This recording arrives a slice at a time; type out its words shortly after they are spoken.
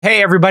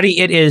Hey, everybody.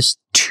 It is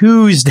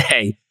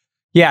Tuesday.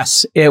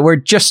 Yes, we're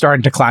just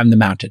starting to climb the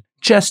mountain,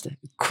 just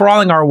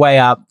crawling our way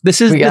up.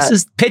 This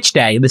is pitch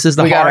day. This is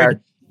the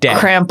hard day.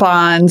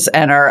 Crampons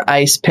and our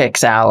ice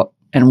picks out,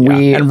 and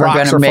and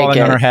rocks are falling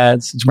on our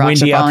heads. It's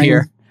windy up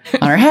here.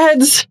 On our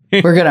Heads.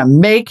 We're going to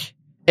make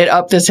it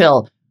up this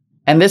hill.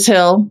 And this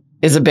hill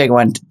is a big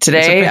one.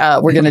 Today,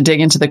 we're going to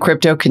dig into the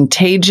crypto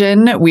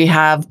contagion. We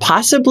have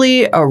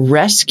possibly a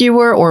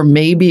rescuer or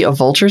maybe a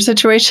vulture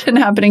situation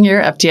happening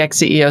here. FTX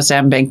CEO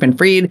Sam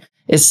Bankman-Fried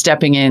is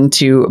stepping in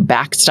to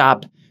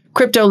backstop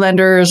crypto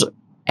lenders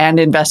and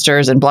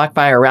investors, and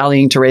BlockFi are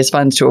rallying to raise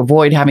funds to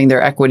avoid having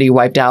their equity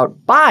wiped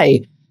out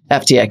by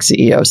FTX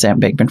CEO Sam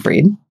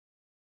Bankman-Fried.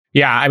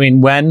 Yeah, I mean,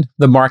 when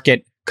the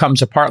market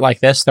comes apart like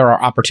this, there are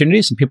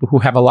opportunities and people who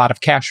have a lot of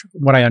cash.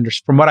 From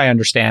what I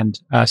understand,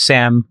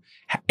 Sam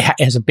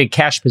has a big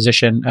cash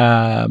position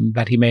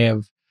that he may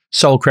have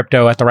sold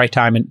crypto at the right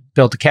time and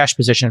built a cash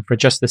position for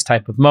just this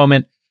type of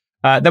moment.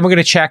 Then we're going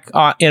to check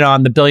in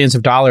on the billions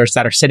of dollars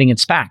that are sitting in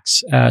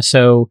SPACs.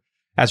 So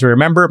as we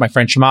remember, my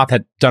friend Chamath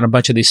had done a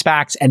bunch of these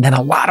SPACs, and then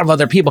a lot of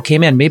other people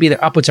came in. Maybe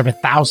upwards of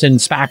 1,000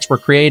 SPACs were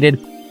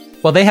created.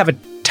 Well, they have a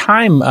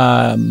time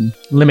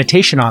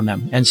limitation on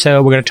them. And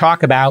so we're going to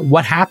talk about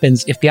what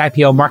happens if the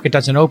IPO market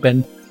doesn't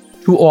open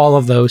to all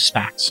of those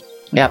SPACs.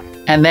 Yep.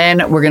 And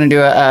then we're going to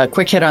do a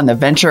quick hit on the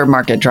venture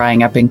market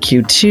drying up in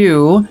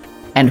Q2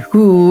 and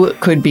who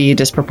could be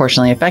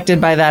disproportionately affected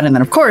by that. And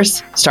then, of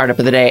course, startup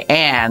of the day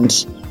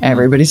and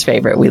everybody's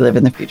favorite, We Live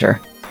in the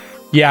Future.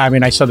 Yeah, I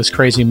mean, I saw this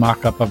crazy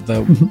mock-up of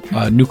the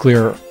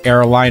nuclear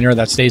airliner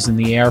that stays in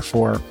the air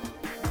for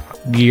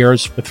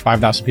years with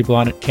 5,000 people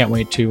on it. Can't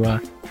wait to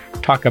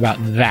talk about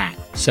that.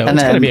 So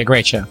it's going to be a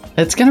great show.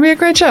 It's going to be a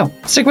great show.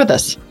 Stick with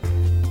us.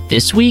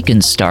 This Week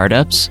in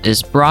Startups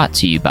is brought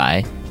to you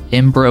by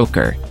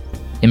Embroker.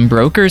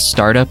 Embroker's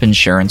startup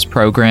insurance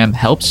program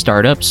helps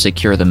startups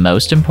secure the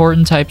most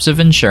important types of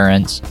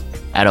insurance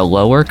at a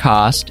lower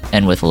cost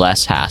and with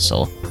less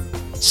hassle.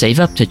 Save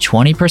up to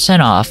 20%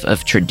 off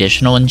of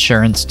traditional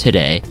insurance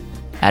today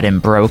at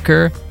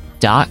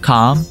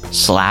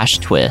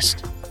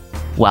embroker.com/twist.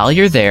 While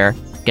you're there,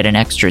 get an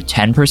extra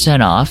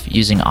 10% off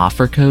using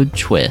offer code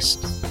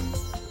TWIST.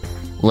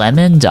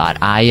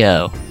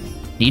 Lemon.io.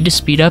 Need to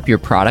speed up your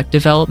product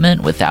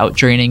development without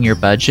draining your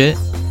budget?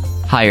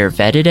 Hire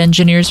vetted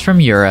engineers from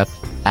Europe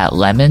at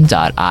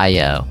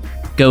lemon.io.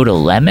 Go to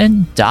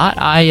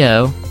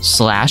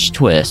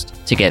lemon.io/twist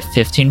to get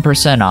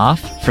 15%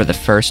 off for the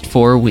first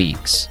 4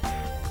 weeks.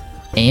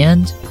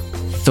 And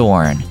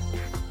Thorn.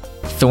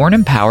 Thorn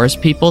empowers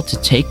people to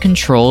take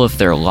control of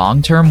their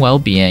long-term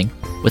well-being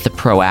with a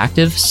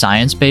proactive,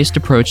 science-based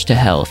approach to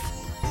health.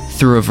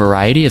 Through a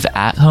variety of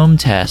at-home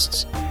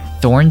tests,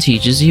 Thorn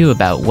teaches you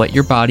about what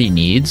your body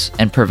needs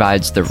and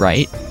provides the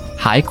right,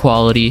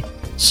 high-quality,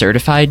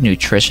 certified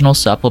nutritional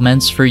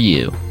supplements for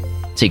you.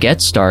 To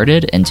get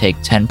started and take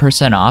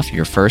 10% off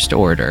your first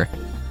order,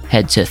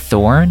 head to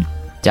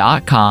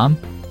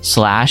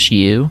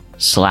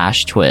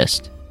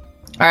thorn.com/u/twist.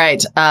 All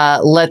right,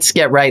 let's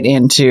get right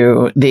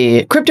into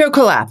the crypto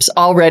collapse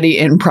already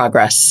in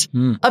progress.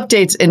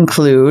 Updates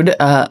include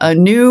a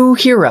new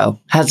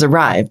hero has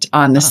arrived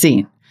on the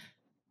scene.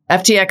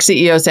 FTX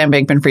CEO Sam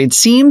Bankman-Fried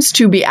seems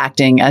to be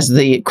acting as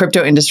the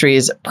crypto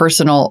industry's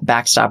personal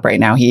backstop right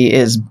now. He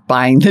is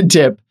buying the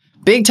dip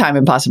big time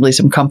and possibly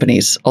some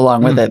companies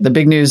along with it. The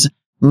big news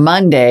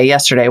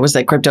yesterday, was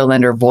that crypto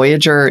lender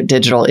Voyager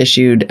Digital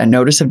issued a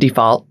notice of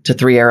default to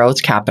Three Arrows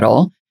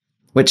Capital,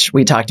 which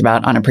we talked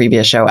about on a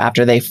previous show,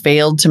 after they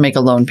failed to make a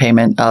loan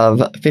payment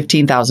of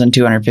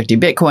 15,250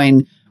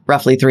 Bitcoin,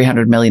 roughly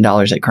 $300 million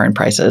at current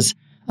prices,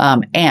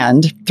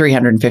 and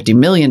 $350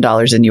 million in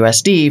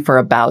USD for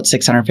about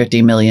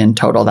 $650 million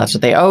total. That's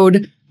what they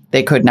owed.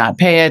 They could not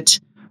pay it.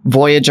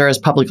 Voyager is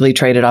publicly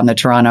traded on the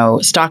Toronto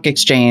Stock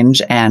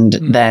Exchange, and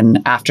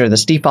then after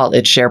this default,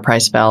 its share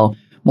price fell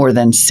more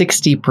than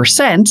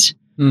 60%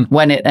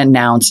 when it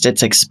announced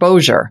its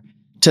exposure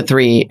to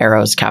Three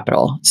Arrows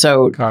Capital.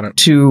 So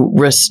to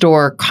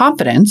restore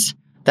confidence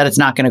that it's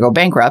not going to go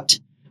bankrupt,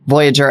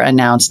 Voyager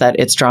announced that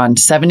it's drawn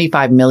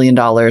 $75 million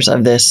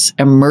of this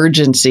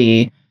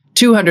emergency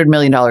 $200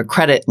 million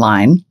credit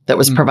line that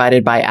was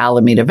provided by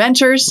Alameda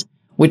Ventures,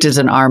 which is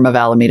an arm of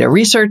Alameda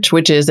Research,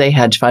 which is a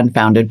hedge fund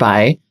founded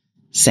by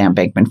Sam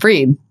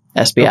Bankman-Fried,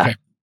 SBF. Okay.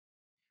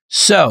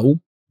 So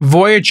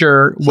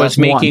Voyager was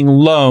making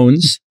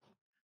loans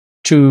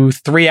to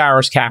Three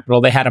Arrows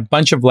Capital. They had a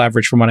bunch of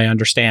leverage, from what I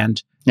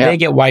understand. Yep. They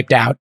get wiped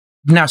out.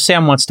 Now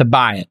Sam wants to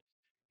buy it.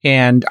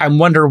 And I'm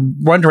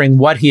wondering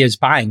what he is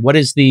buying. What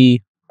is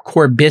the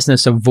core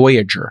business of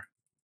Voyager?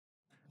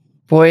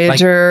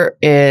 Voyager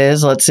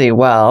is, let's see,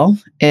 well,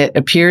 it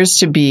appears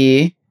to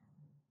be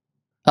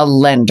a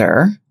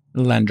lender.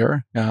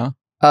 Yeah.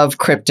 Of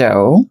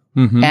crypto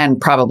and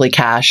probably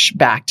cash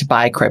backed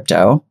by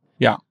crypto.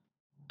 Yeah.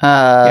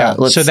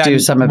 Let's do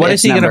some of what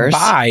its is he going numbers. to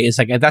buy? Is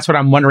that's what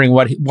I'm wondering.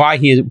 Why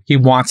he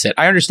wants it?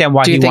 I understand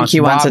why he wants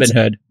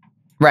Robinhood.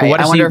 Right.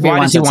 I wonder if he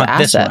wants its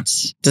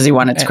assets. Does he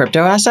want its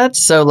crypto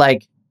assets? So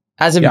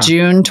As of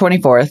June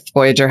 24th,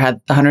 Voyager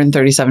had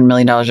 $137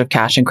 million of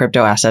cash and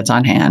crypto assets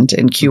on hand.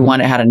 In Q1,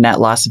 it had a net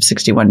loss of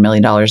 $61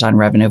 million on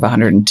revenue of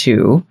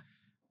 $102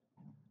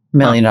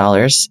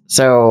 million.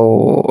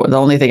 So the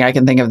only thing I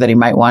can think of that he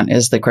might want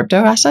is the crypto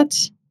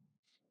assets.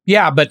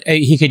 Yeah, but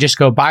he could just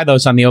go buy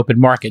those on the open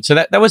market. So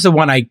that was the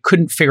one I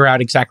couldn't figure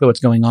out exactly what's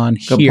going on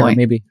Good here. point.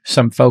 Maybe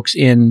some folks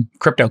in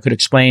crypto could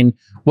explain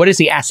what is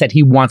the asset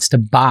he wants to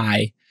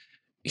buy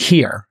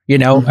here. You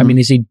know, I mean,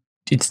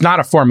 it's not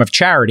a form of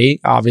charity,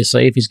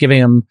 obviously. If he's giving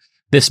him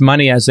this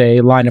money as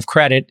a line of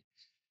credit,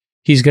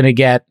 he's going to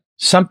get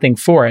something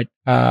for it.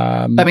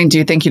 I mean, do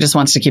you think he just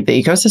wants to keep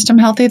the ecosystem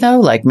healthy, though?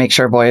 Like make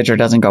sure Voyager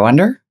doesn't go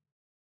under?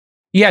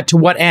 Yeah, to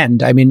what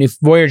end? I mean, if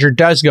Voyager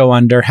does go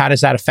under, how does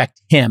that affect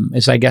him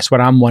is, I guess,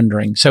 what I'm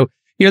wondering. So,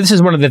 you know, this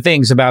is one of the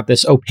things about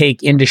this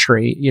opaque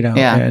industry, you know,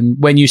 and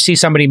when you see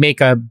somebody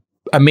make a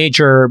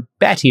major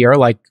bet here,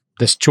 like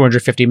this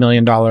 $250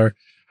 million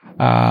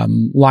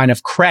line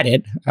of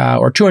credit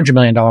or $200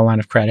 million line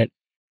of credit,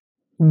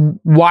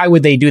 why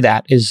would they do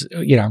that is,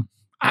 you know,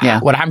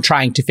 what I'm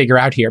trying to figure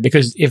out here.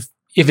 Because if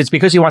it's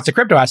because he wants the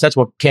crypto assets,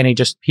 well, can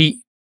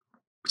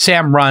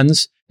Sam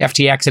runs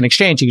FTX and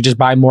exchange, you could just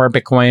buy more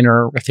Bitcoin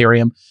or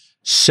Ethereum.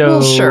 So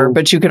well, sure,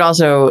 but you could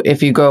also,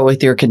 if you go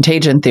with your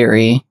contagion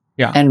theory,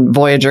 and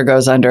Voyager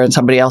goes under, and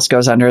somebody else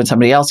goes under, and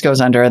somebody else goes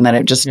under, and then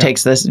it just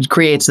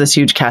creates this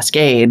huge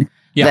cascade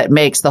that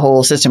makes the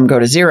whole system go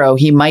to zero.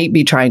 He might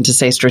be trying to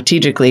say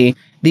strategically,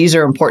 these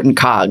are important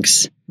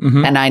cogs,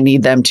 and I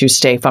need them to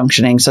stay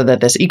functioning so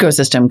that this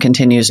ecosystem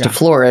continues to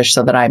flourish,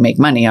 so that I make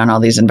money on all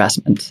these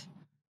investments.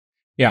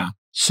 Yeah.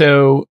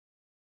 So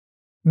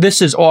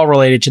this is all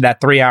related to that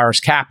 3 Hours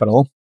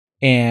Capital,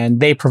 and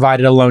they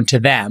provided a loan to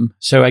them.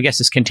 So I guess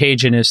this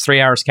contagion is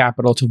 3 Hours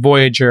Capital to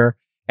Voyager.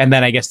 And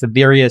then I guess the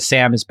theory is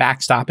Sam is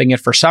backstopping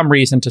it for some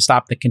reason to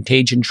stop the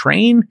contagion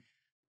train.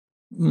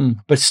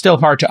 But still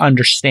hard to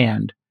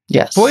understand.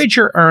 Yes.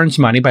 Voyager earns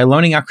money by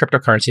loaning out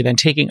cryptocurrency, then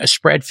taking a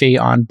spread fee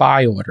on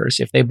buy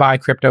orders. If they buy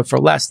crypto for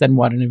less than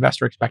what an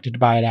investor expected to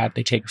buy it at,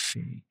 they take a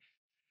fee.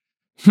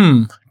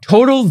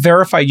 Total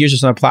verified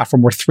users on the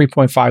platform were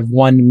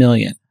 3.51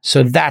 million.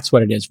 So that's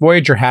what it is.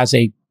 Voyager has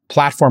a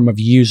platform of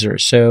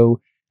users. So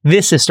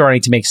this is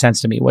starting to make sense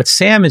to me. What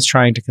Sam is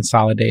trying to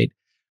consolidate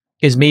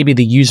is maybe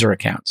the user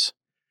accounts.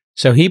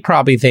 So he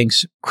probably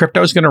thinks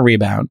crypto is going to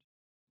rebound.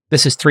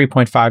 This is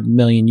 3.5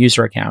 million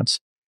user accounts.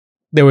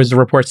 There was the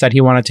reports that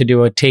he wanted to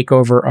do a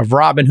takeover of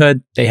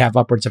Robinhood. They have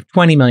upwards of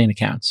 20 million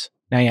accounts.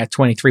 Now you have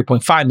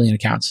 23.5 million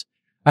accounts.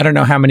 I don't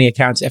know how many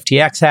accounts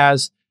FTX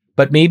has,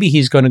 but maybe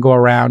he's going to go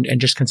around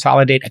and just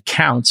consolidate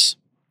accounts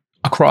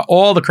across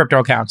all the crypto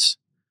accounts,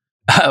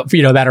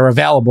 that are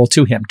available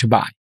to him to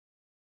buy.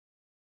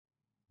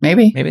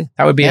 Maybe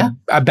that would be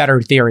a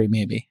better theory.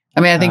 Maybe. I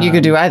mean, I think you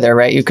could do either,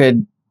 right?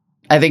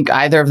 I think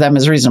either of them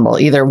is reasonable.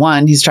 Either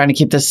one, he's trying to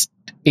keep this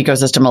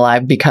ecosystem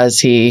alive because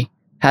he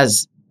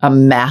has a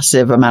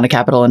massive amount of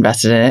capital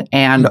invested in it,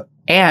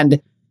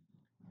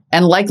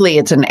 and likely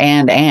it's an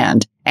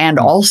and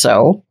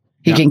also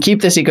he can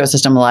keep this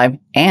ecosystem alive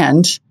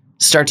and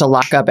start to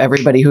lock up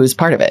everybody who's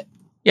part of it.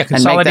 Yeah,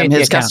 consolidate and make them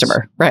his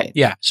customer. Right.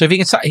 Yeah. So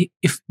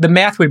if the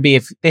math would be,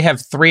 if they have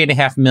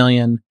 3.5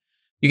 million,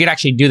 you could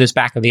actually do this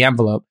back of the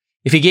envelope.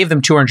 If he gave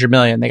them 200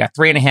 million, they got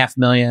 3.5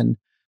 million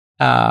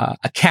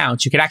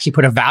accounts. You could actually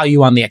put a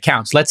value on the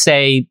accounts. Let's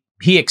say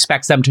he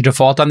expects them to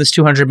default on this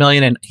 200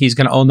 million and he's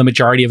going to own the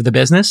majority of the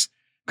business.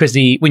 Because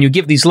when you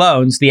give these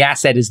loans, the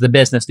asset is the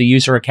business, the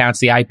user accounts,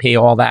 the IP,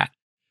 all that.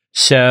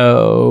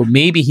 So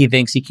maybe he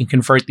thinks he can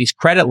convert these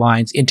credit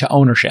lines into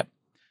ownership.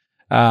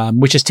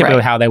 Which is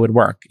typically how they would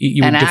work.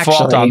 You would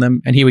default on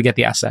them and he would get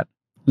the asset.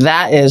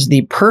 That is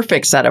the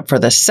perfect setup for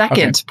the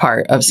second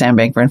part of Sam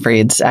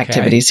Bankman-Fried's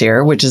activities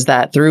here, which is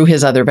that through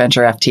his other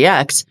venture,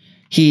 FTX,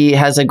 he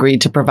has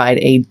agreed to provide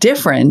a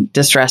different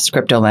distressed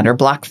crypto lender,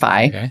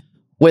 BlockFi,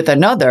 with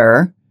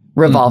another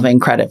revolving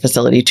credit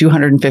facility,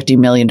 $250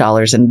 million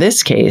in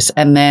this case.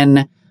 And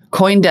then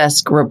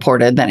CoinDesk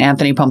reported that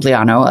Anthony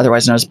Pompliano,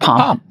 otherwise known as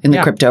Pomp in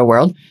the crypto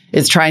world,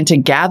 is trying to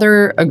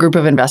gather a group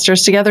of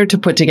investors together to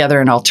put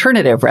together an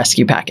alternative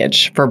rescue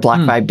package for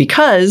BlockFi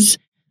because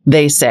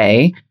they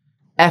say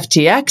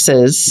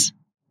FTX's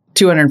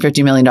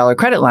 $250 million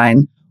credit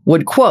line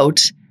would,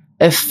 quote,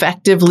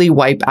 effectively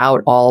wipe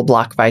out all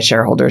BlockFi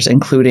shareholders,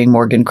 including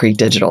Morgan Creek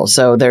Digital.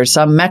 So there's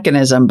some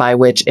mechanism by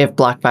which if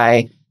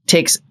BlockFi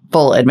takes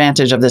full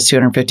advantage of this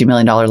 $250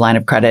 million line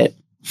of credit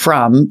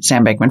from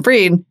Sam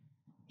Bankman-Fried,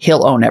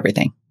 he'll own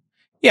everything.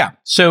 Yeah.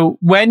 So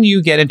when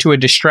you get into a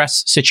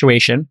distress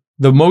situation,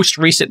 the most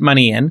recent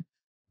money in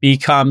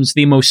becomes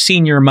the most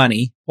senior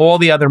money. All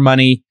the other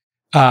money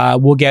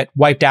will get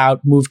wiped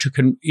out, moved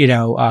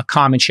to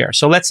common share.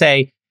 So let's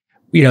say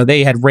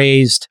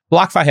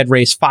BlockFi had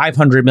raised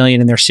 500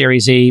 million in their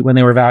Series E when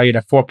they were valued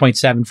at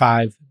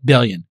 4.75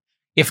 billion.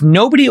 If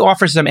nobody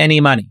offers them any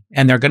money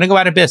and they're going to go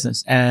out of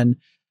business, and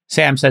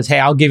Sam says, "Hey,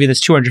 I'll give you this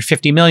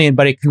 250 million,"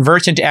 but it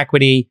converts into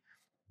equity,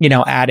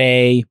 at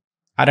a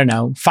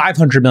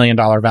 $500 million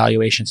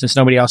valuation, since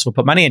nobody else will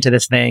put money into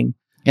this thing.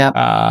 Yep.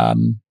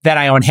 Then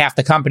I own half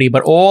the company,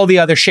 but all the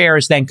other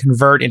shares then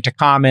convert into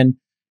common,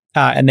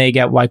 and they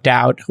get wiped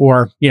out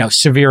or,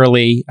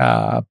 severely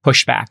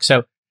pushed back.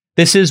 So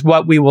this is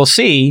what we will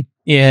see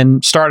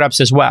in startups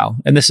as well.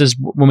 And this is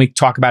when we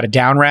talk about a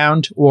down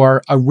round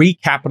or a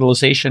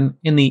recapitalization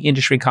in the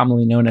industry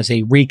commonly known as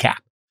a recap.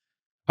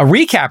 A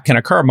recap can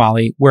occur,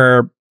 Molly,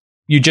 where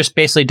you just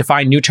basically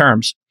define new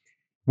terms.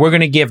 We're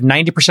going to give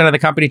 90% of the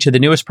company to the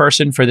newest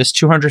person for this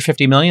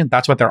 $250 million.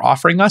 That's what they're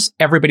offering us.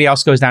 Everybody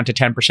else goes down to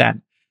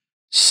 10%.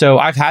 So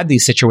I've had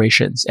these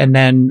situations. And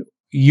then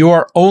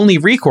your only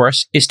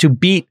recourse is to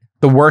beat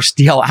the worst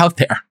deal out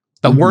there,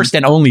 the worst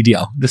and only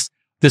deal, this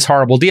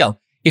horrible deal.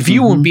 If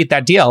you won't beat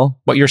that deal,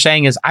 what you're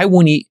saying is, I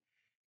won't eat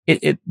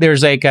it.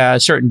 There's like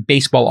a certain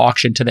baseball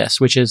auction to this,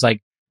 which is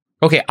like,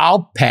 okay,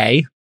 I'll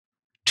pay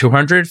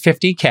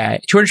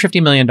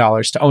 $250 million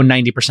to own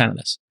 90% of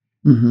this.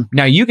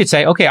 Now you could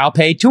say, okay, I'll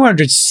pay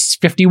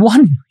 $251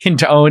 million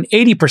to own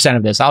 80%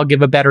 of this. I'll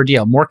give a better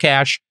deal, more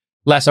cash,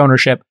 less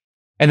ownership.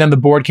 And then the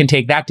board can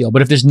take that deal.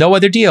 But if there's no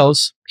other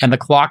deals and the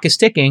clock is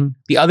ticking,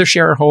 the other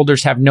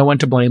shareholders have no one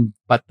to blame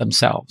but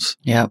themselves.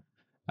 Yep.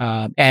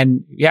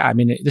 And yeah, I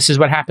mean, this is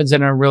what happens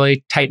in a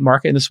really tight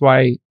market. And this is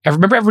why I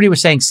remember everybody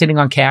was saying sitting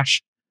on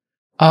cash.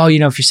 Oh,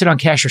 if you sit on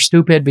cash, you're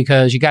stupid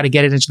because you got to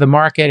get it into the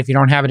market if you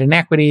don't have it in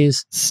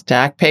equities.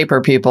 Stack paper,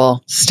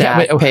 people.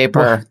 Stack paper.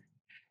 Well,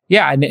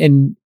 yeah.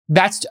 And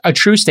that's a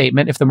true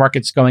statement if the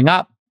market's going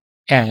up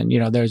and,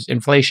 there's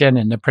inflation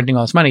and they're printing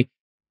all this money.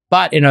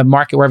 But in a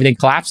market where everything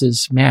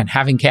collapses, man,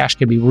 having cash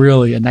can be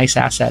really a nice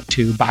asset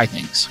to buy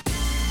things.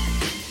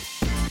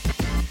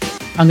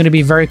 I'm going to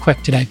be very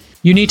quick today.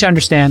 You need to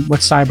understand what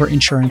cyber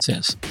insurance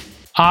is.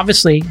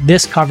 Obviously,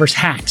 this covers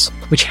hacks,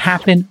 which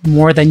happen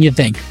more than you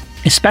think,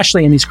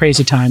 especially in these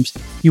crazy times.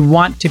 You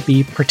want to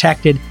be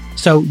protected,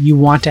 so you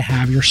want to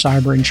have your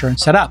cyber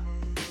insurance set up.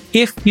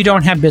 If you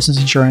don't have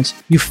business insurance,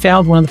 you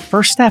failed one of the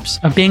first steps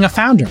of being a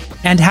founder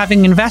and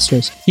having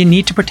investors. You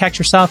need to protect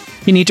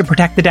yourself. You need to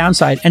protect the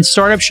downside. And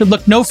startups should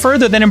look no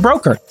further than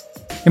Embroker.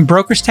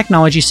 Embroker's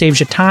technology saves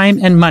you time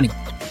and money.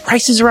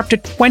 Prices are up to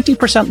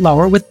 20%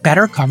 lower with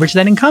better coverage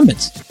than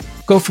incumbents.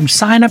 Go from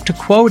sign up to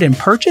quote and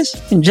purchase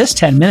in just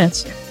 10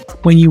 minutes.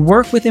 When you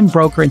work with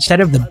Embroker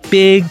instead of the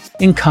big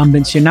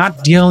incumbents, you're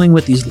not dealing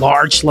with these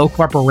large, slow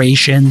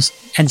corporations.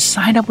 And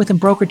sign up with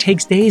Embroker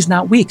takes days,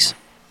 not weeks.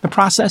 The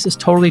process is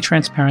totally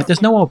transparent.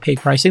 There's no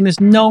opaque pricing.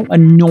 There's no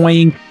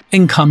annoying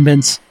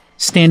incumbents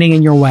standing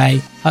in your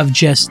way of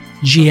just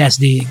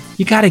GSDing.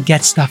 You got to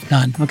get stuff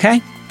done,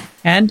 okay?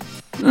 And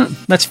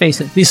let's face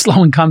it, these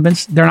slow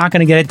incumbents, they're not going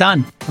to get it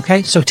done,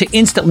 okay? So to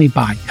instantly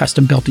buy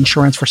custom-built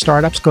insurance for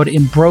startups, go to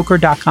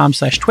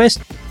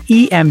embroker.com/twist,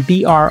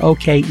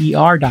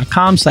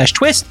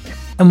 embroker.com/twist.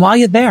 And while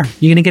you're there,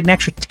 you're going to get an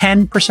extra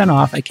 10%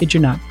 off, I kid you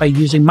not, by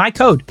using my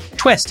code,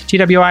 TWIST,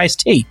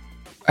 TWIST.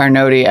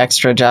 Arnoti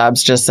Extra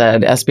Jobs just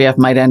said SBF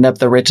might end up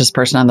the richest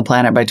person on the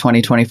planet by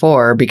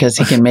 2024 because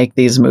he can make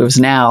these moves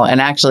now.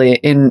 And actually,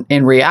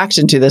 in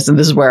reaction to this, and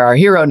this is where our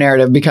hero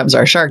narrative becomes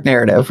our shark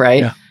narrative,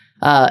 right? Yeah.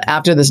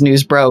 After this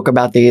news broke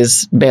about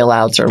these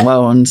bailouts or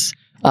loans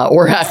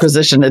or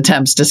acquisition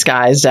attempts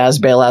disguised as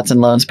bailouts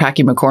and loans,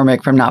 Packy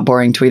McCormick from Not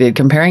Boring tweeted,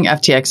 comparing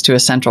FTX to a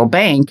central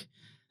bank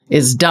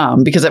is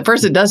dumb, because at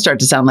first it does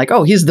start to sound like,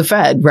 oh, he's the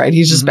Fed, right?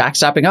 He's just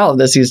backstopping all of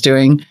this. He's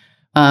doing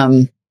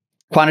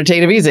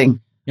quantitative easing.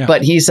 Yeah.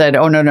 But he said,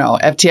 oh, no,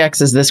 FTX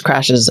is this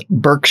crash's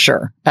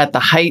Berkshire. At the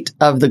height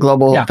of the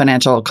global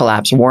financial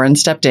collapse, Warren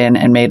stepped in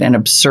and made an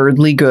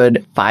absurdly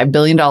good $5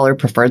 billion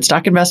preferred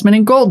stock investment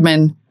in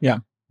Goldman. Yeah.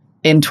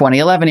 In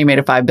 2011, he made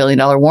a $5 billion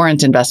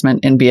warrant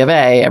investment in B of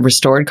A and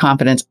restored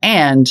confidence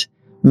and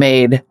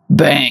made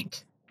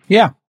bank.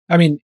 Yeah. I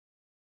mean,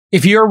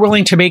 if you're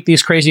willing to make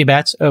these crazy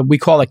bets, we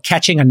call it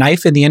catching a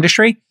knife in the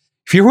industry.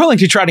 If you're willing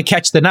to try to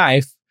catch the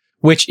knife,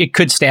 which it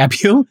could stab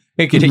you,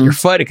 it could hit your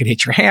foot, it could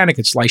hit your hand, it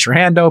could slice your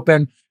hand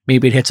open.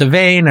 Maybe it hits a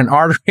vein, an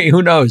artery,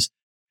 who knows?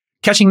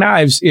 Catching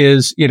knives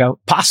is,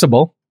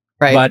 possible,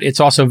 right, but it's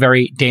also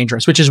very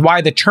dangerous, which is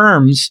why the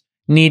terms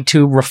need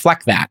to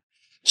reflect that.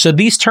 So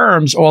these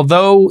terms,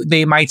 although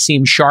they might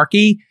seem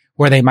sharky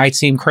or they might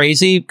seem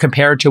crazy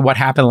compared to what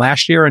happened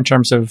last year in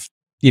terms of,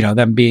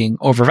 them being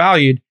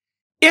overvalued,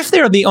 if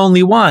they're the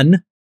only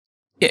one,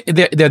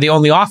 they're the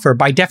only offer,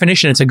 by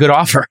definition, it's a good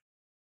offer.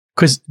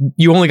 Because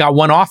you only got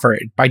one offer.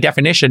 By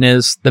definition,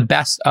 is the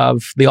best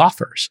of the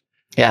offers.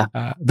 Yeah.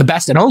 The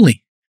best and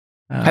only.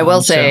 I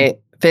will say,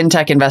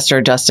 fintech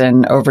investor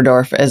Justin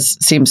Overdorf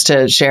seems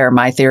to share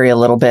my theory a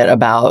little bit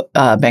about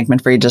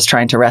Bankman-Fried just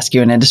trying to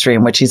rescue an industry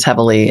in which he's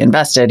heavily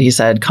invested. He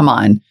said, come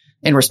on,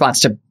 in response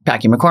to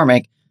Packy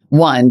McCormick,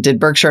 one, did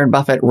Berkshire and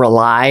Buffett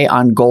rely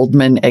on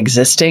Goldman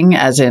existing?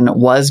 As in,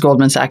 was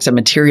Goldman Sachs a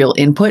material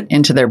input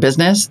into their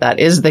business? That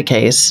is the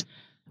case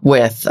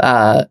with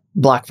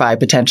BlockFi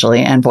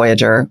potentially and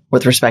Voyager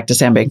with respect to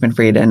Sam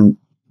Bankman-Fried and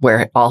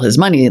where all his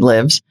money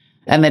lives.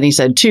 And then he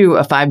said, two,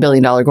 a $5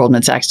 billion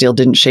Goldman Sachs deal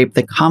didn't shape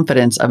the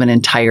confidence of an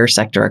entire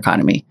sector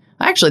economy.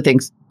 I actually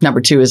think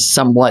number two is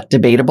somewhat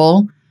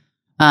debatable,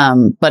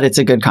 but it's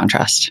a good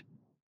contrast.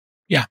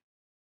 Yeah.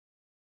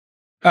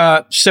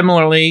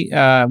 Similarly,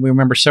 we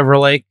remember Silver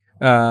Lake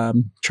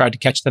tried to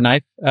catch the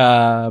knife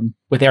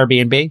with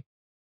Airbnb.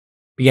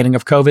 Beginning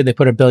of COVID, they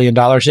put $1 billion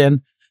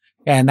in,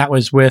 and that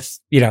was with,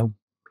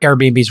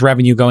 Airbnb's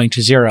revenue going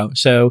to zero.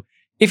 So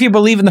if you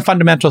believe in the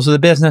fundamentals of the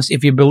business,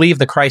 if you believe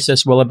the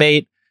crisis will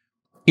abate,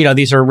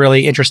 these are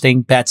really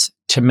interesting bets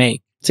to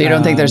make. So you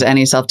don't think there's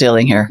any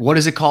self-dealing here? What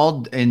is it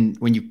called? And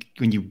when you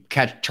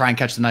try and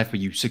catch the knife, but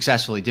you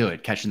successfully do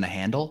it, catching the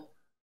handle?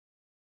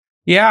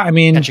 Yeah, I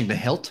mean, catching the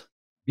hilt.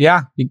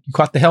 Yeah, you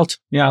caught the hilt.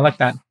 Yeah, I like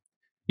that.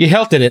 You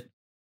hilted it.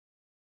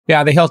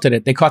 Yeah, they hilted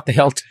it. They caught the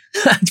hilt.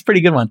 It's a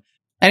pretty good one.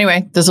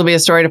 Anyway, this will be a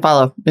story to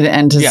follow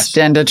and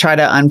to try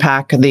to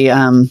unpack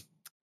the,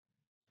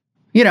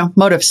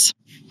 motives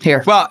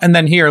here. Well, and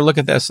then here, look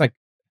at this. Like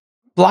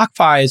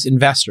BlockFi's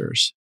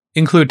investors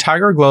include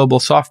Tiger Global,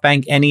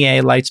 SoftBank,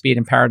 NEA, Lightspeed,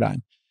 and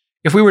Paradigm.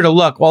 If we were to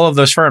look, all of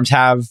those firms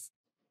have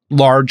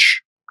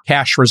large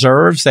cash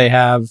reserves. They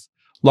have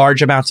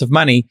large amounts of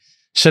money.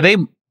 So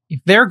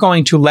if they're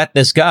going to let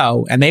this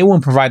go and they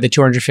won't provide the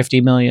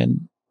 $250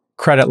 million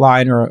credit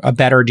line or a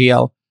better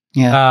deal,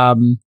 that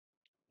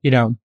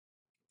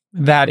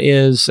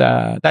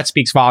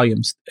speaks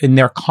volumes in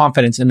their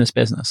confidence in this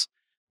business.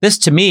 This,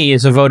 to me,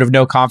 is a vote of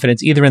no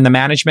confidence either in the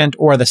management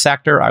or the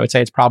sector. I would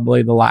say it's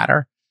probably the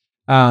latter.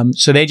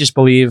 So they just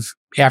believe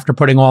after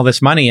putting all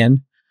this money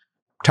in,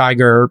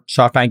 Tiger,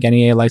 SoftBank,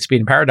 NEA, Lightspeed,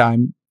 and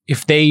Paradigm,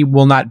 if they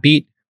will not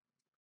beat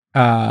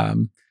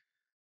Sam's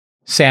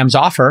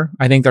offer,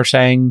 I think they're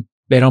saying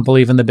they don't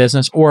believe in the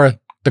business or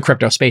the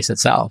crypto space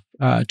itself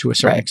to a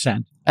certain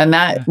extent. And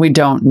that we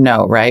don't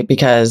know, right?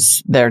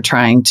 Because they're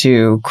trying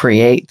to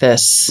create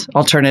this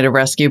alternative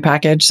rescue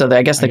package. So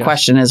I guess the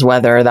question is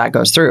whether that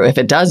goes through. If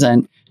it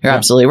doesn't, you're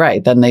absolutely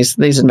right. Then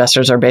these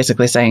investors are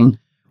basically saying,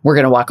 we're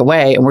going to walk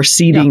away and we're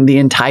ceding the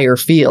entire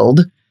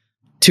field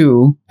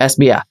to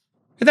SBF.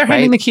 They're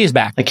handing the keys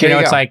back. Like,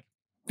 it's like,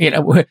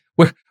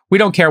 we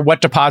don't care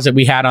what deposit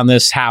we had on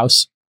this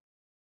house.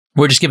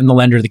 We're just giving the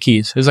lender the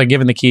keys. It's like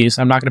giving the keys.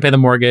 I'm not going to pay the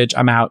mortgage.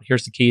 I'm out.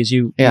 Here's the keys.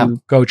 You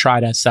go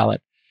try to sell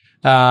it.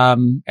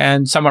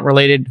 And somewhat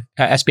related,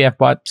 SBF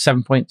bought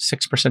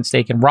 7.6%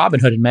 stake in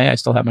Robinhood in May. I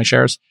still have my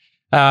shares,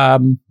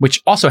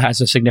 which also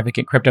has a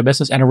significant crypto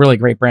business and a really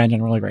great brand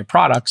and a really great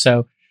product.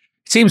 So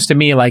it seems to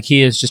me like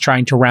he is just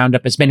trying to round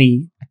up as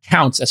many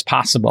accounts as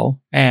possible.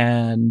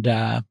 And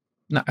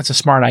that's a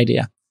smart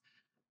idea.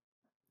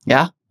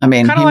 Yeah. I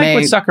mean, kind of like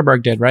what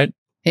Zuckerberg did, right?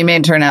 He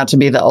may turn out to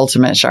be the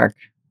ultimate shark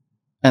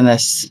in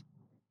this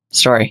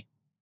story.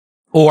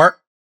 Or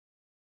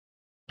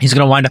he's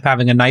going to wind up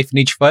having a knife in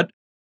each foot.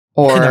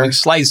 Or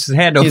slice his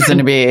hand open. He's going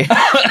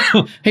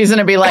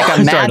to be like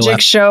a magic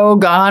show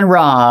gone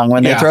wrong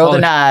when they throw the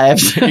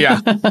knives.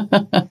 And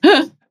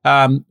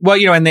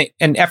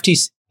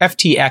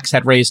FTX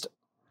had raised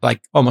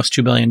like almost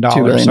 $2 billion.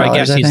 So I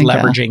guess he's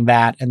leveraging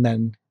that. And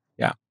then,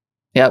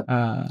 Yep.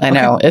 I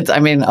know.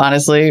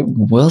 Honestly,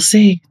 we'll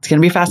see. It's going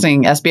to be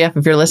fascinating. SBF,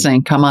 if you're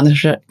listening, come on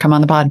the come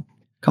on the pod.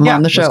 Come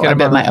on the show. I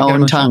bit my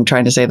own tongue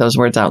trying to say those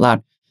words out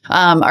loud.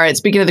 All right.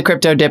 Speaking of the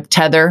crypto dip,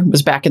 Tether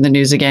was back in the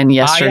news again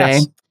yesterday.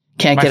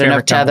 Can't get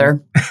enough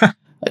Tether.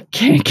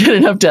 Can't get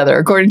enough Tether.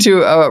 According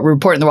to a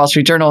report in the Wall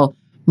Street Journal,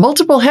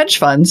 multiple hedge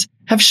funds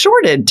have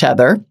shorted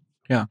Tether.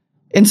 Yeah.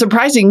 In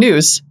surprising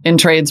news, in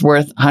trades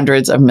worth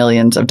hundreds of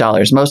millions of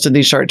dollars. Most of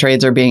these short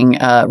trades are being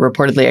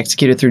reportedly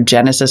executed through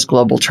Genesis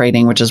Global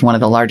Trading, which is one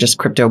of the largest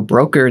crypto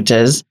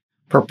brokerages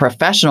for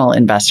professional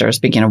investors.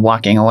 Speaking of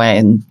walking away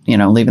and,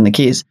 leaving the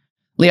keys.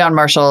 Leon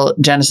Marshall,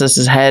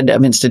 Genesis's head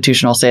of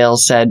institutional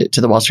sales, said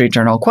to the Wall Street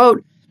Journal,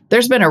 quote,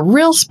 "There's been a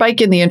real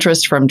spike in the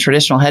interest from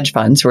traditional hedge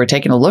funds who are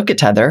taking a look at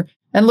Tether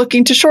and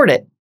looking to short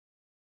it."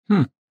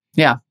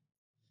 Yeah.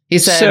 He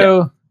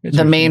said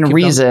the main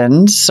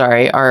reasons,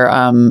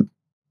 are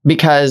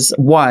because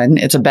one,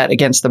 it's a bet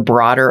against the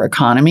broader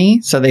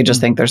economy. So they just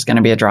think there's going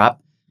to be a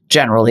drop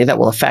generally that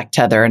will affect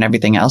Tether and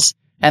everything else.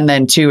 And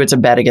then two, it's a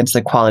bet against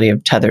the quality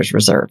of Tether's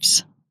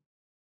reserves.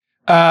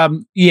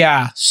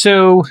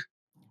 So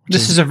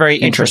this is a very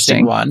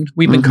interesting one.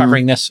 We've been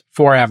covering this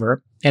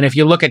forever. And if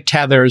you look at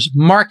Tether's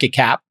market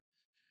cap,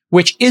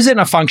 which isn't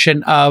a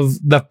function of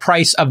the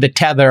price of the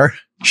Tether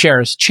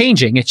shares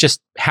changing, it's just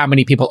how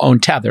many people own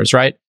Tethers,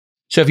 right?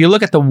 So if you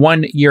look at the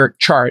 1 year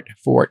chart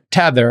for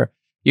Tether,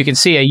 you can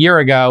see a year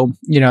ago,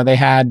 they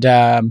had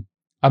a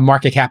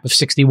market cap of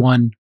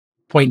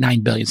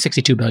 61.9 billion,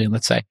 62 billion,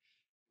 let's say.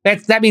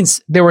 That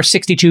means there were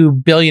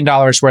 $62 billion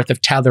worth of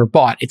Tether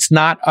bought. It's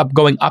not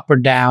going up or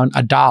down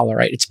a dollar,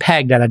 right? It's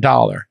pegged at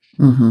 $1.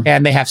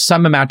 And they have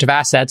some amount of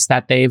assets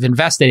that they've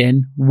invested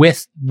in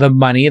with the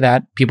money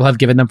that people have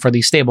given them for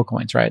these stable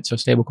coins, right? So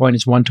stablecoin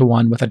is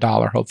 1-to-1 with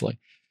 $1, hopefully.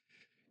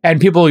 And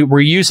people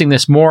were using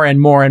this more and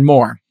more and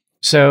more.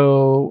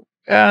 So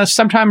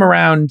sometime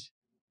around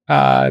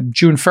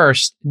June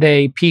 1st,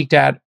 they peaked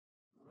at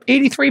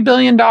 $83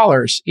 billion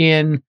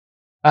in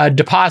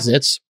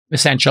deposits,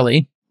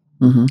 essentially,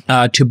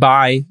 to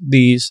buy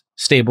these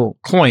stable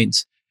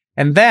coins.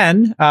 And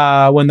then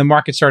when the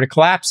market started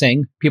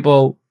collapsing,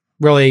 people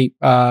really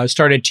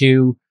started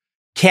to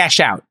cash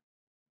out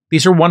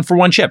These are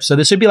 1-for-1 chips. So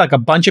this would be like a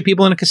bunch of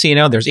people in a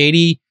casino. There's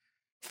 $83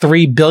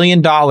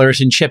 billion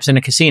in chips in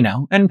a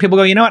casino. And people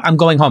go, you know what? I'm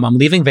going home. I'm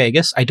leaving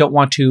Vegas. I don't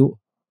want to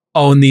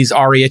own these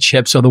Aria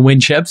chips or the Wynn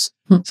chips.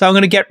 So I'm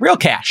going to get real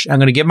cash. I'm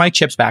going to give my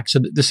chips back. So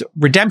this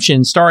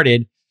redemption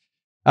started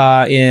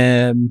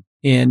in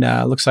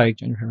looks like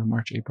January,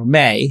 March, April,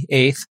 May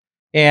 8th.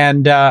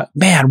 And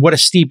man, what a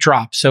steep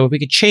drop. So if we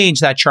could change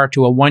that chart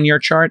to a 1-year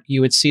chart,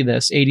 you would see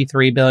this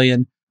 83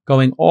 billion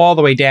going all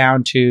the way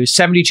down to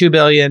 72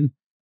 billion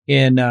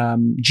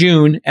in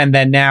June. And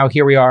then now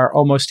here we are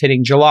almost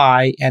hitting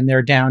July and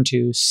they're down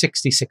to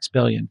 66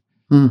 billion.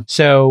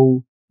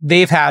 So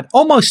they've had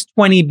almost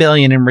 20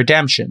 billion in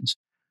redemptions.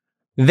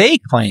 They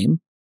claim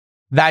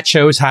that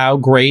shows how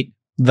great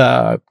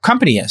the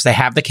company is. They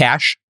have the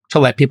cash to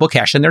let people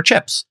cash in their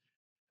chips.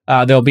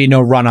 There'll be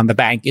no run on the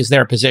bank is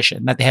their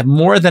position, that they have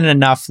more than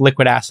enough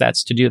liquid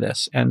assets to do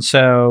this. And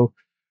so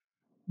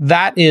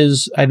that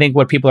is, I think,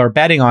 what people are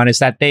betting on is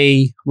that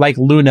they, like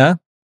Luna,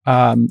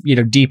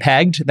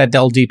 depegged, that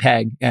they'll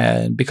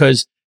depeg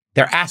because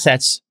their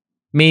assets,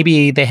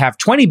 maybe they have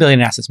 20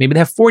 billion assets, maybe they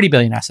have 40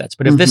 billion assets.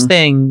 But if this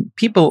thing,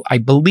 people, I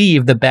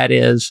believe the bet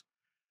is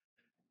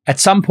at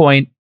some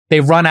point, they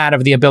run out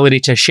of the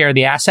ability to share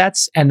the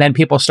assets, and then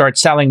people start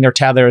selling their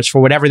tethers for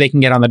whatever they can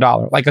get on the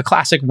dollar, like a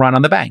classic run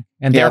on the bank.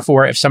 And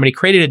therefore, if somebody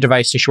created a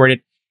device to short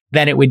it,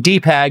 then it would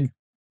depeg,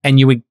 and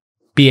you would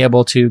be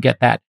able to get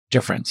that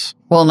difference.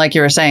 Well, and like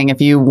you were saying, if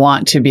you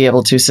want to be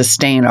able to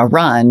sustain a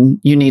run,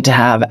 you need to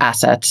have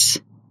assets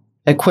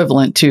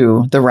equivalent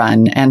to the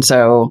run. And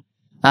so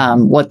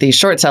what these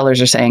short sellers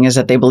are saying is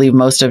that they believe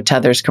most of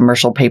Tether's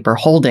commercial paper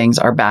holdings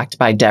are backed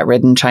by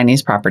debt-ridden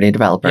Chinese property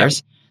developers.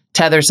 Yep.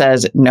 Tether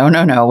says,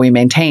 no, we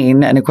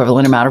maintain an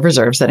equivalent amount of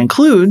reserves that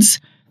includes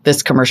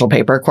this commercial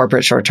paper,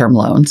 corporate short-term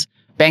loans,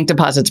 bank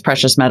deposits,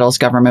 precious metals,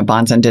 government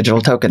bonds, and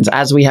digital tokens.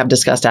 As we have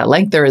discussed at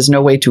length, there is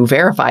no way to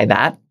verify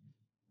that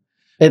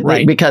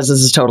because this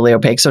is totally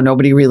opaque. So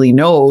nobody really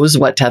knows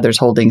what Tether's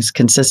holdings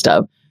consist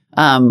of.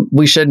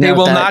 We should know they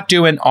will not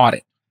do an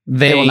audit.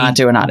 They will not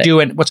do an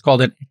audit. What's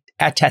called an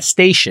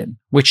attestation,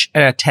 which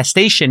an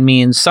attestation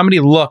means somebody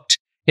looked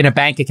in a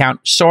bank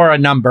account, saw a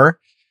number,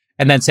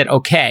 and then said,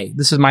 okay,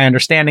 this is my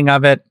understanding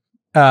of it.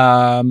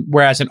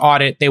 Whereas an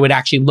audit, they would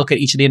actually look at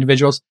each of the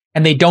individuals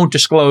and they don't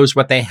disclose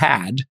what they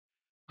had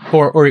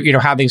or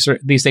how these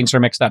things are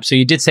mixed up. So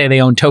you did say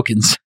they own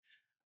tokens.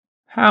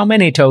 How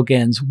many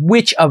tokens?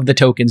 Which of the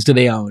tokens do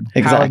they own?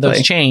 Exactly. How have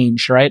those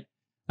changed, right?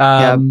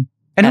 And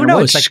who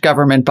knows? Which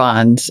government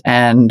bonds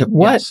and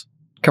what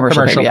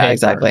commercial paper? Yeah,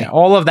 exactly. Yeah,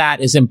 all of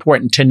that is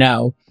important to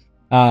know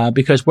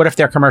because what if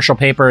their commercial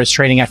paper is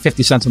trading at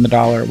 50 cents on the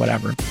dollar or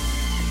whatever?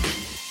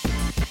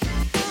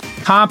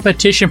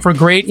 Competition for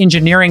great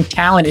engineering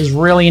talent is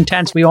really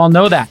intense. We all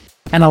know that.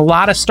 And a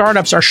lot of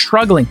startups are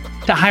struggling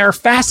to hire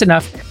fast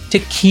enough to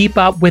keep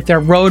up with their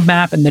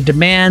roadmap and the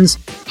demands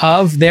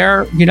of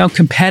their,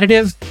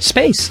 competitive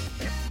space.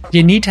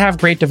 You need to have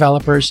great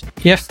developers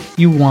if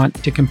you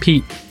want to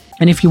compete.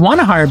 And if you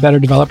want to hire better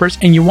developers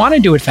and you want to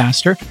do it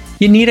faster,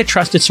 you need a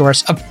trusted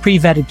source of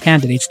pre-vetted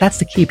candidates. That's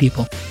the key,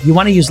 people. You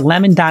want to use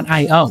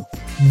lemon.io.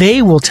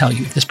 They will tell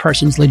you if this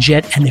person's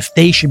legit and if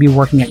they should be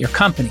working at your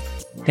company.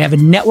 They have a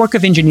network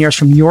of engineers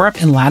from Europe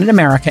and Latin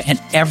America,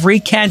 and every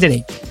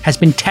candidate has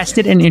been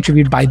tested and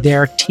interviewed by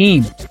their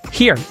team.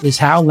 Here is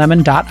how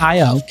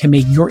Lemon.io can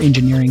make your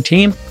engineering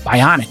team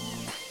bionic.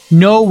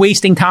 No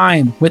wasting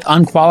time with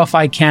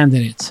unqualified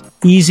candidates.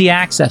 Easy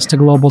access to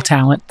global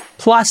talent.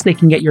 Plus, they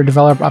can get your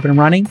developer up and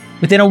running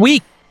within a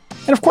week.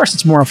 And of course,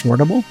 it's more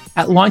affordable.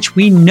 At launch,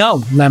 we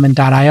know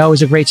Lemon.io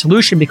is a great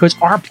solution because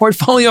our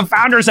portfolio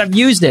founders have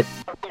used it.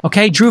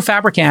 Okay, Drew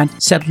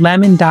Fabricant said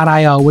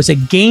Lemon.io was a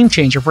game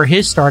changer for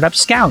his startup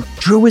Scout.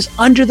 Drew was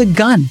under the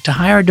gun to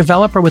hire a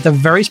developer with a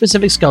very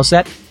specific skill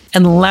set,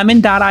 and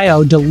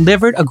Lemon.io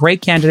delivered a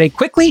great candidate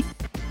quickly,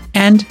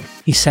 and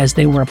he says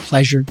they were a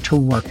pleasure to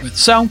work with.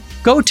 So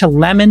go to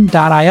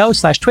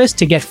lemon.io/twist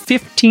to get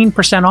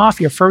 15%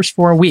 off your first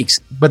 4 weeks.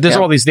 But there's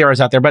all these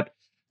zeros out there. But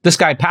this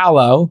guy,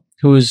 Paolo,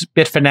 who's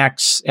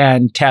Bitfinex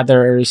and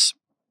Tether's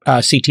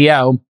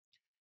CTO,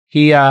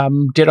 he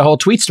did a whole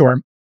tweet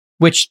storm,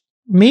 which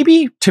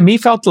maybe to me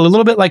felt a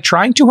little bit like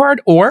trying too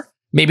hard, or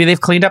maybe they've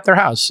cleaned up their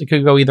house. It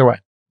could go either way.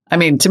 I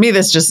mean, to me,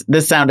 this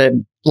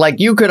sounded like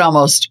you could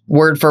almost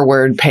word for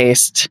word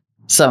paste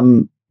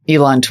some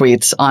Elon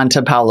tweets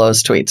onto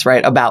Paolo's tweets,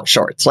 right? About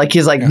shorts. Like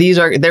he's like,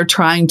 they're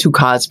trying to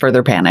cause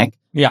further panic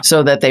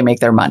so that they make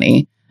their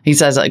money. He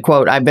says,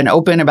 quote, I've been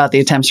open about the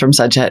attempts from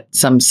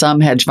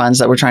some hedge funds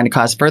that were trying to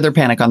cause further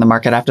panic on the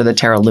market after the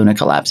Terra Luna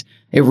collapse.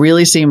 It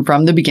really seemed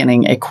from the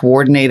beginning a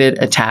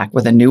coordinated attack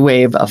with a new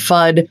wave of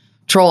FUD,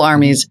 troll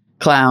armies,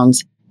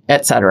 clowns,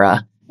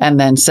 etc. And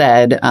then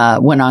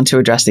went on to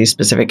address these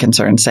specific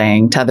concerns,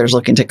 saying Tether's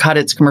looking to cut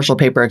its commercial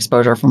paper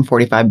exposure from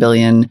 45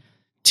 billion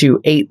to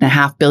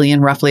 8.5 billion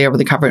roughly over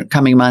the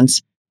coming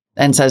months,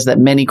 and says that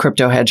many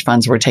crypto hedge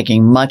funds were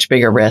taking much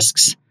bigger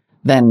risks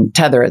than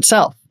Tether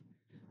itself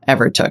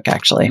ever took,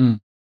 actually.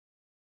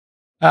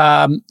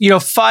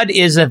 FUD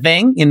is a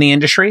thing in the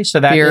industry. So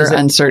that fear, is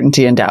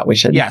uncertainty, and doubt. We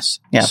should. Yes.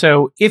 Yeah.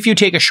 So if you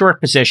take a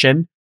short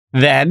position,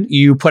 then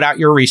you put out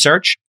your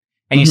research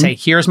and you say,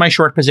 here's my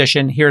short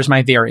position. Here's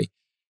my theory.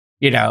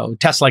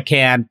 Tesla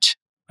can't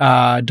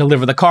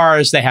deliver the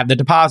cars. They have the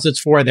deposits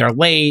for, they're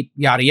late,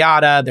 yada,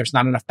 yada. There's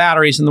not enough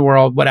batteries in the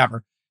world,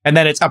 whatever. And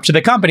then it's up to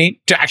the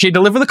company to actually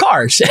deliver the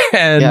cars.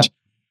 And,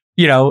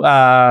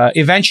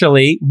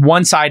 eventually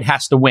one side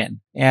has to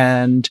win.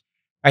 And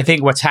I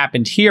think what's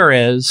happened here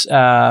is,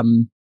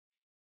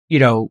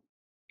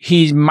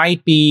 he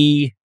might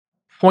be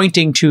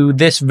pointing to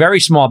this very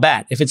small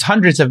bet. If it's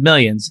hundreds of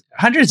millions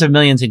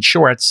in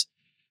shorts,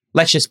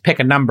 let's just pick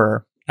a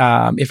number.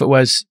 If it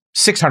was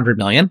 600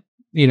 million,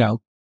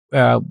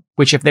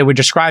 which if they were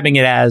describing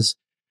it as,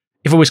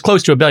 if it was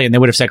close to $1 billion, they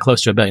would have said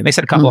close to $1 billion. They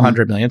said a couple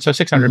hundred million. So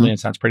 600 million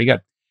sounds pretty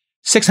good.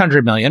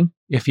 600 million,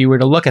 if you were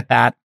to look at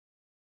that,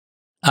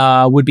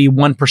 would be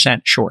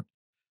 1% short.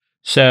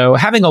 So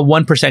having a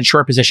 1%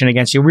 short position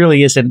against you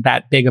really isn't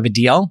that big of a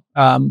deal.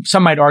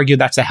 Some might argue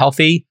that's a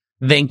healthy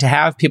thing to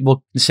have.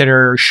 People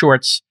consider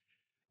shorts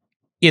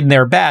in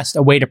their best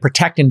a way to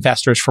protect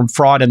investors from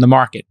fraud in the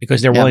market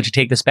because they're willing to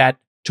take this bet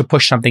to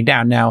push something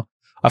down. Now,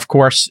 of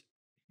course,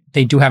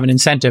 they do have an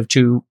incentive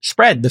to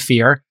spread the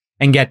fear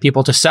and get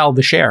people to sell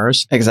the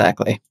shares.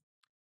 Exactly.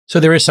 So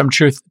there is some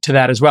truth to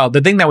that as well.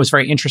 The thing that was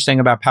very interesting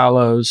about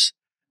Paolo's,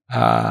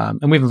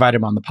 and we've invited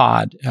him on the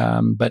pod,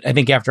 but I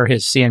think after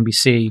his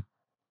CNBC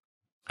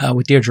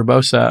with Deirdre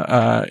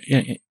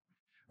Bosa,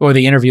 or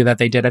the interview that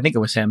they did, I think it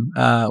was him,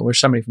 or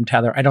somebody from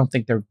Tether. I don't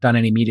think they've done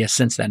any media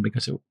since then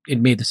because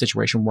it made the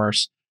situation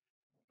worse.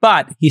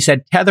 But he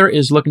said Tether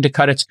is looking to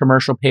cut its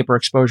commercial paper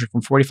exposure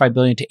from 45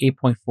 billion to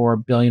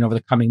 8.4 billion over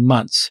the coming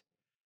months,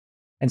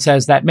 and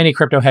says that many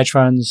crypto hedge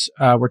funds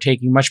were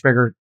taking much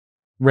bigger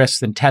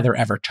risks than Tether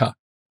ever took.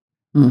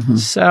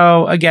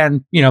 So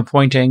again,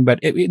 pointing, but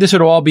this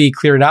would all be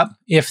cleared up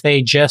if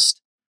they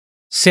just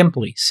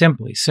simply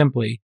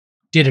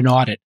did an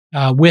audit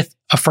with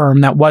a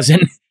firm that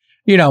wasn't,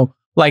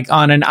 like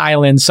on an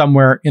island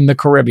somewhere in the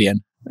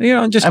Caribbean.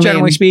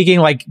 Generally speaking,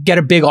 like get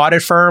a big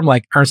audit firm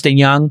like Ernst &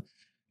 Young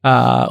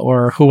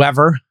or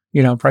whoever,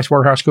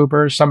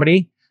 PricewaterhouseCoopers,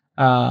 somebody.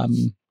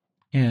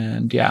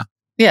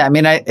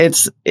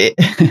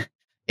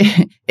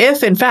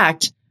 If in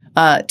fact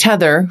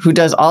Tether, who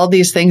does all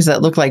these things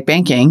that look like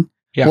banking,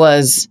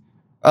 was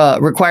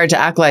required to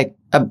act like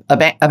a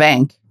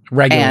bank,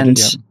 regulated,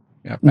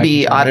 and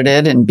be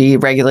audited and be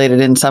regulated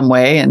in some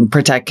way and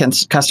protect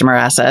customer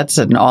assets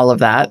and all of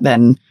that,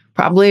 then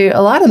probably a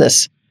lot of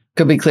this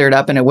could be cleared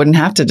up and it wouldn't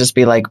have to just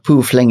be like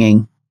poo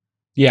flinging.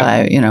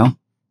 By, people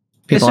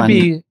this would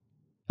be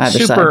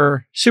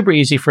super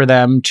easy for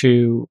them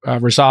to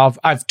resolve.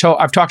 I've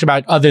talked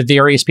about other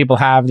theories people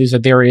have. These are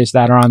theories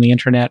that are on the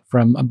internet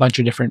from a bunch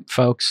of different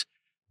folks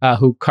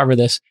who cover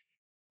this.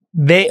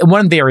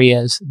 One theory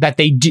is that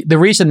the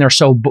reason they're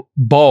so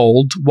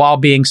bold while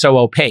being so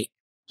opaque.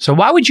 So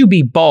why would you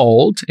be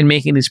bold in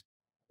making these,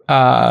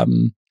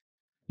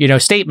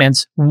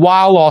 statements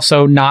while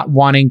also not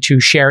wanting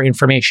to share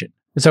information?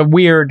 It's a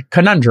weird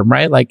conundrum,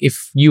 right? Like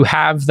if you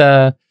have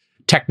the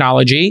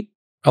technology,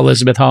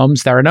 Elizabeth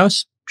Holmes,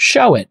 Theranos,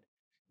 show it.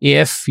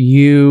 If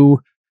you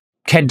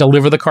can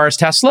deliver the cars,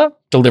 Tesla,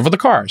 deliver the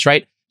cars,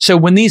 right? So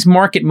when these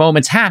market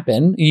moments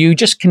happen, you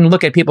just can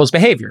look at people's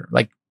behavior.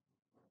 Like,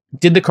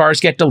 did the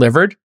cars get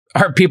delivered?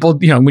 Are people,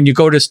 when you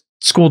go to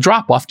school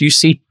drop-off, do you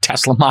see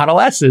Tesla Model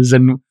S's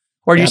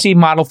or do you see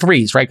Model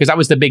 3s, right? Because that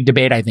was the big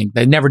debate, I think.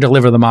 They never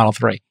deliver the Model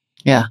 3.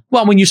 Yeah.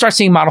 Well, when you start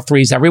seeing Model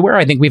 3s everywhere,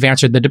 I think we've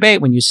answered the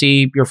debate. When you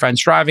see your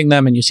friends driving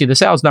them and you see the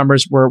sales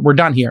numbers, we're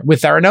done here.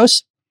 With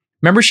Theranos,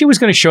 remember she was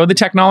going to show the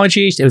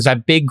technology? It was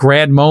that big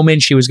grand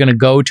moment. She was going to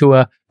go to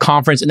a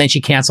conference and then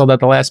she canceled at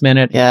the last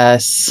minute.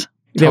 Yes,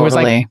 totally. There was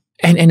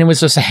and it was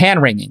just a hand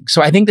wringing.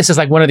 So I think this is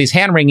like one of these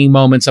hand wringing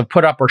moments of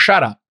put up or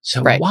shut up.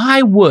 So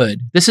why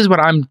would, this is what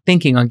I'm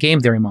thinking on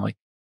game theory, Molly.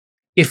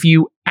 If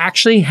you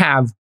actually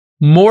have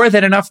more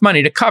than enough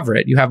money to cover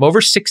it, you have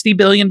over $60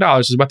 billion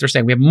is what they're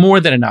saying. We have more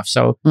than enough.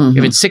 So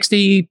if it's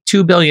 $62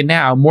 billion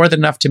now, more than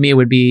enough to me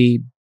would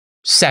be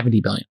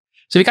 $70 billion.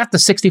 So you got the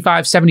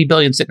 65, 70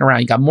 billion sitting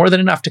around. You got more than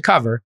enough to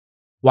cover.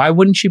 Why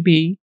wouldn't you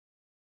be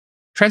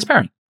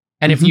transparent?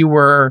 And if you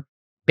were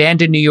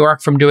banned in New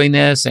York from doing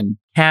this and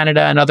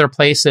Canada and other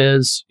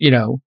places,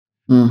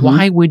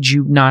 why would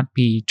you not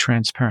be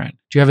transparent?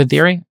 Do you have a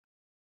theory?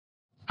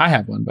 I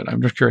have one, but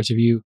I'm just curious if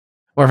you,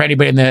 or if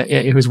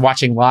anybody who's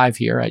watching live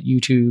here at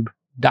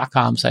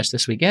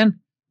youtube.com/thisweekin,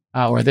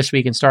 or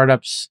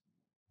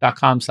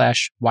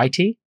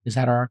thisweekinstartups.com/YT. Is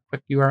that our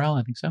quick URL?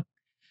 I think so.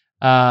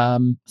 Why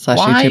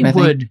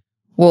YouTube,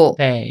 would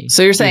they?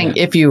 So you're saying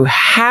if you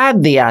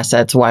had the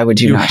assets, why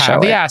would you not show it? You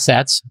have the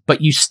assets,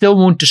 but you still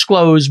won't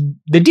disclose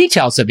the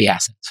details of the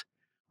assets.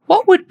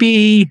 What would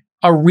be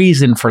a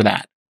reason for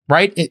that,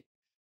 right?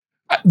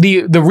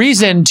 The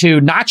reason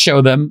to not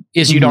show them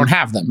is you don't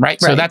have them,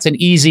 right? So that's an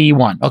easy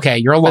one. Okay,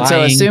 you're lying. But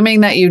so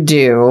assuming that you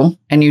do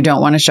and you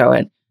don't want to show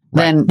it,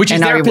 then which is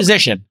their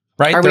position,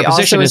 right? Are we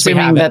also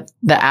assuming that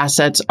the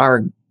assets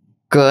are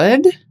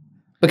good?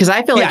 Because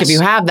I feel like if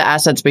you have the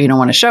assets, but you don't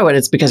want to show it,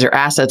 it's because your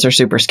assets are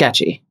super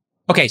sketchy.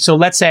 Okay, so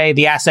let's say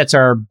the assets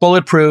are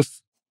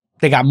bulletproof.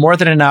 They got more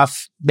than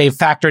enough. They've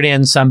factored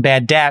in some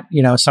bad debt,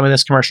 some of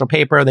this commercial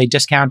paper. They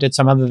discounted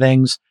some other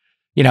things,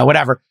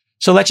 whatever.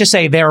 So let's just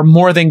say they're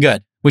more than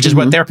good, which is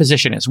what their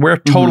position is. We're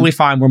totally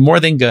fine. We're more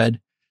than good,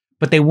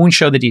 but they won't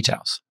show the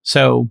details.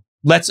 So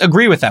let's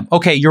agree with them.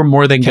 Okay, you're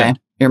more than good.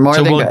 You're more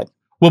than good.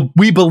 Well,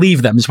 we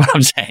believe them is what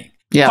I'm saying.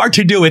 Yeah. Hard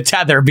to do with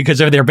Tether because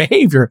of their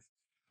behavior.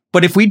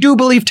 But if we do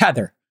believe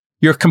Tether,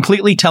 you're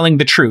completely telling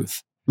the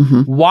truth.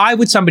 Why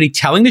would somebody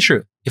telling the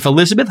truth? If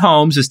Elizabeth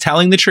Holmes is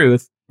telling the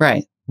truth,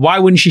 right? Why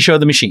wouldn't she show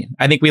the machine?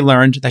 I think we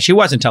learned that she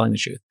wasn't telling the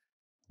truth.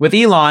 With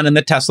Elon and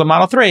the Tesla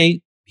Model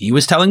 3, he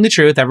was telling the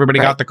truth. Everybody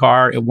got the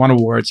car. It won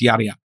awards,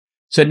 yada, yada.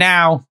 So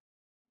now,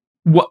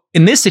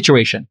 in this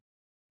situation,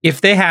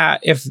 if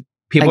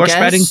people are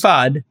spreading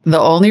FUD. The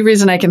only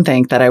reason I can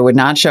think that I would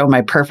not show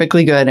my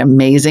perfectly good,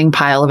 amazing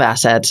pile of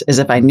assets is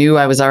if I knew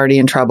I was already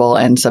in trouble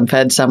and some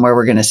feds somewhere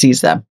were going to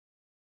seize them.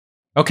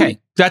 Okay.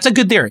 That's a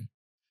good theory.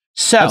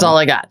 So that's all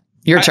I got.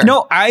 Your turn.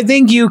 No, I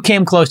think you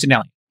came close to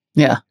nailing.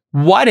 Yeah.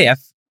 What if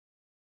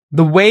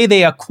the way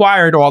they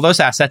acquired all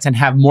those assets and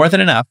have more than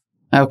enough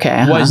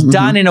was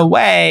done in a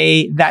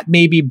way that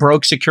maybe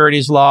broke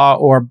securities law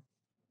or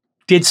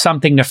did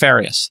something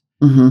nefarious?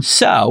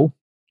 So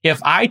if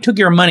I took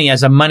your money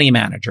as a money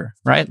manager,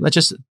 right? Let's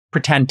just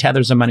pretend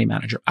Tether's a money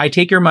manager. I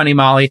take your money,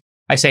 Molly.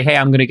 I say, hey,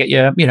 I'm going to get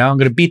you, I'm going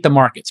to beat the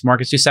markets.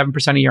 Markets do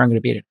 7% a year. I'm going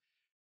to beat it.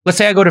 Let's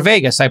say I go to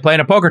Vegas. I play in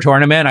a poker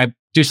tournament. I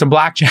do some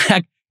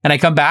blackjack and I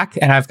come back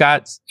and I've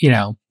got,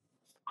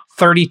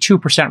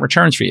 32%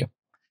 returns for you.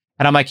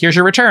 And I'm like, here's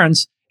your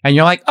returns. And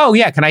you're like, oh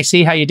yeah, can I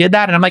see how you did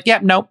that? And I'm like,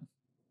 yep, nope.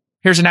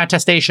 Here's an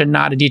attestation,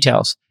 not a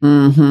details.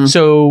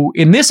 So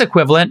in this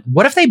equivalent,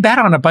 what if they bet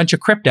on a bunch of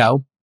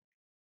crypto?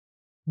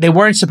 They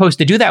weren't supposed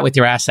to do that with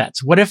your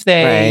assets. What if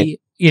they,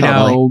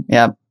 were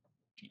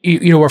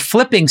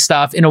flipping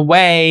stuff in a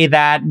way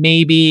that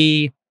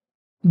maybe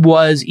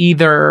was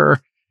either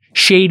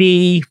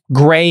shady,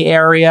 gray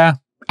area,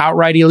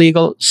 outright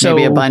illegal? So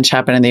maybe a bunch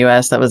happened in the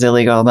U.S. that was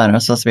illegal, but it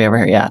was supposed to be over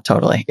here. Yeah,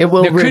 totally. It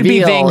will reveal. Could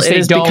be things it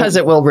is because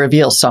it will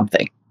reveal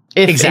something.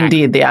 If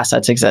indeed the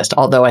assets exist,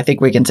 although I think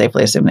we can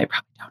safely assume they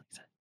probably don't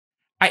exist.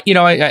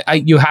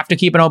 You have to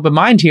keep an open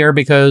mind here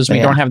because we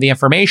don't have the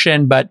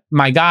information. But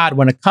my God,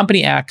 when a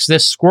company acts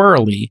this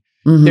squirrely,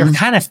 they're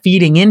kind of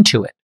feeding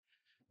into it.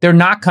 They're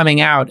not coming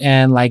out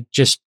and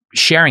just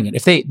sharing it.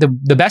 If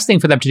the best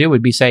thing for them to do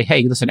would be say,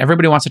 hey, listen,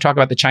 everybody wants to talk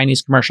about the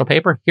Chinese commercial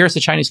paper. Here's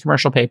the Chinese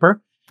commercial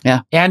paper.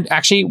 Yeah. And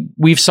actually,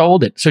 we've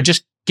sold it. So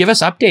just give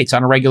us updates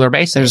on a regular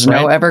basis. There's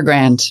no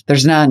Evergrande.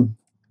 There's none.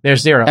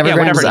 There's zero.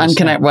 Evergrande is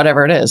unconnected,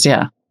 whatever it is.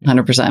 Yeah,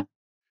 100%.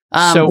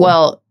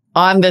 Well,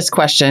 on this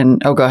question,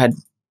 go ahead.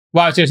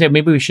 Well, I was going to say,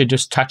 maybe we should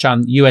just touch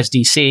on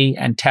USDC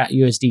and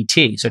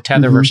USDT. So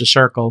Tether versus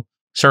Circle.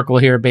 Circle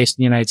here based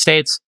in the United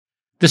States.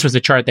 This was the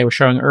chart they were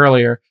showing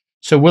earlier.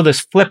 So will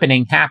this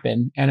flippening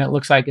happen? And it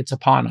looks like it's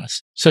upon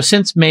us. So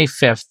since May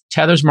 5th,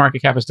 Tether's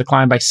market cap has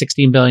declined by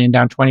 16 billion,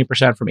 down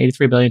 20% from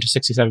 83 billion to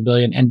 67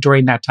 billion. And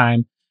during that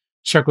time,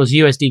 Circle's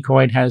USD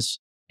coin has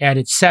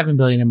added 7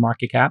 billion in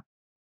market cap,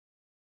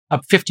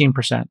 up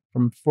 15%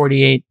 from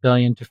 48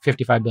 billion to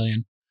 55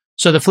 billion.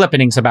 So the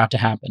flippening's about to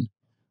happen.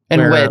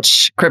 In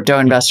which crypto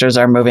investors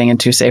are moving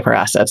into safer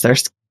assets. They're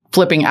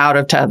flipping out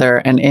of Tether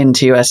and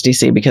into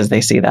USDC because they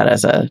see that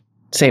as a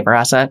safer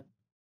asset.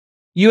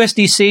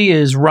 USDC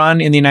is run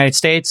in the United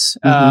States,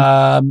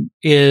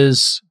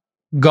 is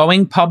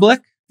going public.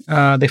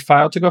 They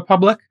filed to go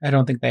public. I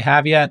don't think they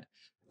have yet.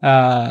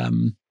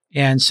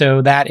 And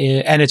so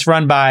and it's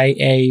run by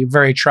a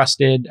very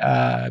trusted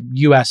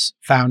US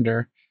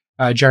founder,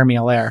 Jeremy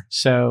Allaire.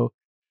 So,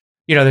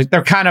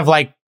 they're kind of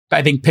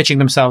I think pitching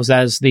themselves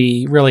as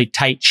the really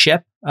tight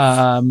ship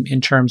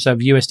in terms of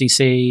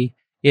USDC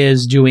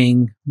is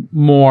doing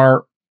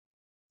more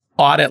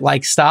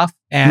audit-like stuff.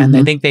 And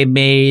I think they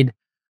made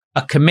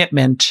a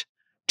commitment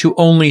to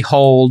only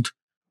hold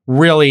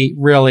really,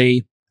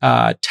 really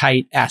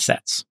tight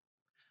assets.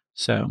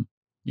 So,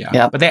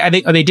 yeah. But I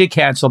think they did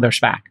cancel their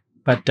SPAC,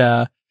 but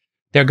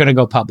they're going to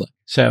go public.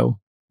 So,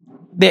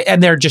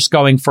 they're just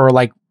going for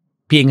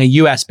being a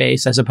U.S.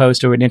 base as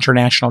opposed to an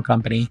international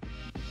company.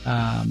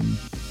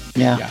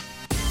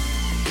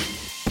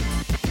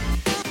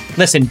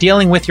 Listen,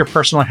 dealing with your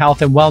personal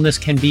health and wellness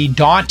can be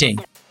daunting.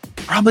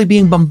 Probably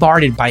being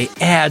bombarded by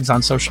ads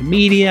on social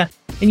media,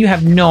 and you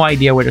have no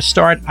idea where to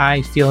start.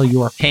 I feel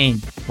your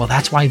pain. Well,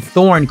 that's why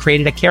Thorne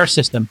created a care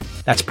system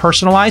that's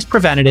personalized,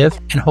 preventative,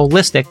 and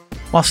holistic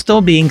while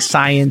still being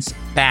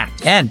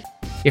science-backed. And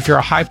if you're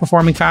a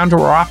high-performing founder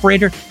or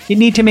operator, you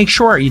need to make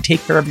sure you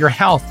take care of your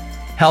health.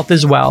 Health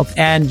is wealth,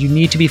 and you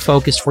need to be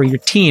focused for your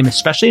team,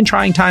 especially in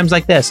trying times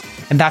like this.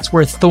 And that's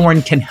where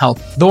Thorne can help.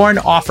 Thorne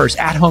offers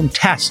at-home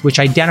tests which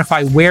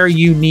identify where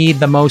you need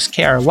the most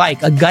care,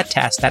 like a gut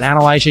test that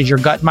analyzes your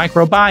gut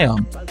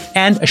microbiome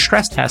and a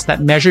stress test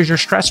that measures your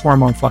stress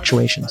hormone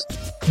fluctuations.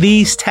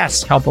 These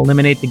tests help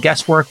eliminate the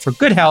guesswork for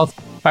good health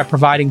by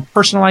providing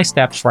personalized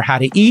steps for how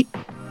to eat,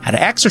 how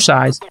to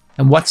exercise,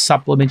 and what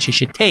supplements you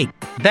should take.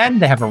 Then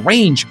they have a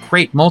range of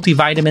great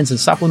multivitamins and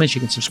supplements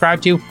you can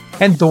subscribe to,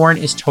 and Thorne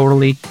is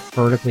totally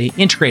vertically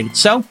integrated.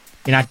 So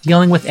you're not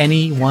dealing with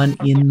anyone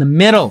in the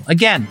middle.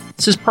 Again,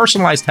 this is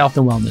personalized health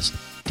and wellness.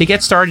 To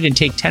get started and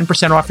take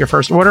 10% off your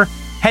first order,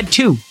 head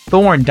to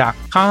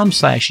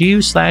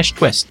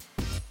thorne.com/u/twist.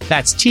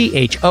 That's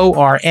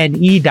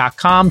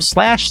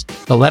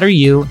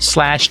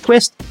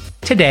THORNE.com/U/twist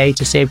today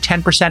to save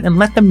 10% and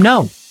let them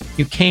know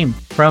you came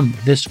from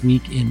This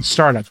Week in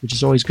Startups, which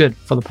is always good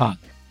for the pod.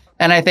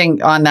 And I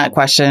think on that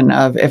question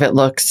of if it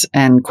looks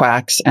and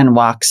quacks and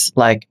walks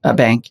like a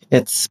bank,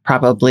 it's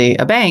probably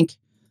a bank.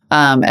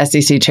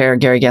 SEC Chair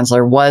Gary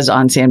Gensler was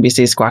on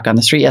CNBC's Squawk on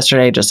the Street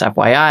yesterday, just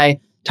FYI,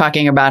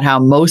 talking about how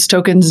most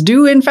tokens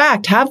do, in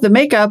fact, have the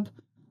makeup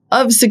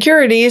of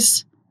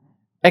securities,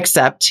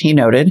 except, he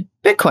noted,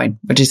 Bitcoin,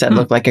 which he said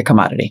looked like a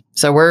commodity.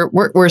 So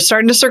we're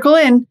starting to circle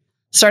in,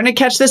 starting to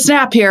catch the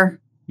snap here.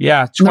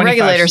 Yeah, on the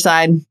regulator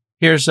side.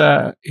 Here's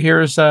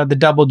the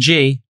double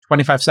G,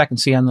 25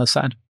 seconds, see on the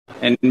side.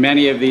 And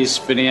many of these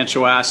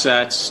financial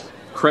assets,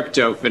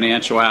 crypto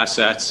financial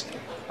assets,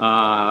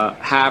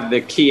 have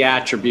the key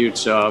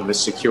attributes of a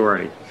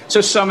security.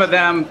 So some of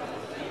them,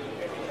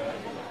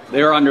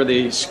 they're under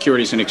the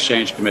Securities and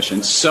Exchange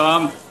Commission.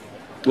 Some,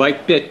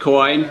 like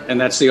Bitcoin, and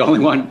that's the only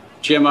one,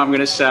 Jim, I'm going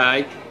to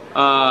say,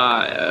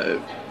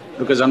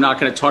 because I'm not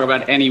going to talk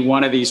about any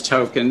one of these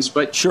tokens,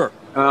 but sure,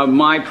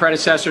 my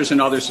predecessors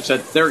and others have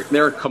said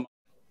they're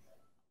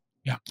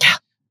yeah.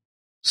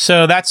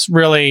 So that's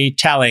really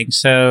telling.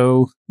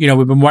 So,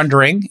 we've been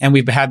wondering, and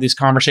we've had these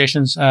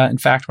conversations. In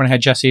fact, when I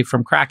had Jesse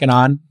from Kraken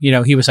on,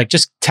 he was like,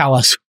 just tell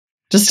us.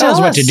 Just tell us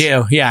what to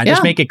do. Yeah,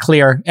 just make it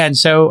clear. And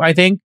so I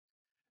think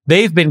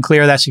they've been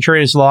clear that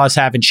securities laws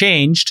haven't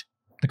changed.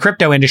 The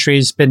crypto industry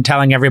has been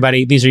telling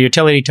everybody, these are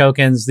utility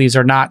tokens. These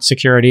are not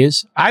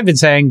securities. I've been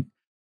saying,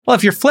 well,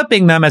 if you're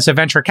flipping them as a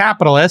venture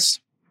capitalist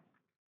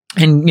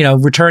and,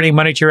 returning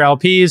money to your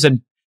LPs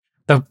and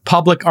the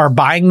public are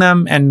buying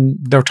them and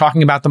they're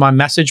talking about them on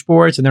message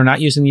boards and they're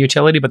not using the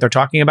utility, but they're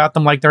talking about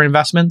them like they're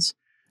investments.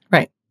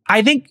 Right.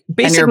 I think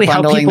basically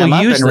how people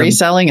use them.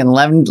 Reselling and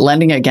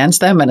lending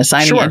against them and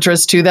assigning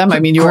interest to them. I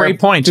mean, you Great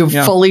point. to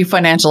fully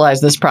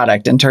financialize this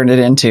product and turn it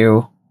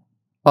into,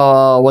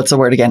 what's the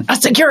word again? A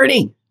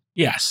security.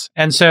 Yes.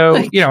 And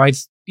so,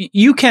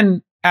 you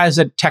can, as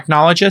a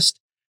technologist,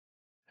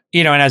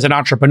 and as an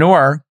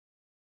entrepreneur,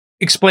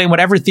 explain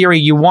whatever theory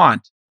you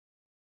want.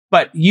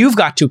 But you've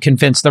got to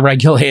convince the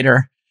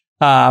regulator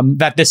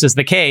that this is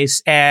the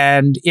case.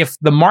 And if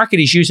the market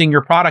is using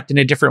your product in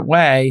a different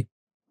way,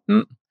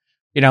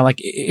 like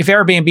if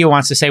Airbnb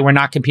wants to say we're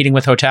not competing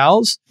with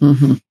hotels,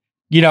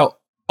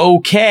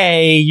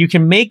 okay, you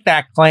can make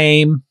that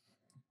claim.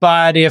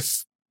 But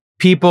if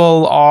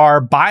people are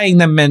buying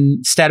them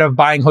instead of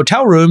buying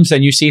hotel rooms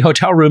and you see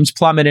hotel rooms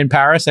plummet in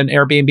Paris and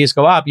Airbnbs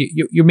go up,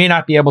 you may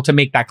not be able to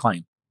make that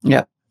claim.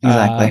 Yeah.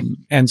 Exactly.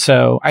 And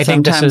so I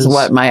think this is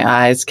what my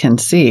eyes can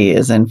see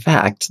is in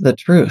fact the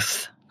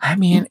truth. I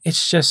mean, it's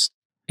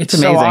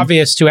so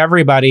obvious to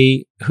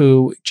everybody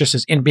who just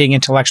is being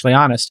intellectually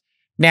honest.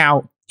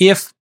 Now,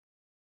 if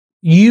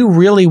you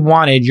really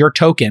wanted your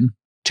token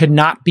to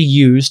not be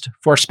used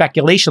for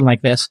speculation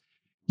like this,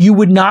 you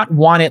would not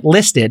want it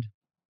listed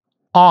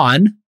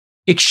on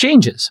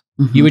exchanges.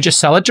 You would just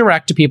sell it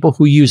direct to people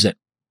who use it.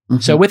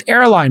 So with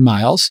airline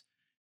miles,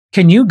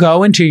 can you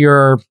go into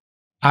your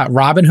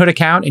Robinhood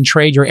account and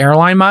trade your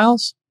airline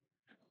miles?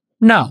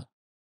 No,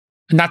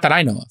 not that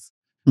I know of.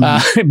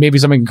 Maybe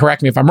someone can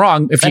correct me if I'm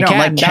wrong. If you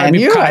can, can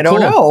you? I don't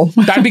know.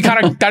 That'd be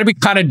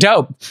kind of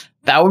dope.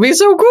 That would be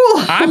so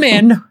cool. I'm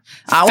in.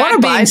 I want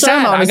to buy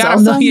some. I got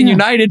 $1 million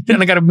United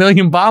and I got $1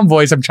 million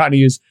Bomboys I'm trying to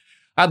use.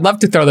 I'd love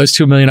to throw those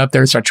 2 million up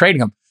there and start trading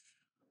them.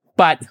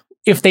 But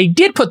if they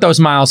did put those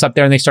miles up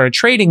there and they started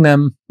trading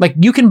them, like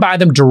you can buy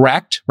them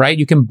direct, right?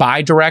 You can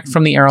buy direct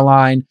from the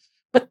airline,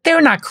 but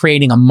they're not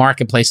creating a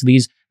marketplace of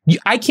these.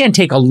 I can't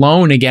take a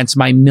loan against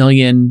my 1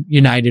 million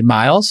United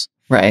miles.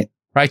 Right.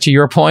 Right. To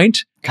your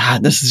point.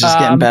 God, this is just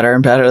getting better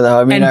and better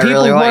though. I mean, I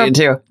really want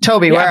you to.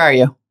 Toby, where are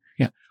you?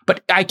 Yeah.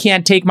 But I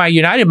can't take my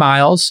United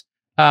miles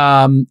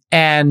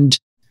and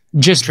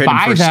just trading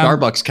buy for them.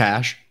 Starbucks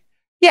cash.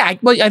 Yeah, I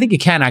think you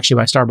can actually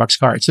buy Starbucks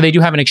cards. So they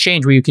do have an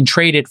exchange where you can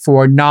trade it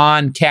for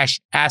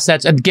non-cash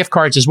assets, and gift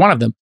cards is one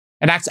of them.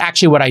 And that's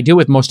actually what I do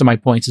with most of my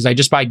points is I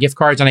just buy gift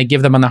cards and I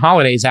give them on the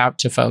holidays out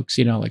to folks,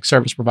 like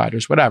service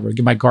providers, whatever.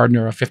 Give my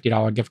gardener a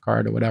 $50 gift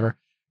card or whatever.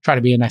 Try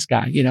to be a nice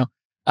guy,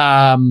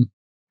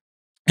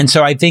 And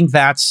so I think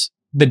that's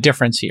the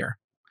difference here.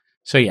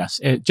 So yes,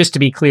 just to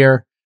be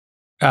clear,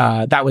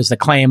 that was the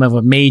claim of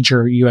a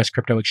major U.S.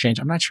 crypto exchange.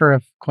 I'm not sure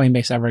if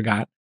Coinbase ever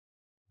got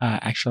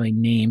actually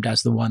named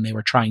as the one they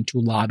were trying to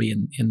lobby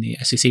in the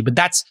SEC. But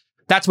that's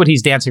what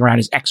he's dancing around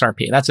is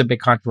XRP. That's a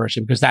big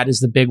controversy because that is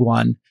the big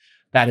one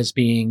that is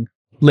being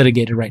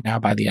litigated right now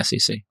by the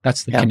SEC.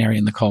 That's the canary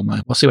in the coal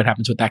mine. We'll see what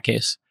happens with that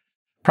case.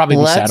 Probably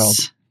be settled.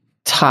 Let's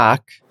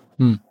talk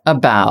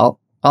about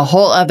a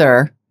whole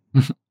other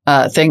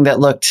thing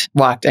that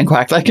walked and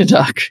quacked like a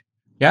duck.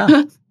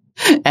 Yeah.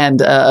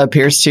 and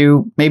appears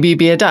to maybe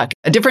be a duck.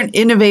 A different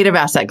innovative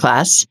asset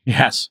class.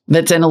 Yes.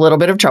 That's in a little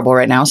bit of trouble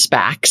right now,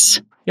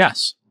 SPACs.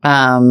 Yes.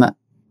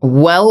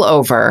 Well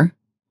over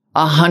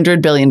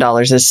 $100 billion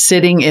is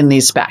sitting in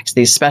these SPACs,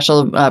 these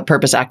special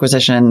purpose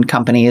acquisition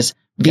companies,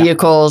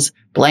 vehicles,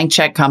 blank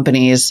check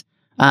companies.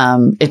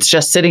 It's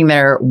just sitting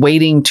there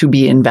waiting to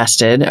be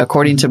invested.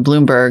 According to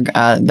Bloomberg,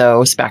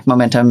 though, SPAC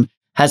momentum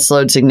has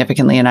slowed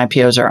significantly and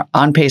IPOs are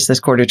on pace this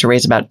quarter to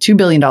raise about $2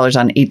 billion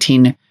on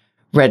 18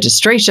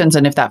 registrations.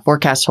 And if that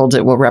forecast holds,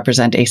 it will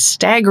represent a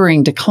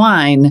staggering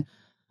decline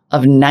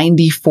of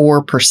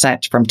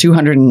 94% from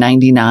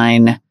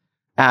 299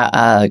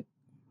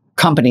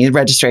 company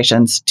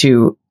registrations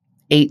to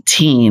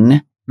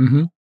 18.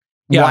 Mm-hmm.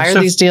 Why are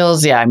these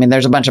deals? Yeah, I mean,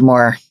 there's a bunch of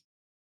more.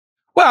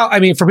 Well, I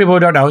mean, for people who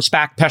don't know,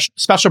 SPAC,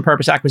 special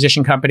purpose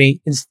acquisition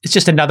company, it's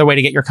just another way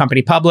to get your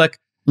company public.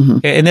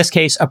 Mm-hmm. In this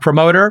case, a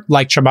promoter,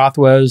 like Chamath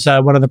was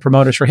one of the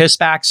promoters for his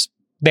SPACs.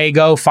 They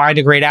go find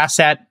a great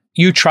asset.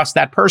 You trust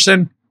that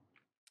person.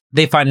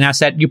 They find an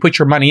asset. You put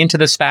your money into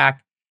the SPAC.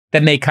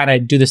 Then they kind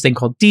of do this thing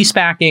called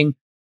de-SPACing,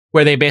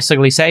 where they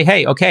basically say,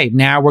 hey, okay,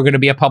 now we're going to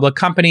be a public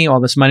company.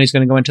 All this money is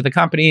going to go into the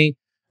company.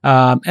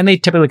 And they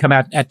typically come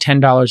out at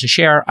 $10 a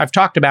share. I've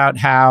talked about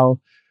how,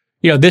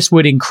 this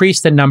would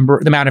increase the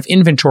amount of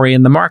inventory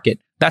in the market.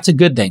 That's a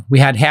good thing. We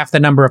had half the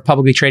number of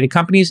publicly traded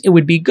companies. It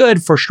would be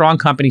good for strong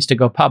companies to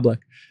go public.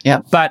 Yeah.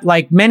 But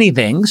like many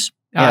things,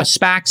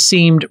 SPACs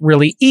seemed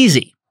really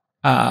easy.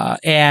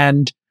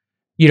 And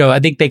I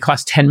think they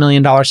cost $10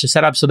 million to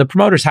set up. So the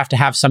promoters have to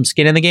have some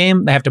skin in the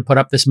game. They have to put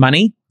up this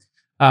money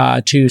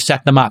to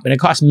set them up. And it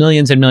costs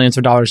millions and millions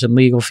of dollars in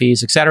legal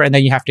fees, et cetera. And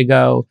then you have to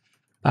go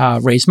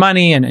raise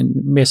money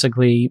and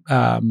basically,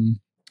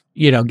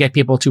 get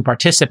people to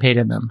participate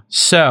in them.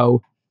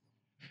 So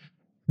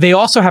they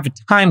also have a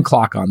time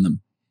clock on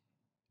them.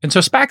 And so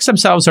SPACs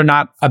themselves are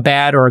not a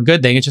bad or a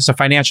good thing. It's just a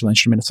financial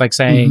instrument. It's like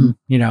saying,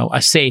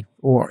 a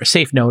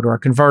safe note or a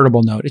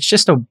convertible note. It's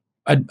just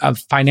a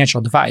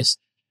financial device.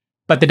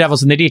 But the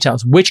devil's in the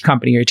details. Which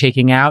company are you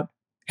taking out?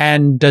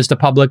 And does the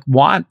public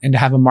want and to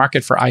have a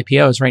market for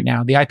IPOs right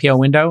now? The IPO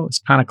window is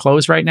kind of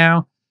closed right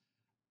now.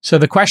 So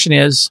the question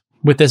is,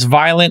 with this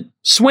violent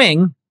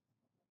swing,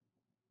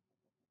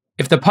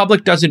 if the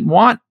public doesn't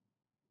want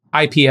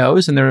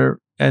IPOs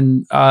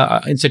and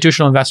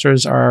institutional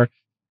investors are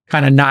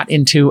kind of not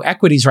into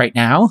equities right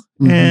now,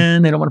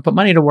 and they don't want to put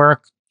money to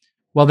work,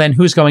 well, then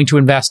who's going to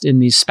invest in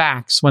these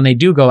SPACs when they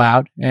do go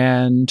out?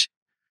 And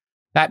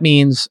that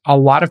means a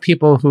lot of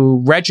people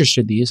who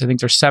registered these, I think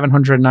there's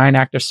 709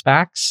 active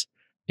SPACs,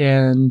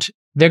 and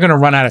they're going to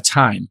run out of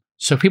time.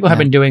 So people have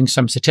been doing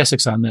some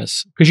statistics on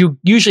this because you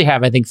usually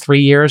have, I think,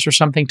 3 years or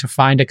something to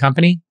find a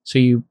company. So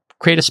you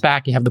create a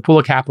SPAC, you have the pool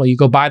of capital, you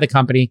go buy the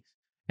company,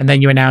 and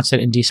then you announce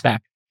it in de-SPAC.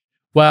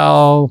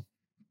 Well,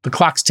 the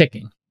clock's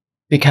ticking.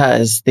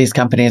 Because these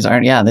companies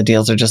aren't, the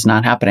deals are just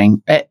not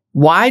happening.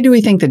 Why do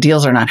we think the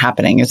deals are not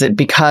happening? Is it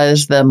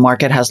because the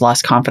market has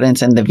lost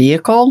confidence in the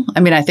vehicle? I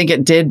mean, I think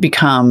it did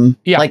become,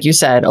 like you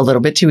said, a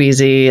little bit too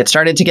easy. It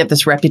started to get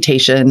this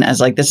reputation as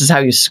like, this is how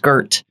you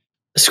skirt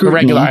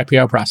scrutiny. The regular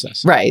IPO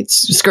process. Right.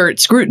 Skirt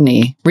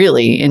scrutiny,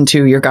 really,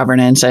 into your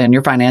governance and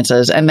your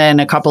finances. And then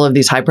a couple of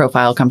these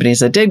high-profile companies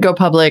that did go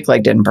public,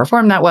 didn't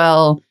perform that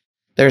well.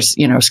 There's,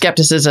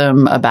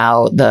 skepticism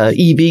about the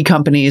EV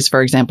companies,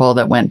 for example,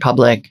 that went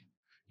public.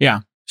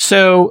 Yeah.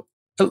 So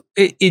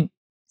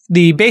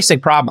the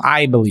basic problem,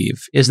 I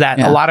believe, is that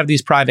a lot of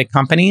these private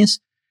companies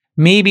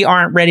maybe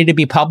aren't ready to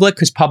be public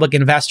because public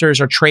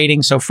investors are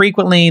trading so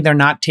frequently. They're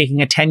not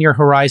taking a 10-year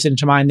horizon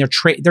to mind.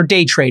 They're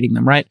day trading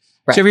them, right?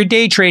 So if you're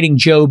day trading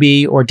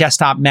Joby or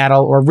Desktop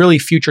Metal or really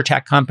future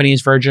tech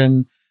companies,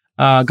 Virgin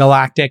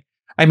Galactic,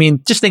 I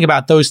mean, just think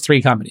about those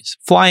three companies: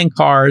 flying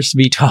cars,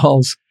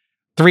 VTOLs,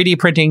 3D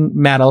printing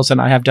metals, and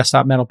I have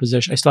Desktop Metal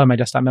position. I still have my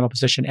Desktop Metal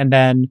position, and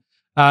then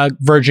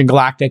Virgin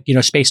Galactic,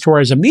 space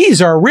tourism.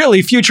 These are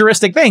really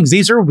futuristic things.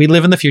 We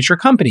live in the future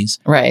companies.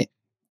 Right.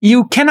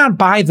 You cannot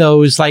buy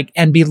those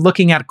and be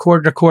looking at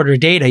quarter to quarter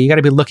data. You got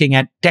to be looking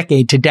at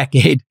decade to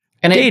decade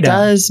and data. It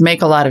does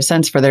make a lot of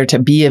sense for there to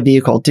be a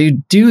vehicle to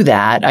do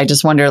that. I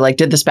just wonder,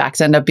 did the SPACs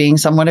end up being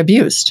somewhat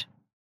abused?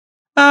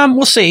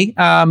 We'll see.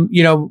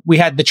 We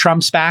had the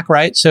Trump SPAC,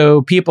 right?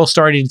 So people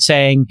started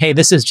saying, hey,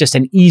 this is just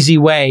an easy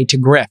way to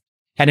grift.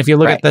 And if you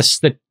look at this,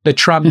 the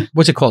Trump,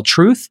 what's it called?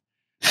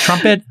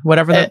 Trumpet,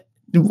 whatever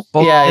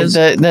is.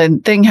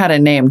 The thing had a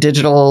name,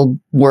 Digital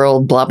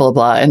World, blah, blah,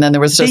 blah. And then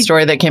there was a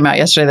story that came out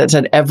yesterday that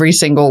said every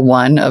single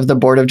one of the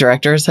board of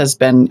directors has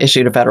been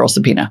issued a federal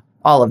subpoena.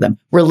 All of them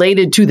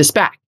related to the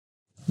SPAC.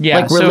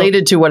 Yeah.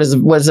 Related to what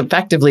was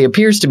effectively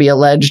appears to be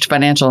alleged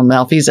financial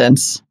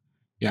malfeasance.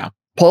 Yeah.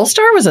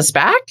 Polestar was a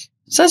SPAC,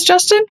 says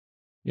Justin.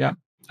 Yeah.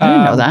 I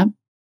didn't know that.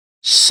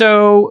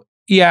 So,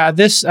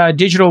 this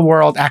Digital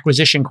World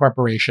Acquisition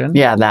Corporation.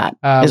 Yeah, that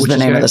is the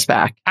name of the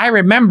SPAC. I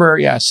remember,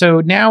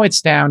 So now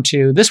it's down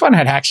to, this one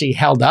had actually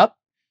held up.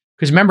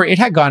 Because remember, it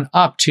had gone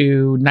up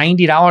to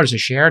 $90 a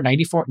share,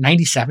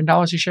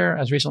 $97 a share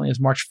as recently as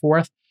March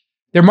 4th.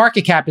 Their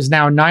market cap is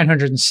now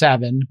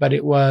 907, but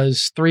it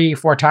was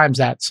 3-4 times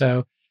that.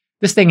 So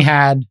this thing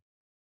had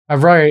a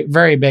very,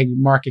 very big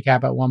market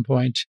cap at one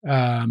point.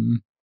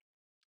 Going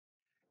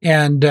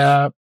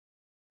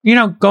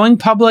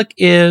public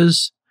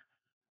is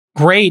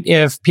great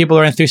if people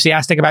are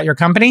enthusiastic about your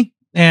company.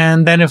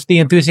 And then if the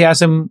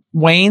enthusiasm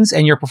wanes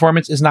and your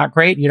performance is not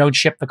great, you don't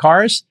ship the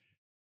cars,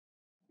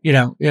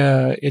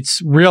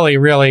 it's really,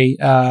 really,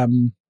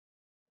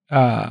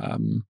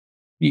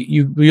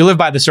 you live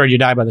by the sword, you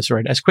die by the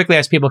sword. As quickly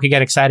as people can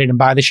get excited and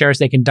buy the shares,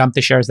 they can dump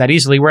the shares that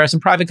easily. Whereas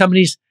in private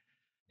companies,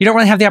 you don't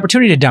really have the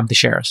opportunity to dump the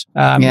shares.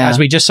 As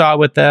we just saw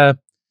with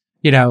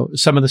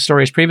some of the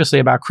stories previously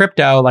about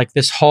crypto, like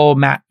this whole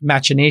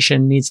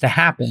machination needs to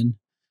happen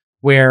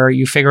where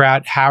you figure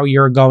out how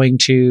you're going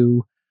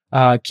to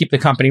keep the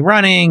company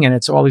running, and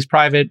it's all these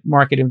private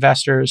market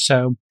investors.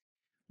 So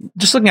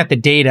just looking at the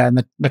data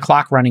and the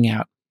clock running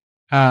out,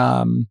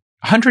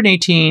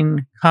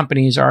 118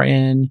 companies are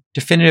in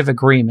definitive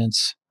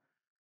agreements.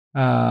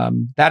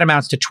 That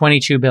amounts to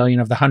 22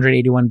 billion of the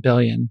 181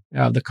 billion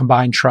of the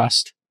combined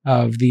trust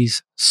of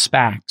these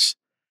SPACs.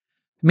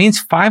 It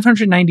means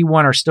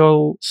 591 are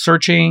still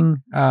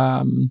searching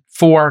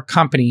for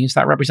companies.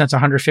 That represents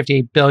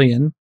 158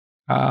 billion,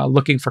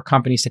 looking for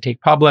companies to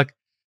take public.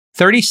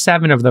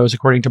 37 of those,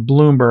 according to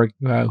Bloomberg,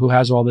 who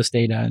has all this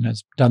data and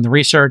has done the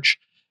research,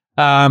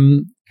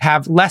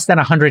 have less than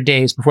 100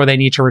 days before they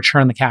need to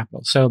return the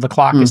capital. So the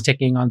clock is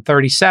ticking on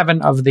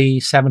 37 of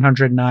the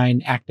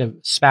 709 active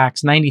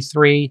SPACs.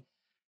 93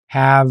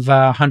 have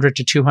 100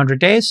 to 200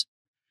 days.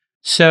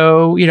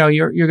 So,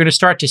 you're going to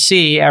start to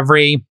see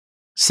every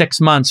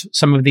 6 months,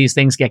 some of these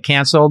things get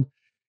canceled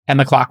and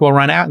the clock will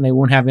run out and they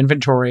won't have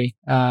inventory.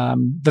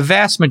 The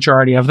vast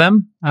majority of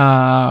them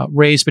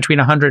raised between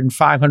 $100 and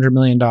 $500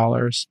 million.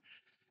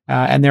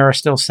 And there are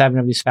still 7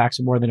 of these SPACs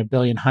with more than $1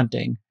 billion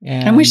hunting.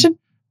 And we should,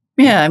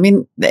 I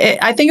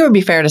think it would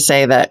be fair to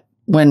say that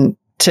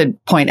to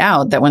point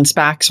out that when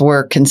SPACs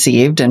were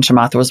conceived, and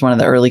Chamath was one of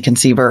the early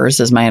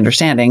conceivers, is my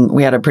understanding,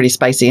 we had a pretty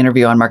spicy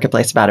interview on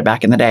Marketplace about it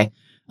back in the day.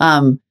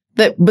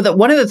 But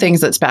one of the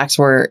things that SPACs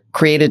were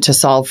created to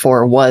solve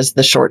for was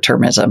the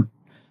short-termism,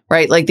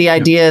 right? Like the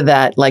idea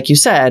that, like you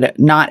said,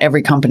 not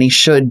every company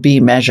should be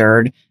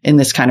measured in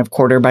this kind of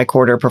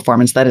quarter-by-quarter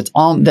performance,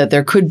 that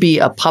there could be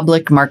a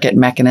public market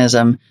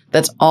mechanism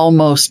that's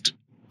almost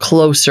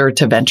closer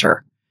to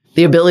venture.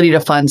 The ability to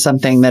fund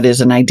something that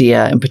is an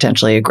idea and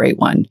potentially a great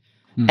one.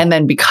 And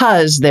then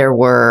because there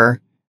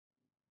were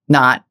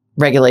not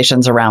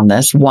regulations around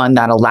this, one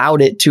that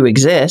allowed it to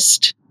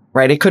exist,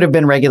 right? It could have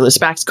been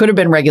SPACs could have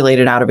been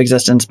regulated out of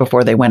existence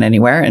before they went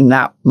anywhere, and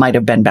that might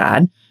have been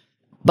bad.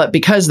 But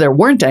because there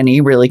weren't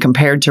any really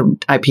compared to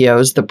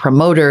IPOs, the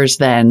promoters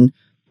then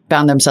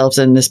found themselves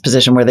in this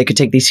position where they could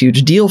take these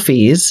huge deal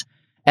fees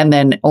and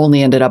then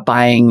only ended up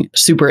buying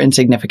super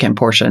insignificant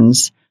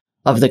portions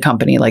of the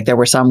company. Like there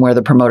were some where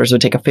the promoters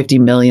would take a $50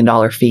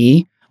 million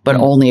fee, but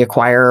only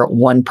acquire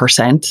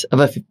 1% of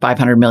a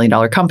 $500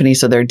 million company.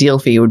 So their deal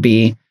fee would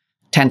be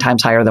 10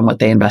 times higher than what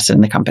they invested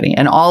in the company.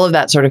 And all of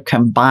that sort of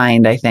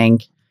combined, I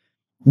think,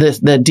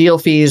 the deal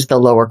fees, the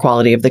lower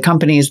quality of the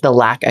companies, the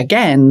lack,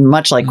 again,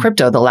 much like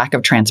crypto, the lack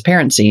of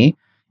transparency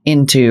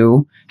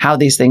into how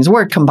these things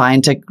work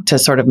combined to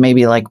sort of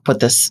maybe like put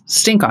this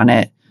stink on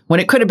it when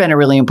it could have been a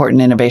really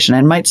important innovation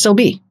and might still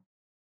be.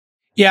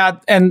 Yeah.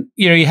 And,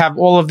 you have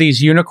all of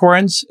these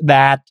unicorns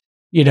that,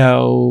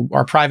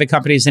 are private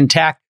companies in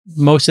tech.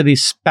 Most of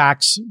these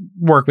SPACs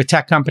work with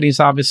tech companies,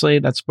 obviously.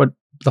 That's what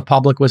the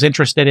public was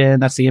interested in.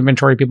 That's the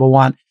inventory people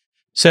want.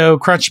 So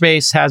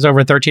Crunchbase has over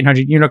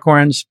 1,300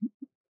 unicorns.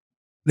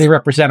 They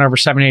represent over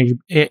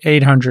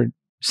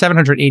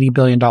 $780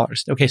 billion.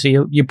 Okay,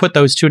 so you put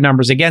those two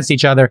numbers against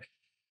each other.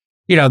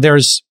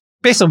 There's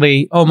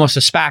basically almost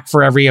a SPAC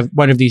for every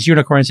one of these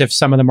unicorns, if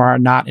some of them are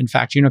not, in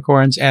fact,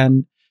 unicorns.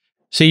 And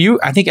so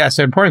I think that's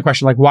an important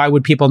question. Like, why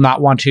would people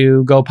not want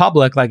to go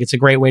public? Like, it's a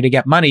great way to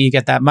get money. You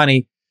get that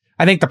money.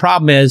 I think the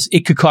problem is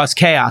it could cause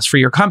chaos for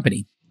your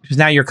company because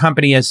now your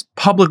company is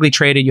publicly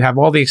traded. You have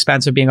all the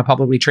expense of being a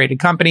publicly traded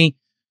company.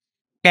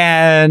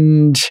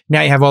 And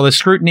now you have all this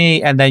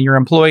scrutiny, and then your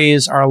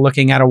employees are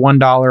looking at a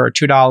 $1 or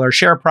 $2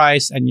 share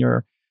price, and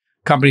your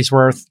company's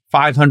worth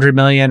 $500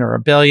 million or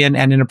 $1 billion.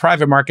 And in the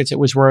private markets, it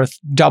was worth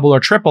double or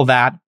triple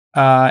that.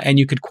 And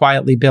you could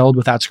quietly build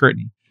without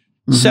scrutiny.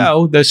 Mm-hmm.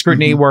 So the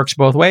scrutiny works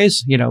both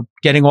ways.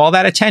 Getting all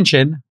that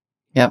attention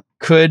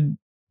could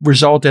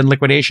result in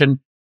liquidation.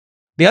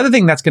 The other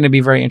thing that's going to be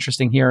very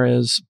interesting here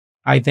is,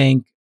 I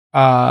think,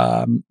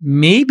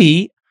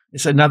 maybe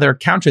it's another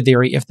counter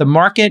theory. If the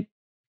market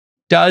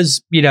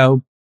does,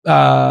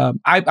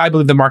 I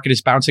believe the market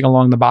is bouncing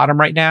along the bottom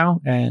right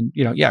now. And,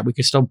 we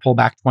could still pull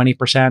back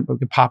 20%, but we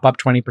could pop up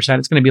 20%.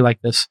 It's going to be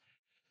like this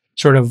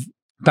sort of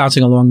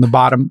bouncing along the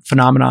bottom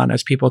phenomenon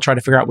as people try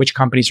to figure out which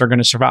companies are going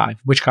to survive,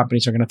 which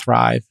companies are going to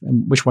thrive,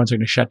 and which ones are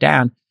going to shut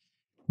down.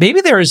 Maybe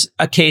there's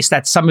a case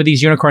that some of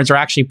these unicorns are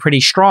actually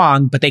pretty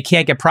strong, but they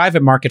can't get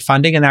private market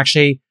funding, and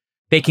actually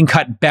they can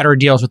cut better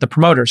deals with the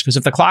promoters. Because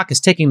if the clock is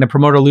ticking, the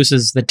promoter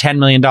loses the $10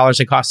 million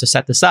it costs to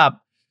set this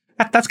up.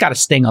 That's got to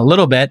sting a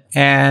little bit,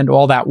 and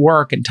all that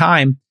work and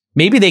time.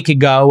 maybe they could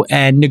go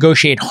and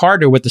negotiate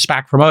harder with the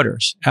SPAC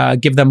promoters,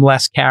 give them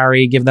less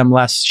carry, give them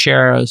less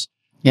shares,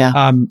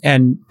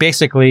 and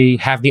basically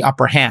have the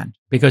upper hand.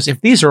 Because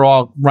if these are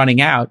all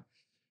running out,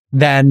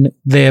 then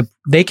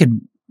they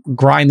could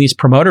grind these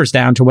promoters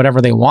down to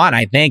whatever they want,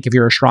 I think, if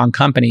you're a strong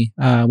company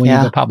when you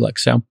go public.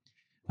 So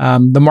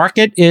the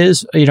market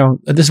is, this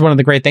is one of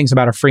the great things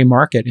about a free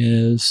market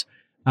is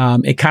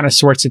it kind of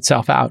sorts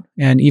itself out.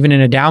 And even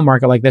in a down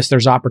market like this,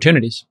 there's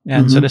opportunities.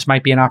 And so this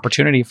might be an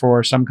opportunity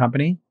for some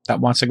company that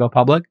wants to go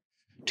public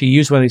to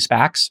use one of these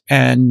SPACs,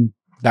 and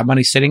that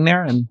money's sitting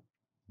there. And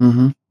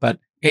but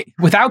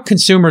without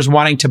consumers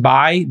wanting to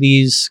buy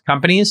these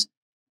companies,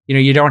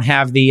 you don't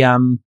have the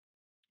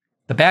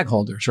bag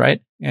holders,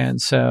 right? And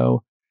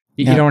so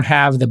you don't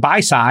have the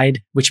buy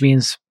side, which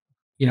means,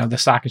 the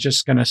stock is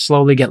just going to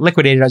slowly get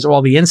liquidated as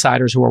all the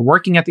insiders who are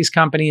working at these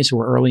companies, who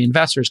are early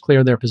investors,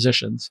 clear their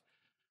positions.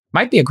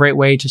 Might be a great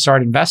way to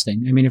start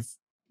investing. I mean,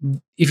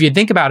 if you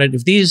think about it,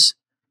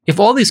 if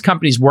all these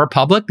companies were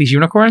public, these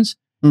unicorns,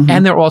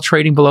 and they're all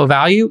trading below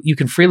value, you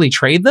can freely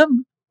trade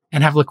them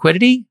and have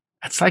liquidity.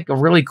 That's like a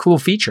really cool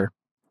feature.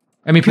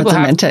 I mean, people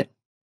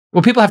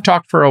have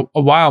talked for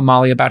a while,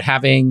 Molly, about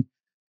having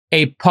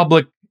a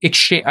public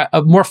exchange,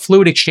 a more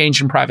fluid exchange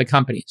in private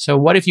companies. So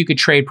what if you could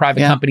trade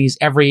private companies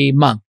every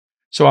month?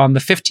 So on the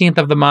 15th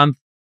of the month,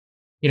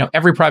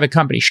 every private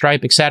company,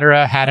 Stripe, et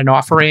cetera, had an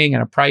offering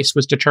and a price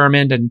was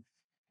determined, and,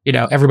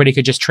 everybody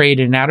could just trade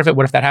in and out of it.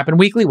 What if that happened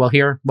weekly? Well,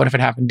 what if it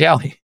happened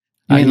daily?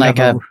 I mean, like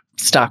a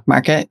stock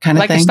market kind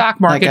of thing? Like a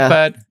stock market,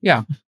 but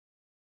yeah.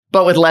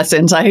 But with less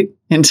insight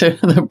into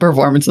the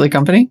performance of the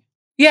company?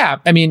 Yeah.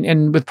 I mean,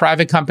 and with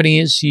private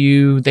companies,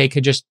 they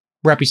could just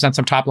represent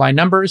some top line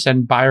numbers,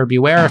 and buyer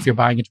beware. If you're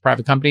buying into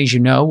private companies, you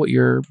know what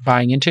you're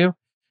buying into.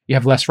 You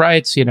have less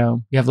rights, you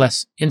have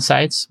less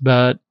insights,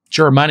 but it's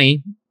your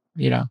money,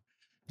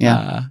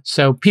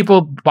 so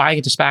people buying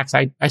into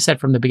SPACs, I said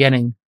from the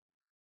beginning,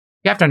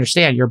 you have to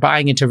understand you're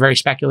buying into very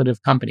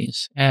speculative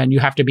companies, and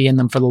you have to be in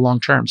them for the long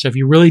term. So if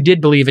you really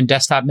did believe in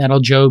Desktop Metal,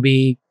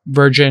 Joby,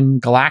 Virgin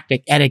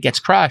Galactic, and it gets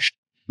crushed,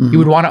 you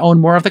would want to own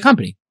more of the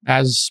company,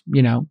 as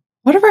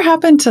Whatever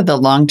happened to the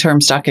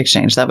long-term stock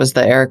exchange? That was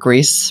the Eric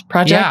Ries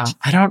project? Yeah,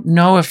 I don't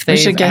know if they... We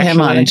should get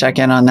him on and check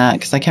in on that,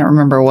 because I can't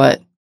remember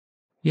what...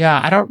 Yeah,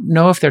 I don't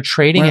know if they're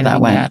trading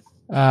anything yet.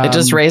 It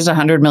just raised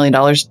 $100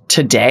 million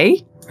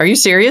today? Are you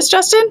serious,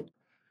 Justin?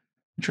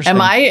 Interesting.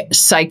 Am I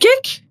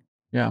psychic?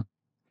 Yeah.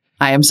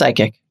 I am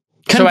psychic.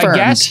 Confirmed. So I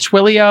guess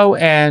Twilio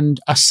and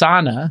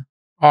Asana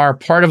are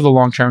part of the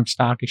long-term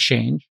stock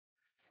exchange.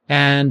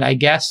 And I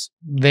guess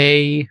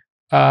they...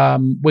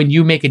 when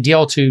you make a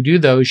deal to do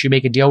those, you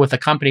make a deal with a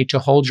company to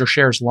hold your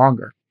shares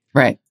longer.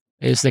 Right.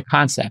 Is the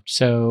concept.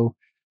 So,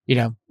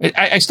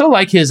 I still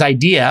like his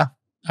idea,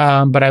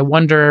 but I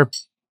wonder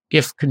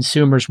if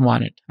consumers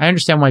want it. I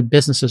understand why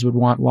businesses would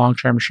want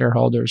long-term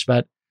shareholders,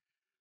 but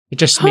it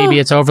just, maybe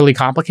it's overly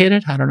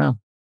complicated. I don't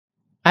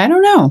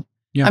know.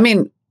 Yeah. I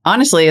mean,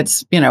 honestly,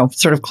 it's,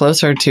 sort of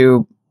closer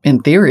to,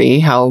 in theory,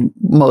 how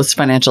most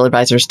financial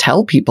advisors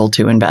tell people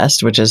to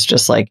invest, which is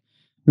just like,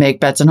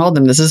 make bets and hold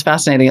them. This is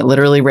fascinating. It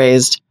literally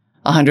raised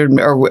 100,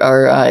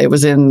 or it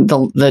was in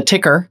the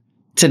ticker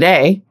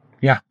today.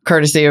 Yeah.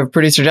 Courtesy of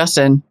producer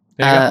Justin,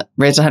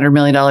 raised $100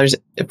 million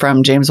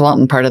from James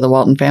Walton, part of the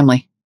Walton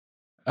family.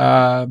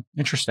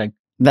 Interesting.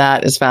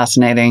 That is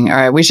fascinating. All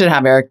right. We should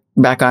have Eric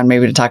back on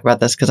maybe to talk about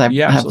this, because I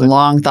have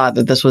long thought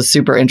that this was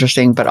super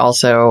interesting, but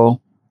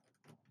also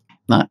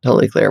not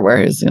totally clear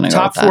where he's going to go.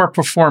 Top 4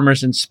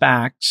 performers in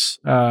SPACs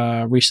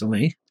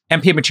recently.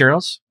 MP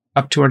Materials,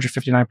 up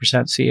 259%.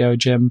 CEO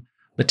Jim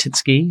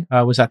Litinsky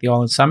was at the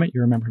All In Summit.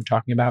 You remember him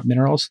talking about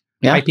minerals.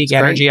 Yeah, Peak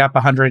Energy up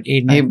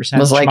 189%. He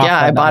was like,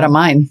 I bought a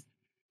mine.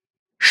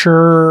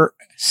 Sure.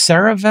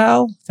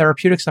 Cerevel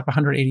Therapeutics up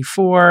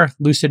 184%.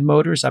 Lucid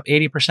Motors up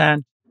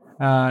 80%.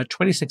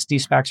 26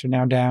 D-SPACs are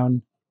now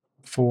down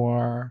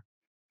more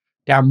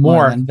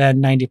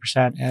than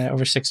 90%.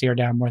 Over 60 are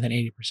down more than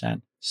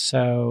 80%.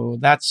 So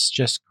that's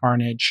just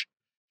carnage.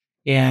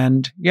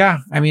 And yeah,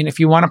 I mean, if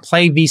you want to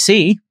play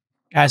VC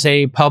as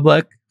a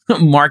public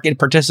market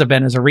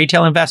participant, as a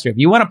retail investor, if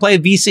you want to play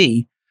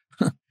VC,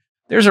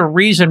 there's a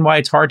reason why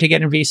it's hard to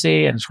get in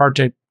VC and it's hard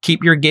to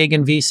keep your gig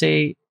in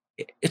VC.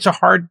 It's a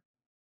hard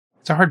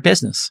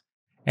business.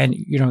 And,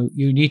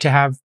 you need to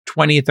have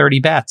 20, 30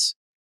 bets,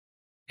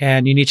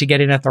 and you need to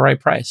get in at the right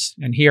price.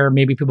 And here,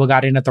 maybe people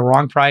got in at the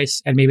wrong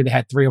price, and maybe they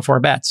had 3 or 4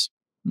 bets.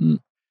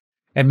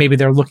 And maybe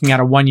they're looking at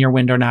a 1-year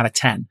window, not a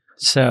 10.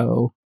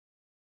 So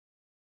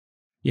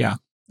yeah,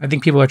 I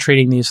think people are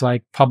treating these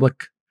like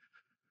public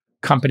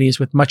companies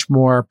with much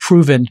more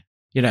proven,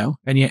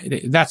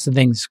 and that's the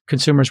things.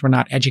 Consumers were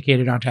not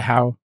educated onto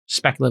how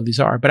speculative these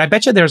are. But I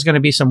bet you there's going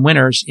to be some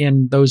winners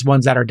in those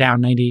ones that are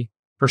down 90%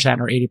 or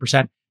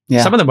 80%.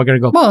 Yeah. Some of them are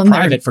going to go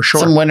private for sure.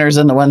 Some winners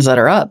in the ones that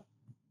are up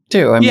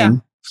too. I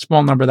mean,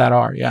 small number that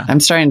are, yeah. I'm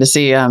starting to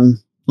see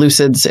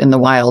Lucids in the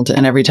wild.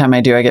 And every time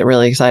I do, I get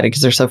really excited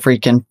because they're so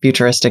freaking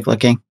futuristic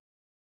looking.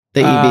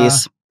 The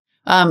EVs.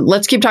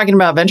 Let's keep talking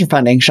about venture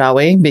funding, shall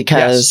we?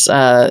 Because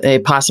a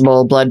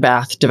possible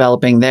bloodbath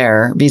developing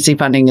there. VC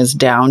funding is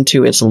down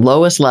to its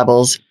lowest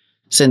levels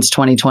since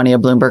 2020. A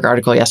Bloomberg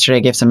article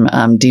yesterday gave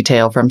some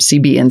detail from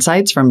CB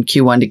Insights from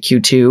Q1 to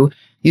Q2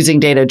 using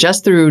data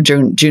just through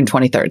June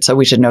 23rd. So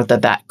we should note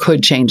that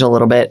could change a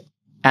little bit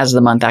as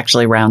the month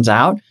actually rounds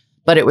out.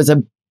 But it was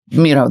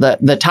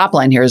the top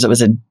line here is it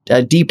was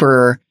a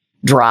deeper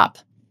drop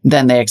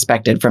than they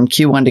expected. From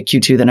Q1 to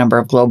Q2, the number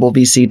of global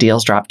VC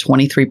deals dropped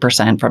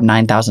 23% from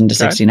 9,000 to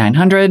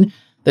 6,900.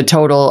 The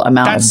total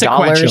amount of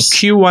dollars.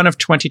 Q1 of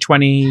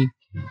 2022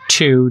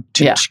 to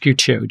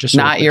Q2. Just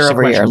not year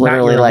over year,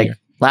 literally like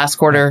last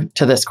quarter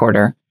to this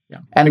quarter. Yeah.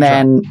 And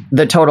then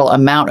the total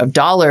amount of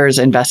dollars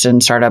invested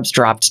in startups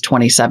dropped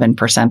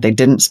 27%. They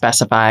didn't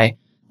specify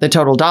the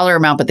total dollar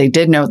amount, but they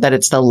did note that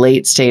it's the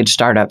late stage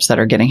startups that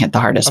are getting hit the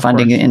hardest.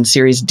 Funding in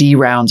Series D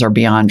rounds or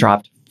beyond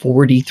dropped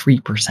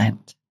 43%.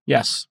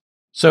 Yes.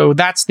 So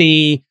that's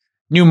the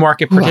new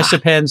market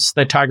participants,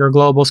 the Tiger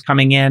Globals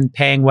coming in,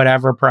 paying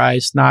whatever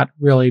price, not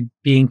really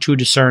being too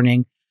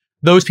discerning.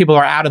 Those people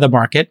are out of the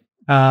market.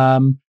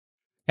 And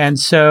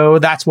so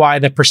that's why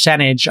the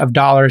percentage of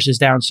dollars is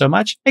down so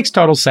much. Makes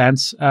total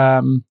sense.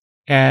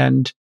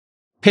 And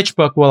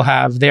PitchBook will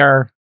have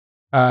their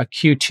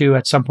Q2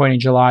 at some point in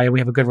July. And we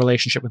have a good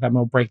relationship with them.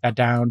 We'll break that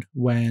down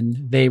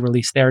when they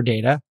release their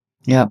data.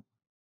 Yep.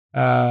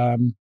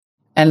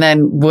 And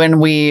then when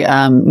we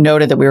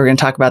noted that we were going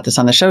to talk about this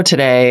on the show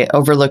today,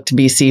 Overlooked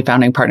VC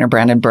founding partner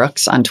Brandon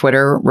Brooks on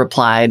Twitter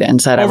replied and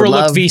said,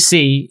 Overlooked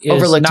VC is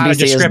Overlooked not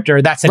VC a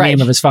descriptor. That's the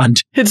name of his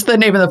fund. It's the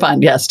name of the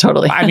fund. Yes,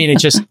 totally. I mean,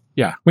 it's just,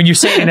 when you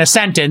say it in a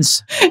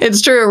sentence.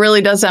 It's true. It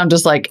really does sound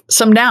just like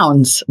some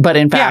nouns, but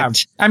in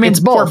fact, I mean,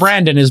 poor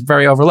Brandon is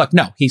very overlooked.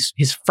 No,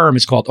 his firm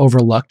is called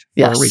Overlooked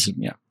for a reason.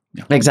 Yeah.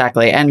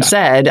 Exactly. And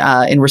said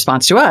in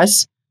response to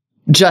us,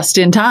 just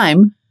in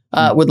time,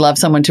 would love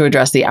someone to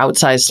address the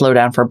outsized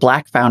slowdown for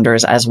Black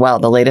founders as well.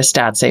 The latest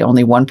stats say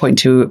only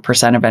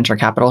 1.2% of venture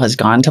capital has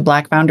gone to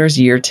Black founders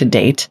year to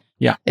date.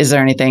 Yeah. Is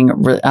there anything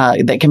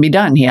that can be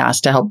done, he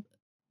asked, to help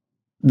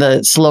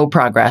the slow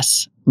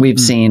progress we've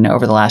seen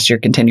over the last year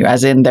continue?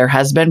 As in, there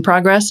has been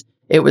progress.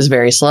 It was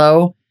very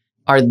slow.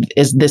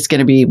 Is this going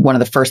to be one of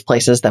the first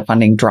places that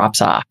funding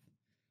drops off?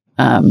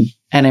 And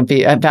in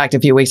fact, a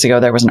few weeks ago,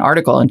 there was an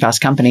article in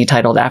Fast Company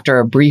titled, "After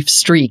a Brief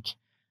Streak,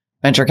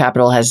 Venture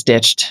Capital Has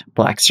Ditched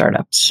Black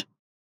Startups."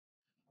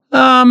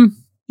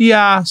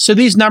 So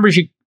these numbers,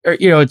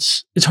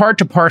 it's hard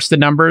to parse the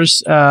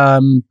numbers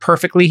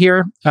perfectly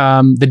here.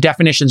 The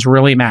definitions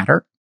really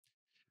matter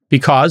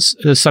because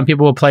some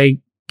people will play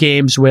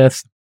games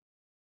with,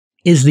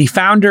 is the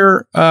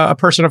founder a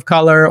person of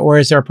color, or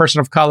is there a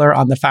person of color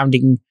on the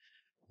founding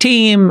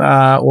team,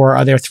 or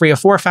are there 3 or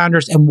 4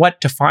 founders, and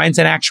what defines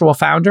an actual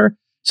founder?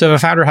 So if a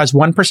founder has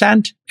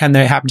 1% and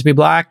they happen to be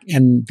Black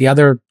and the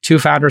other 2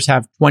 founders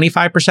have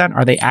 25%,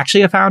 are they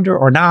actually a founder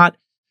or not?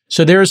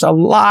 So there's a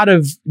lot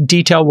of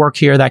detail work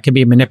here that can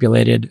be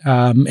manipulated.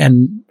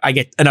 And I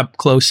get an up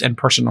close and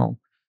personal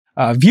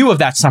view of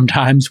that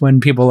sometimes when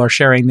people are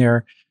sharing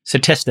their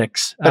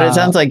statistics. But it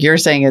sounds like you're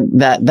saying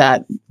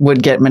that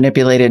would get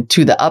manipulated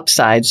to the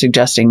upside,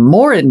 suggesting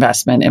more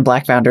investment in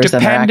Black founders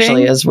than there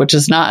actually is, which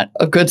is not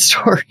a good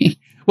story.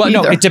 Well,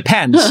 no, it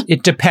depends.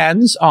 It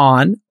depends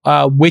on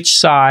which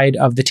side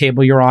of the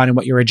table you're on and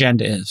what your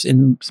agenda is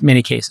in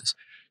many cases.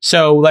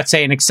 So let's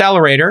say an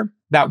accelerator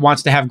that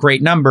wants to have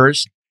great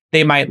numbers,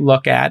 they might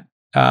look at,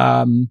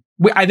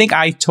 I think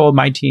I told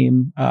my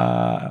team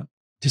to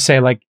say,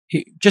 like,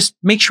 just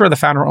make sure the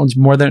founder owns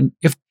more than,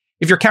 if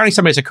you're counting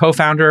somebody as a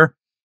co-founder,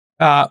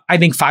 I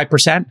think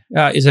 5%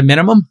 is a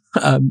minimum.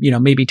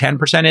 Maybe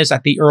 10% is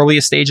at the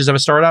earliest stages of a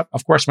startup.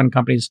 Of course,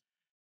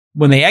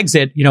 when they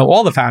exit,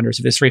 all the founders,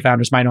 if there's 3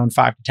 founders, might own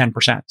 5 to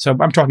 10%. So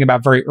I'm talking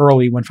about very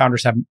early when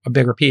founders have a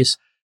bigger piece.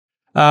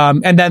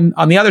 And then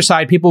on the other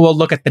side, people will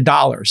look at the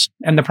dollars.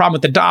 And the problem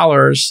with the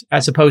dollars,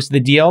 as opposed to the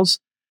deals,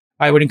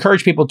 I would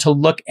encourage people to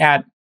look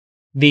at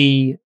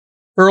the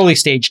early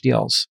stage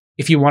deals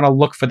if you want to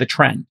look for the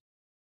trend,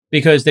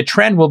 because the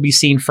trend will be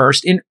seen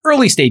first in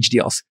early stage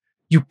deals.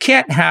 You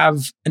can't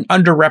have an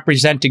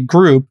underrepresented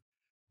group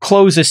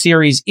close a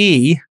Series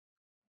E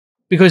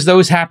because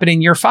those happen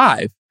in year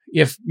 5.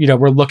 If,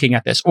 we're looking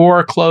at this,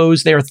 or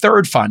close their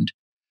 3rd fund.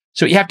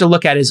 So what you have to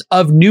look at is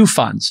of new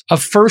funds,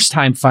 of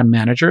first-time fund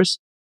managers,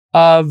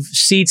 of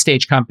seed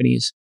stage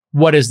companies.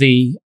 What does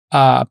the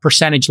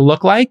percentage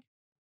look like?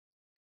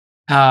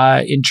 Look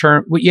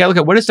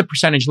at what does the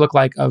percentage look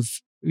like of,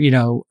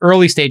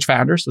 early stage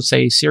founders, let's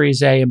say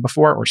Series A and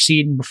before, or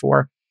seed and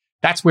before.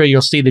 That's where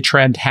you'll see the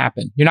trend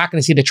happen. You're not going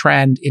to see the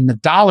trend in the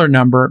dollar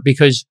number,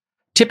 because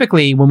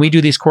typically when we do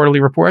these quarterly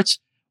reports,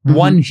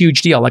 one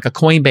huge deal, like a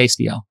Coinbase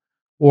deal,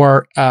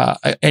 or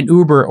an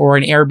Uber or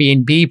an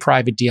Airbnb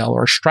private deal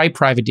or a Stripe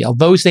private deal,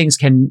 those things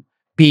can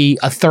be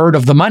a third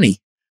of the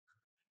money.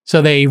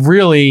 So they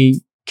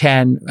really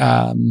can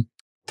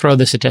throw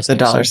the statistics. The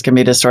dollars can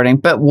be distorting,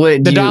 but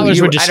would the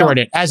dollars would distort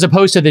it, as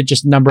opposed to the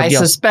just number of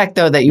deals. I suspect,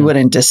 though, that you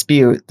wouldn't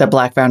dispute that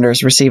Black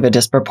founders receive a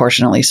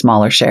disproportionately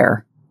smaller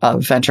share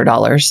of venture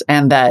dollars,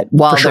 and that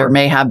while there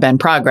may have been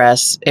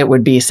progress, it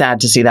would be sad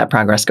to see that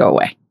progress go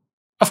away.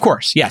 Of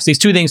course, yes. These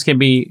two things can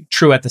be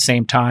true at the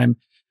same time.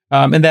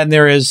 And then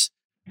there is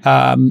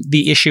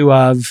the issue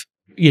of,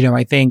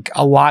 I think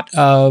a lot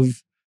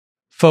of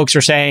folks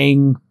are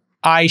saying,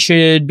 I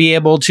should be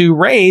able to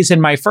raise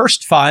in my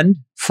first fund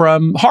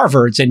from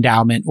Harvard's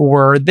endowment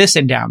or this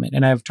endowment.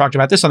 And I've talked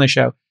about this on the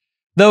show.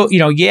 Though,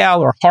 Yale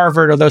or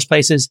Harvard or those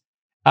places,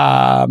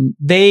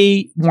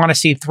 they want to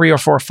see 3 or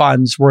 4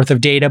 funds worth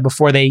of data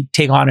before they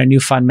take on a new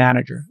fund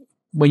manager.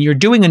 When you're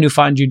doing a new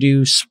fund, you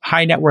do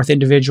high net worth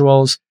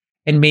individuals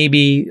and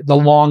maybe the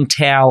long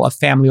tail of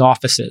family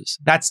offices.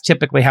 That's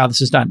typically how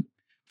this is done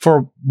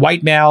for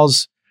white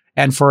males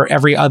and for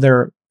every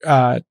other,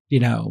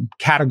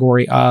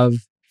 category of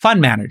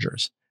fund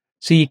managers.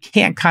 So you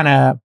can't kind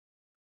of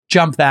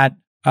jump that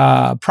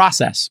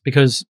process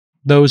because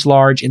those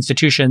large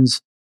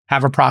institutions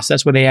have a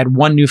process where they add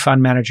 1 new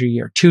fund manager a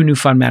year, 2 new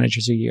fund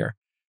managers a year.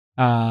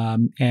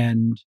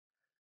 And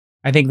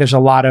I think there's a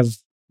lot of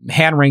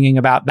hand-wringing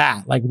about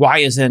that. Like, why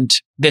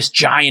isn't this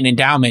giant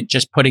endowment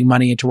just putting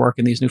money into work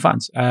in these new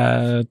funds?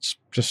 It's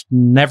just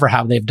never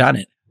how they've done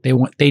it.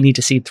 They need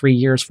to see 3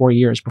 years, 4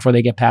 years before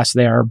they get past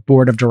their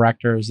board of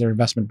directors, their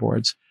investment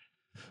boards.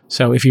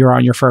 So if you're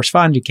on your first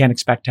fund, you can't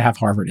expect to have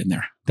Harvard in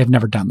there. They've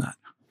never done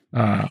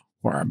that.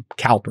 Or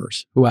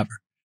CalPERS, whoever.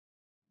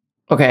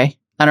 Okay.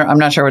 I'm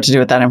not sure what to do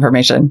with that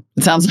information.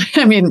 It sounds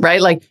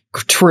like,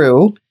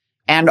 true.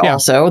 And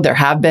also there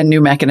have been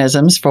new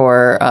mechanisms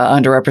for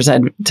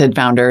underrepresented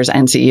founders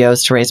and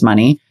CEOs to raise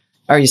money.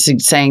 Are you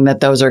saying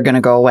that those are going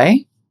to go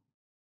away?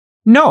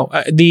 No,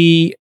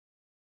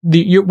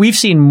 we've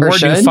seen more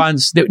new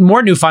funds.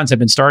 More new funds have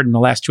been started in the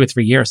last 2 or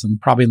 3 years than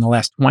probably in the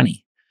last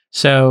 20.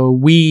 So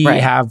we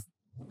have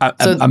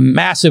a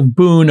massive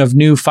boon of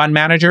new fund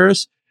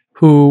managers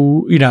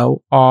who,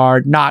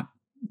 are not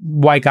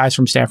white guys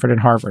from Stanford and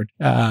Harvard.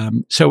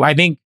 So I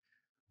think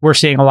we're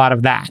seeing a lot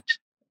of that.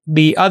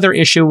 The other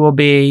issue will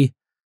be,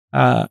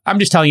 I'm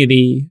just telling you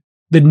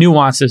the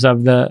nuances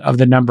of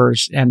the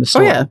numbers and the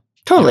story. Oh yeah,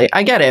 totally.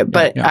 I get it.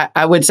 But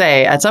I would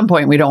say at some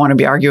point we don't want to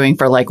be arguing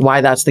for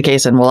why that's the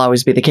case and will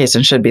always be the case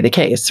and should be the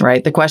case,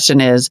 right? The question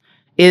has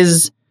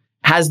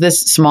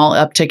this small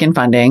uptick in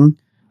funding,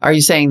 are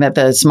you saying that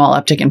the small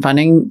uptick in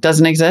funding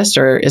doesn't exist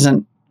or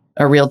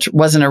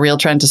wasn't a real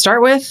trend to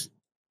start with?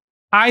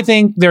 I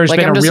think there's been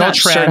a real trend. I'm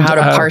just not sure how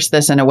to parse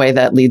this in a way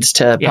that leads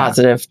to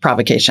positive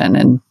provocation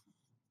and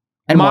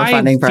more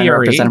funding for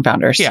underrepresented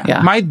founders.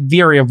 Yeah. My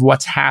theory of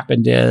what's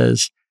happened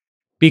is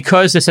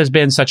because this has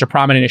been such a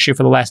prominent issue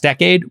for the last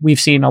decade, we've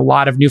seen a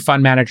lot of new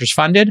fund managers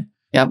funded.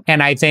 Yep.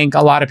 And I think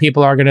a lot of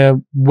people are going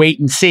to wait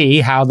and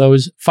see how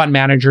those fund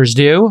managers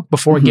do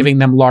before giving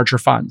them larger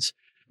funds.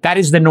 That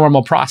is the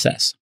normal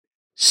process.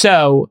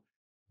 So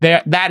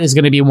that is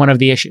going to be one of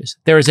the issues.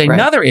 There is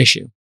another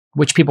issue,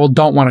 which people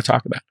don't want to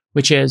talk about,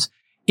 which is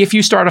if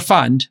you start a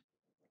fund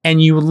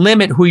and you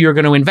limit who you're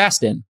going to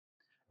invest in,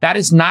 that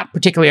is not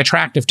particularly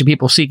attractive to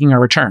people seeking a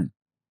return.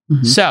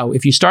 Mm-hmm. So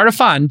if you start a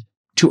fund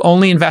to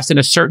only invest in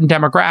a certain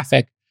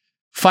demographic,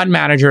 fund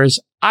managers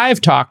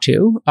I've talked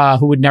to,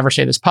 who would never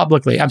say this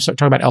publicly, I'm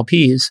talking about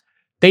LPs,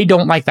 they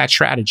don't like that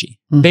strategy.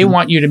 Mm-hmm. They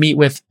want you to meet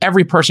with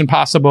every person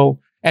possible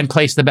and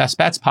place the best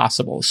bets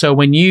possible. So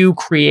when you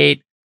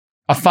create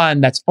a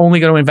fund that's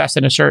only going to invest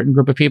in a certain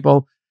group of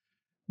people,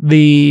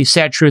 the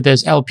sad truth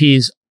is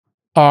LPs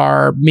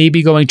are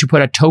maybe going to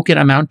put a token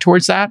amount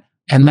towards that.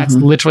 And that's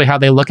literally how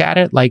they look at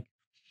it. Like,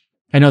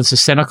 I know this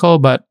is cynical,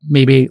 but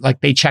maybe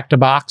they checked a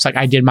box.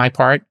 I did my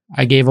part.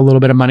 I gave a little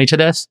bit of money to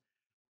this,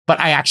 but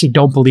I actually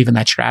don't believe in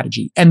that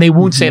strategy. And they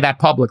won't say that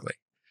publicly.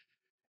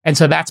 And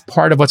so that's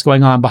part of what's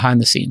going on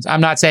behind the scenes.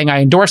 I'm not saying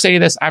I endorse any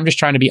of this. I'm just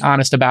trying to be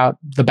honest about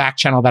the back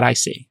channel that I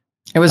see.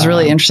 It was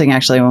really interesting,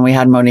 actually, when we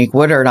had Monique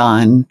Woodard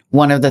on.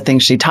 One of the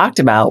things she talked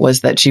about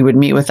was that she would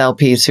meet with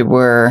LPs who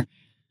were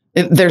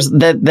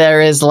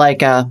there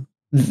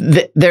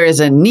is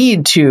a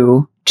need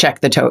to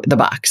check the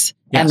box,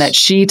 and that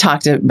she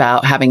talked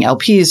about having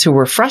LPs who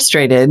were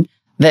frustrated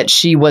that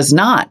she was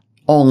not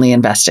only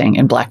investing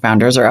in Black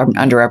founders or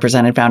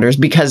underrepresented founders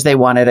because they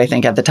wanted. I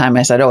think at the time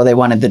I said, they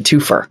wanted the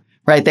twofer,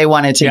 right? They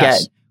wanted to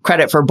get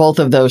credit for both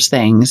of those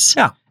things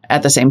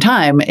at the same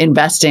time,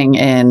 investing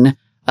in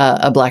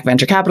a Black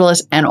venture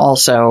capitalist and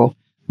also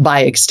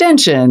by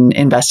extension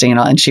investing in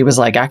all. And she was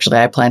like, actually,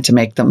 I plan to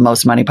make the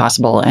most money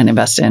possible and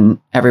invest in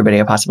everybody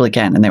I possibly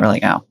can. And they were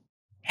like, oh.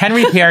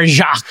 Henry Pierre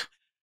Jacques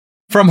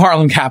from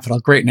Harlem Capital,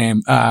 great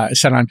name,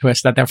 said on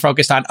Twist that they're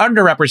focused on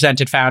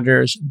underrepresented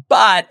founders.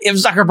 But if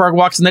Zuckerberg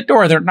walks in the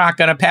door, they're not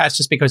going to pass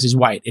just because he's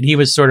white. And he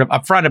was sort of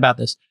upfront about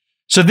this.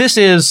 So this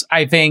is,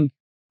 I think,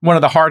 one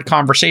of the hard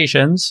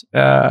conversations.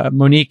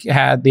 Monique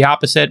had the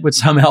opposite with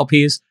some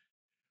LPs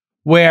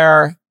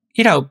where,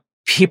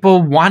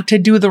 people want to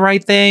do the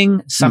right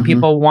thing. Some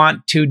people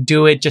want to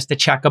do it just to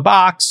check a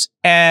box.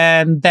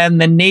 And then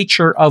the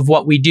nature of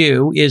what we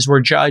do is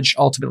we're judged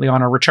ultimately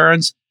on our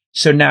returns.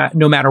 So now,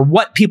 no matter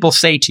what people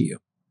say to you,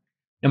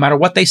 no matter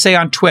what they say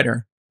on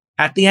Twitter,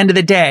 at the end of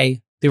the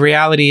day, the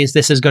reality is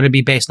this is going to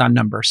be based on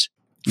numbers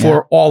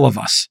for all of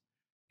us.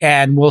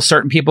 And will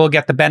certain people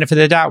get the benefit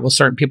of the doubt? Will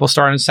certain people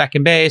start on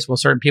second base? Will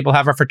certain people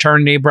have a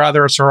fraternity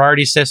brother or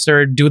sorority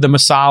sister, do them a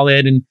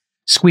solid and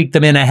squeak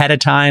them in ahead of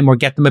time or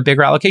get them a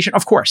bigger allocation?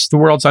 Of course, the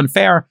world's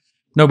unfair.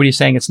 Nobody's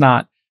saying it's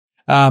not.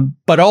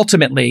 But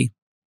ultimately,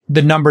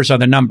 the numbers are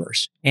the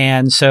numbers.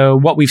 And so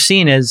what we've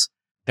seen is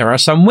there are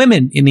some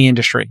women in the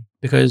industry,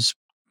 because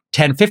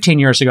 10, 15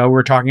 years ago, we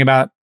were talking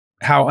about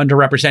how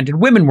underrepresented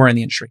women were in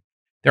the industry.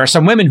 There are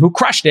some women who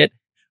crushed it,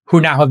 who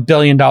now have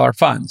billion-dollar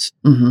funds.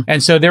 Mm-hmm.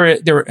 And so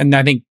and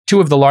I think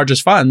two of the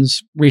largest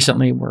funds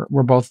recently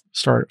were both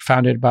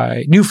founded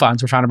by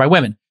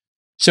women.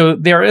 So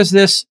there is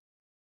this,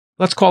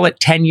 let's call it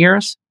 10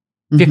 years,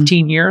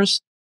 15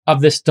 years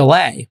of this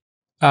delay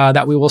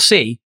that we will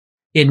see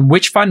in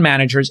which fund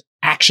managers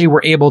actually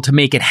were able to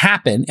make it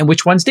happen and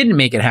which ones didn't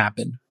make it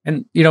happen.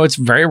 And, it's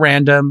very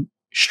random.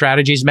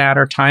 Strategies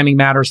matter, timing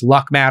matters,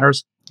 luck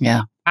matters.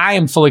 Yeah. I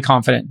am fully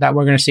confident that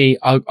we're going to see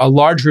a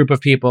large group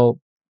of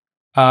people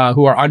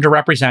who are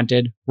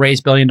underrepresented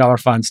raise billion-dollar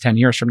funds 10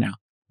 years from now.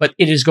 But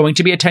it is going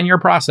to be a 10-year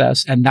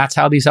process, and that's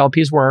how these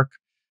LPs work.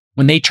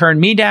 When they turn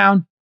me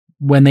down,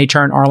 when they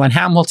turn Arlan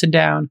Hamilton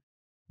down,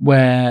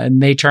 when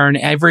they turn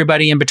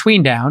everybody in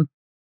between down,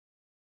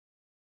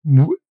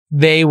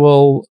 they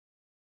will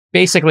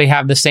basically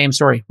have the same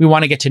story. We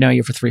want to get to know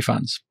you for 3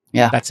 funds.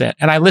 Yeah. That's it.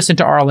 And I listened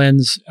to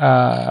Arlan's,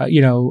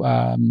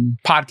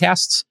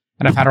 podcasts,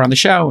 and I've had her on the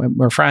show, and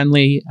we're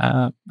friendly.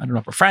 I don't know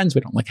if we're friends.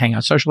 We don't hang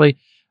out socially,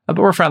 but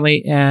we're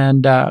friendly.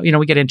 And,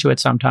 we get into it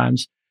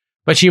sometimes.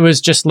 But she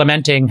was just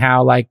lamenting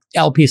how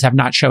LPs have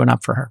not shown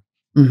up for her.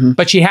 Mm-hmm.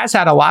 But she has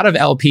had a lot of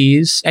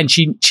LPs, and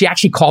she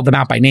actually called them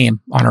out by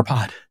name on her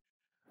pod,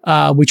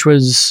 which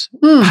was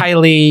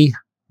highly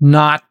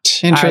not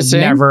interesting.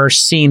 I've never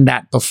seen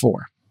that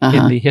before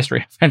in the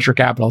history of venture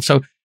capital.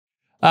 So,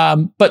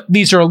 but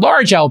these are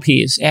large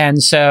LPs.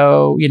 And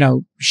so,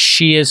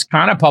 she is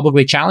kind of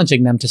publicly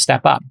challenging them to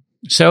step up.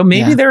 So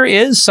maybe there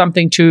is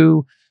something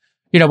to,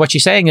 what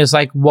she's saying is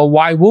well,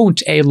 why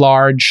won't a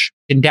large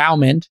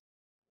endowment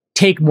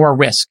take more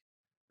risk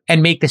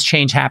and make this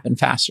change happen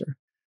faster?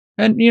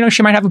 And,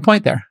 she might have a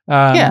point there.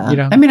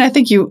 I mean, I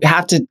think you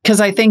have to,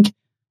 because I think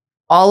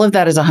all of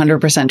that is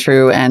 100%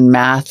 true. And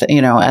math,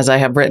 as I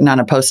have written on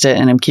a Post-it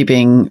and I'm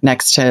keeping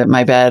next to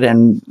my bed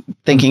and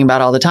thinking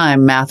about all the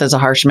time, math is a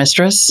harsh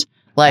mistress.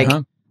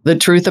 The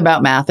truth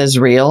about math is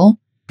real.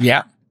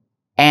 Yeah.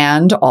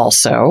 And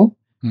also,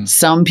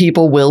 some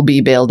people will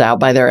be bailed out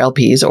by their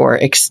LPs or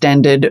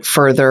extended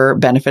further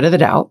benefit of the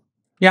doubt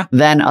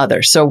than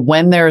others. So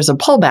when there's a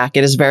pullback,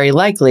 it is very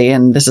likely,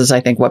 and this is, I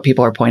think, what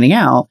people are pointing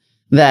out,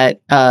 that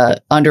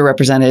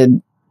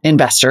underrepresented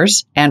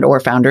investors and or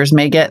founders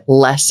may get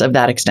less of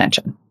that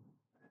extension.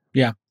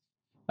 Yeah.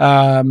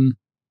 And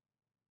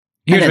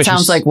it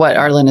sounds like what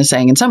Arlan is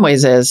saying in some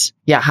ways is,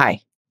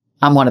 hi,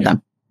 I'm one of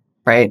them.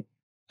 Right.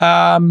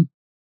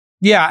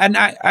 Yeah. And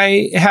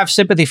I have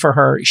sympathy for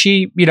her.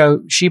 She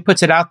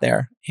puts it out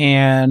there,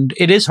 and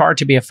it is hard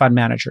to be a fund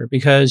manager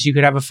because you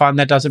could have a fund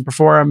that doesn't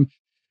perform.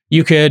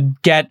 You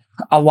could get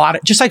a lot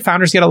of, just like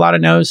founders get a lot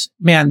of no's.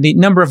 Man, the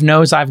number of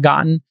no's I've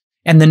gotten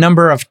and the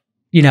number of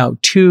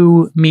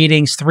 2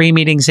 meetings, 3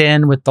 meetings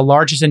in with the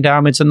largest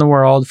endowments in the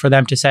world for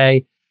them to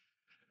say,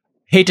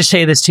 hate to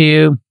say this to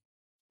you,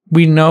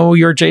 we know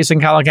you're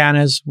Jason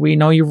Calacanis. We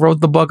know you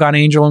wrote the book on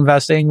angel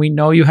investing. We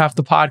know you have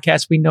the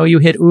podcast. We know you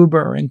hit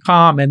Uber and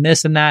Calm and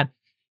this and that.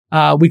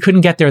 We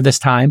couldn't get there this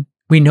time.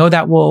 We know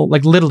that will,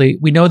 literally,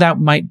 we know that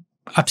might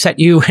upset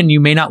you and you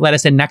may not let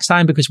us in next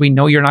time because we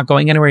know you're not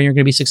going anywhere and you're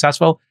going to be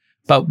successful,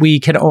 but we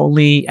can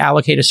only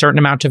allocate a certain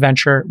amount to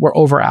venture. We're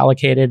over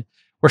allocated.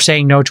 We're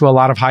saying no to a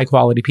lot of high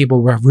quality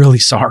people. We're really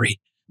sorry.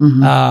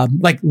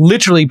 Mm-hmm.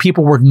 Literally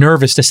people were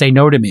nervous to say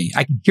no to me.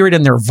 I can hear it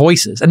in their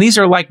voices. And these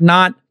are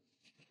not,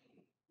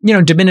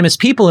 de minimis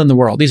people in the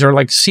world. These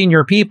are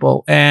senior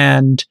people.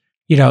 And,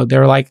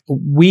 they're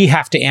we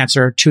have to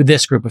answer to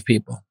this group of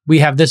people. We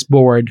have this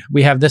board.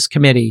 We have this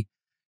committee.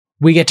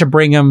 We get to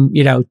bring them,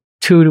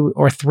 2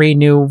 or 3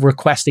 new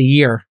requests a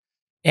year.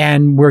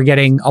 And we're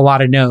getting a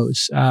lot of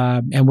no's.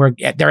 And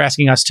they're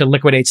asking us to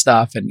liquidate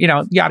stuff and,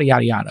 yada,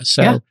 yada, yada.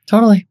 So yeah,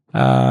 totally.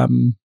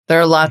 There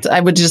are lots, I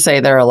would just say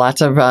there are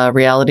lots of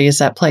realities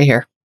at play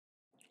here.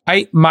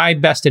 My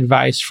best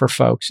advice for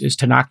folks is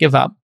to not give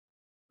up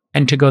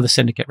and to go the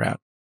syndicate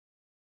route.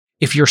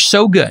 If you're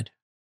so good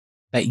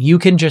that you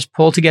can just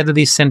pull together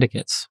these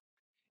syndicates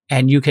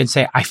and you can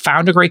say, I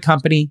found a great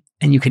company,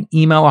 and you can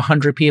email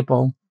 100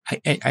 people.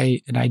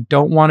 I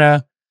don't want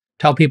to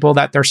tell people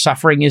that their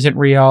suffering isn't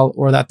real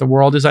or that the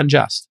world is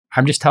unjust.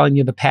 I'm just telling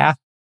you the path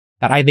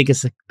that I think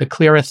is the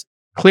clearest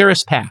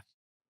path.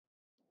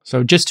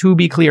 So just to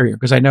be clear here,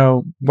 because I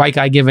know white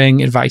guy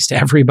giving advice to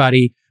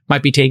everybody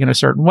might be taken a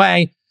certain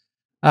way.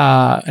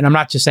 And I'm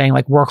not just saying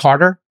work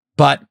harder,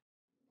 but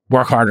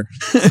work harder.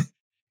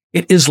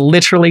 It is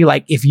literally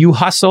if you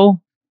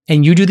hustle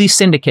and you do these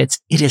syndicates,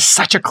 it is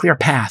such a clear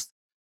path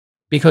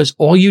because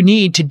all you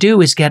need to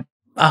do is get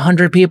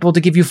 100 people to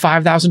give you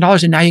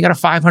 $5,000 and now you got a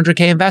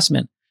 $500K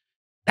investment.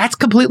 That's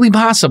completely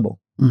possible.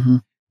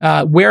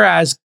 Mm-hmm.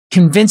 Whereas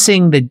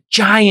convincing the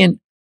giant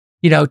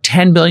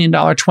 $10 billion,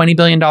 $20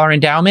 billion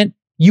endowment,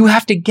 you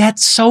have to get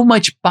so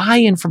much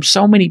buy-in from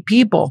so many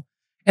people,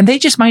 and they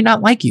just might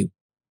not like you.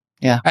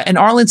 Yeah. And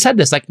Arlen said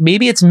this, like,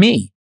 maybe it's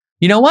me.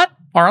 You know what,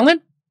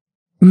 Arlen?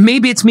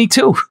 Maybe it's me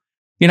too.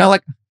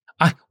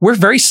 We're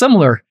very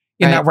similar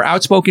in that we're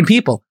outspoken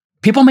people.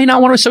 People may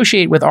not want to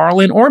associate with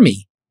Arlen or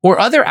me or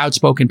other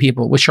outspoken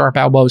people with sharp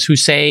elbows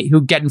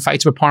who get in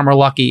fights with Palmer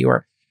Luckey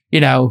or,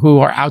 who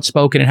are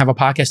outspoken and have a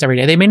podcast every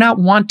day. They may not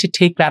want to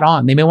take that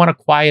on. They may want a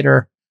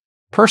quieter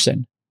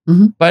person,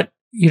 but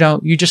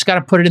you just got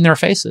to put it in their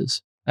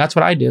faces. That's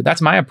what I do.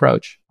 That's my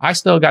approach. I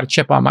still got a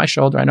chip on my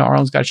shoulder. I know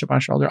Arlen's got a chip on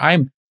his shoulder.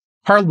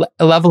 Her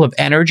level of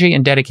energy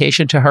and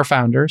dedication to her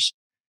founders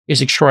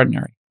is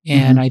extraordinary.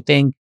 And I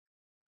think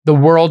the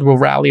world will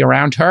rally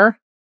around her,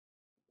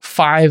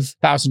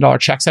 $5,000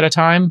 checks at a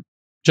time,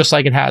 just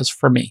like it has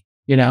for me,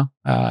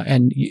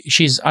 and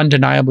she's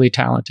undeniably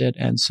talented.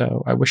 And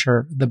so I wish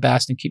her the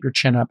best and keep your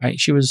chin up.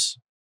 She was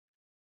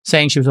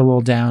saying she was a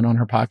little down on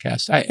her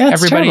podcast.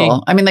 Everybody,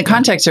 terrible. I mean, the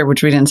context here,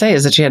 which we didn't say,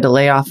 is that she had to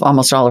lay off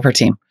almost all of her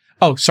team.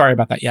 Oh, sorry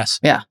about that. Yes.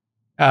 Yeah.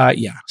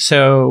 Yeah.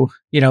 So,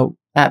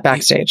 at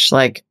Backstage,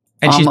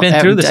 and she's been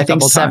through this a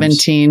couple times. I think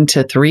 17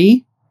 to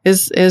 3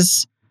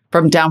 is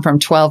down from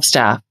 12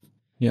 staff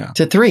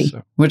to 3,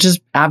 which is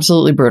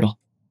absolutely brutal.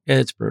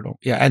 It's brutal.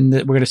 Yeah. And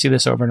we're going to see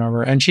this over and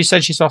over. And she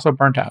said she's also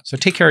burnt out. So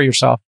take care of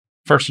yourself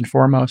first and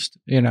foremost,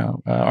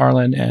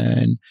 Arlen.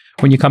 And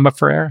when you come up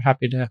for air,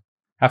 happy to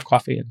have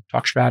coffee and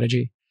talk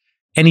strategy.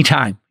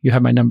 Anytime you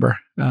have my number.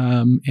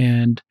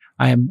 And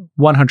I am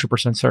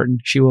 100% certain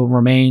she will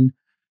remain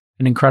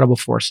an incredible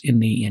force in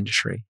the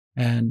industry.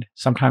 And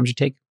sometimes you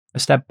take a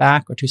step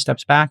back or 2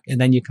 steps back, and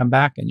then you come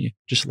back and you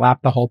just lap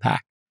the whole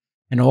pack.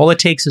 And all it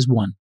takes is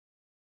one.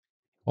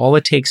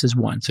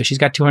 So she's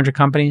got 200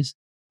 companies.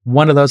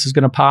 One of those is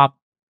going to pop,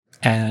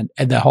 and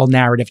the whole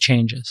narrative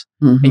changes.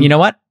 And you know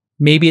what?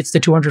 Maybe it's the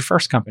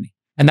 201st company.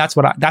 And that's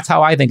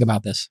how I think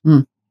about this.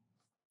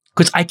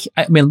 Because I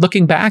mean,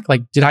 looking back,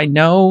 did I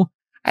know?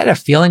 I had a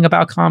feeling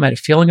about Calm, I had a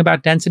feeling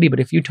about Density,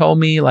 but if you told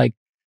me a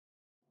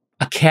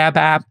cab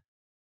app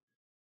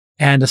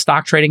and a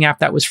stock trading app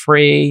that was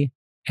free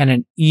and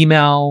an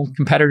email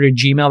competitor to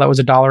Gmail that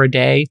was $1 a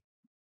day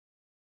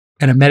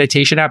and a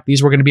meditation app,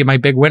 these were going to be my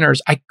big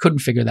winners. I couldn't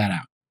figure that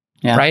out.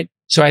 Yeah. Right.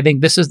 So I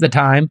think this is the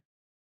time,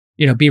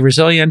 be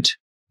resilient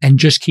and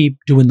just keep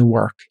doing the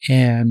work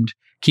and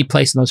keep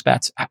placing those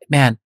bets.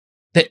 Man,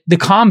 the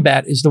Calm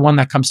bet is the one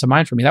that comes to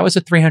mind for me. That was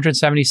a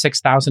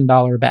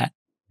 $376,000 bet.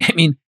 I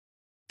mean,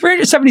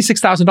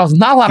 $376,000,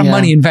 not a lot of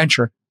money in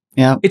venture.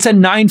 Yeah. It's a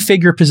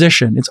 9-figure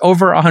position. It's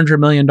over $100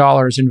 million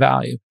in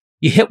value.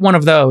 You hit one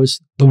of those,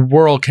 the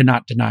world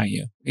cannot deny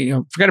you.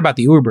 Forget about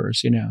the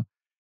Ubers,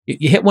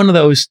 You hit one of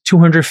those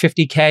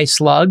 250K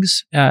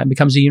slugs, it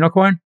becomes a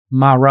unicorn.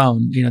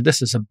 Maroon,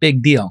 this is a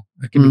big deal.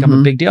 It can become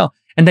a big deal.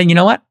 And then you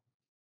know what?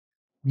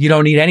 You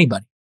don't need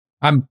anybody.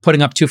 I'm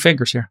putting up 2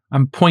 fingers here.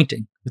 I'm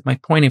pointing with my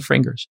pointing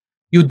fingers.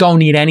 You don't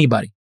need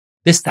anybody.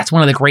 That's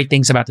one of the great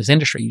things about this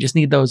industry. You just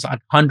need those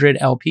 100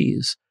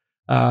 LPs.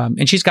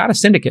 And she's got a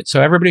syndicate.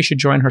 So everybody should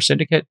join her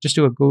syndicate. Just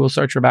do a Google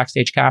search for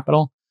Backstage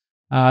Capital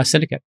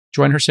syndicate.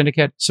 Join her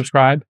syndicate,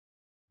 subscribe.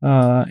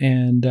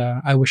 And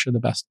I wish her the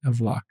best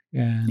of luck.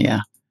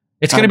 And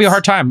it's going to be a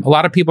hard time. A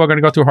lot of people are going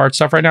to go through hard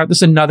stuff right now. This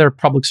is another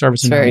public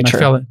service announcement I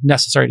feel it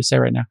necessary to say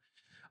right now.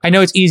 I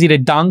know it's easy to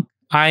dunk.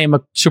 I am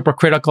a super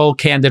critical,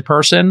 candid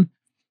person.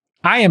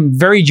 I am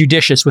very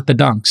judicious with the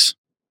dunks.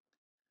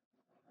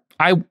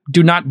 I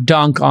do not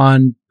dunk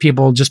on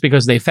people just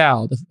because they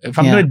failed. If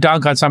I'm going to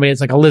dunk on somebody,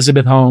 it's like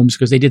Elizabeth Holmes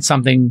because they did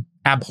something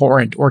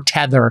abhorrent, or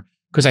Tether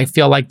because I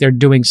feel like they're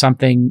doing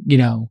something,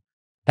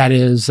 that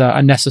is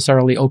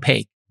unnecessarily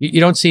opaque. You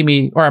don't see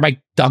me, or I might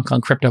dunk on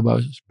crypto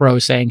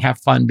bros saying have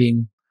fun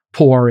being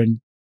poor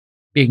and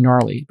being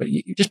gnarly, but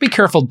you just be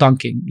careful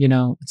dunking.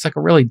 It's like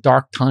a really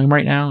dark time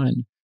right now,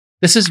 and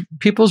this is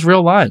people's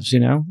real lives.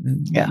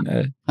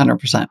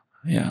 100%.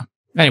 Yeah.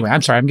 Anyway,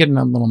 I'm sorry. I'm getting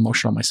a little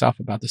emotional myself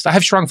about this. I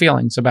have strong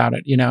feelings about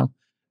it.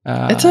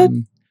 It's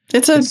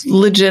a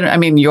legit. I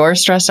mean, you're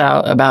stressed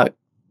out about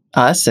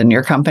us and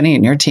your company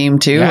and your team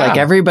too. Yeah.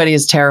 Everybody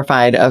is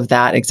terrified of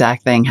that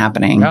exact thing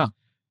happening. Yeah.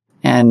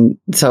 And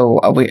so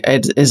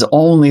it is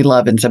only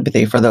love and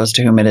sympathy for those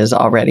to whom it is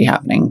already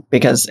happening,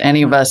 because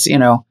any of us,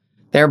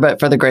 there but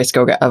for the grace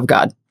of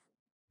God.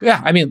 Yeah.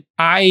 I mean,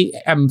 I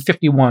am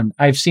 51.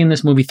 I've seen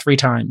this movie 3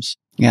 times.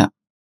 Yeah.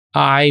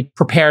 I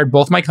prepared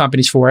both my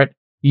companies for it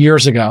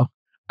years ago.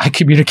 I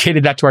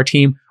communicated that to our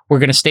team. We're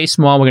going to stay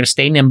small. We're going to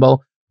stay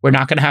nimble. We're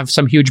not going to have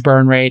some huge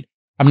burn rate.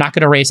 I'm not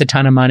going to raise a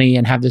ton of money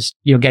and have this,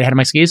 get ahead of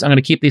my skis. I'm going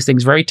to keep these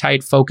things very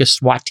tight, focused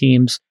SWAT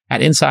teams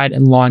at Inside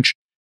and launch.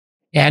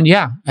 And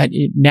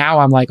now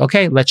I'm like,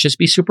 okay, let's just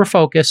be super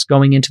focused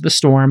going into the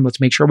storm. Let's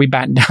make sure we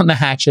batten down the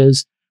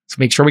hatches. Let's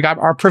make sure we got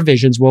our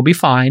provisions. We'll be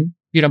fine.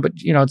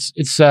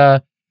 It's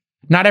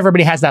not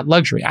everybody has that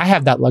luxury. I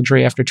have that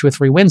luxury after 2 or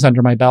 3 wins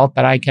under my belt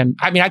that I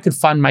could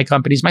fund my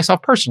companies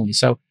myself personally.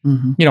 So,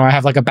 I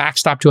have like a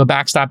backstop to a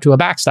backstop to a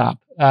backstop.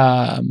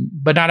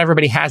 But not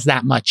everybody has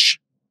that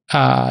much,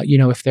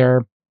 if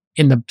they're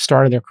in the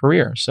start of their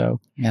career. So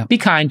Yeah. be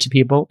kind to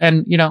people.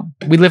 And,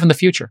 we live in the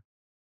future.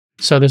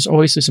 So there's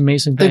always this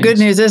amazing thing. The good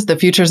news is the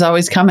future's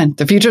always coming.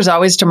 The future's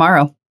always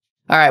tomorrow.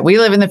 All right. We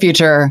live in the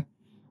future.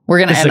 We're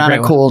going to This is end a on a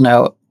great cool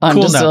note.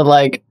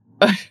 The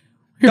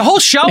whole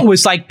show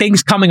was like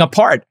things coming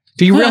apart.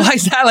 Do you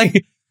realize that? Like,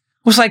 it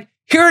was like,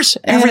 here's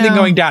everything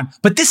going down.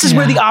 But this is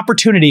where the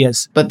opportunity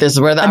is. But this is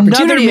where the Another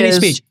opportunity mini is.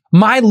 speech.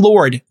 My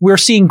Lord, we're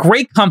seeing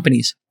great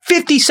companies.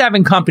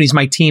 57 companies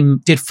my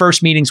team did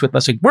first meetings with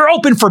last week. We're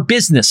open for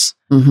business.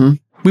 Mm-hmm.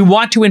 We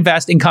want to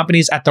invest in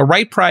companies at the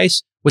right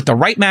price, with the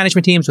right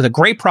management teams, with a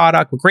great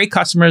product, with great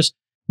customers,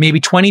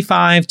 maybe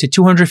 25 to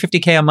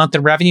 250K a month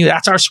in revenue.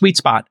 That's our sweet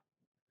spot.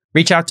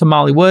 Reach out to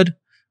Molly Wood.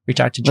 Reach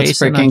out to Let's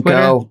Jason on freaking Twitter.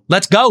 go.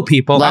 Let's go,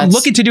 people. I'm Let's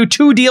looking to do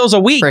 2 deals a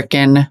week.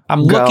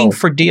 I'm go. looking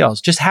for deals.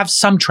 Just have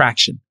some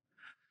traction.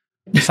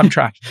 Some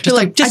traction. Just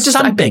I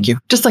something. beg you,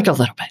 just like a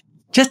little bit.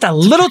 Just a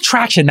little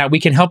traction that we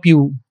can help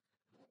you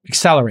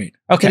accelerate.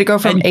 Okay. Did it go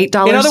from And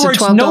 $8 in other to words,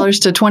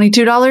 $12 to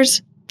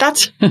 $22?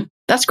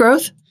 That's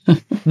growth.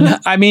 No,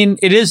 I mean,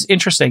 it is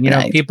interesting.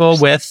 Right. People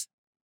with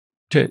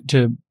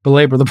to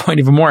belabor the point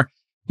even more.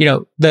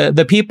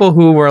 The people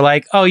who were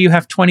like, "Oh, you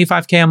have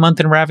 25K a month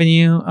in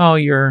revenue. Oh,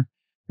 you're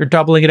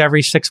doubling it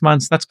every 6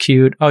 months. That's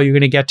cute. Oh, you're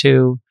going to get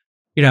to,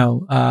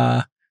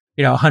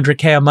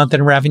 100K a month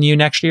in revenue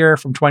next year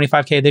from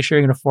 25K this year.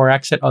 You're going to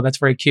 4x it. Oh, that's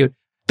very cute."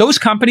 Those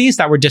companies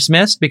that were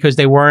dismissed because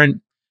they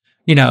weren't,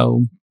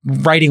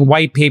 writing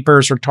white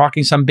papers or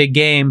talking some big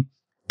game.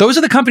 Those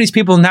are the companies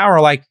people now are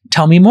like,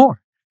 "Tell me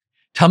more.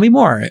 Tell me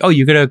more." Oh,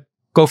 you're going to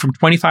go from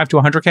 25 to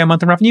 100K a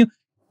month in revenue.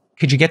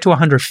 Could you get to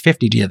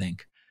 150, do you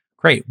think?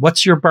 Great.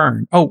 What's your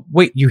burn? Oh,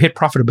 wait, you hit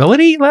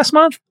profitability last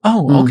month?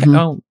 Oh, okay. Mm-hmm.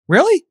 Oh,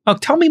 really? Oh,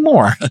 tell me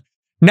more.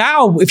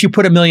 Now, if you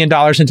put $1 million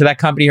into that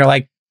company, you're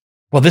like,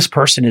 well, this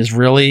person is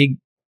really,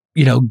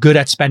 good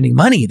at spending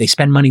money. They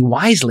spend money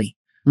wisely.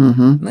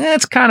 Mm-hmm.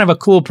 That's kind of a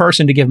cool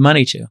person to give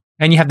money to.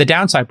 And you have the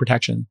downside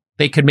protection.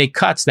 They could make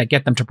cuts that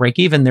get them to break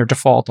even, their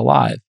default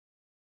alive.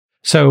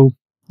 So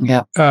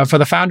Yeah. For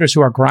the founders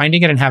who are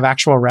grinding it and have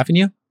actual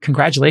revenue,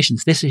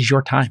 congratulations. This is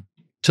your time.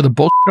 To the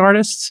bullshit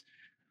artists,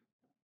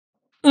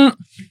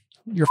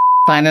 you're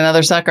Find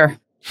another sucker.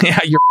 yeah,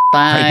 you're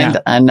Find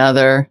now.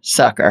 another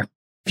sucker.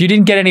 if you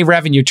didn't get any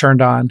revenue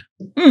turned on.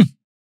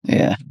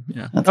 Yeah.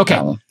 Yeah. That's a Okay.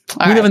 problem.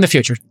 We All live right. in the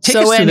future. Take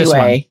So us through this one.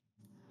 anyway,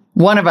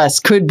 one of us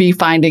could be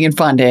finding and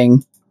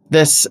funding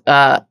this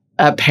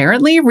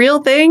apparently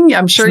real thing.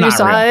 I'm sure It's you not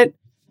saw real. it.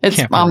 It's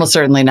Can't be almost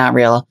certainly not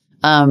real.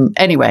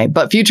 Anyway,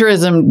 but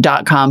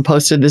futurism.com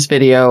posted this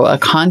video, a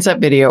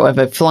concept video of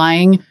a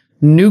flying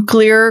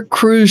nuclear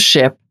cruise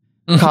ship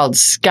called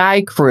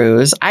Sky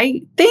Cruise.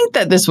 I think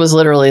that this was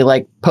literally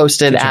like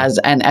posted as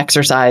an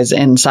exercise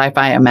in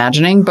sci-fi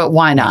imagining, but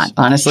why not?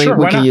 Honestly, Sure,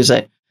 we why could not? use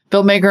it.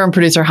 Filmmaker and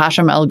producer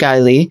Hashim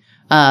El-Ghaili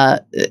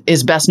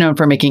is best known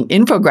for making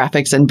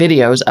infographics and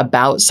videos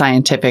about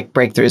scientific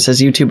breakthroughs.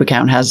 His YouTube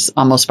account has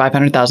almost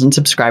 500,000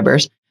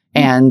 subscribers,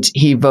 and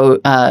he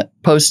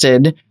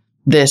posted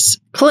this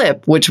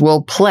clip, which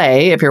will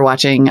play if you're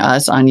watching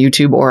us on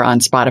YouTube or on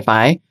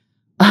Spotify.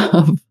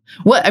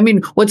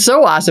 What's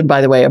so awesome, by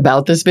the way,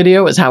 about this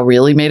video is how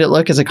real he made it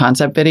look as a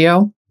concept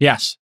video.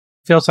 Yes.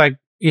 Feels like,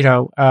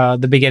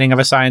 the beginning of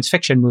a science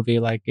fiction movie.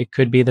 Like it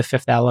could be The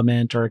Fifth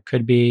Element, or it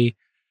could be,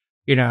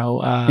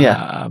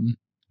 Snowpiercer.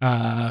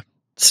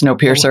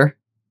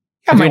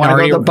 Yeah, If you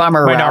want to go the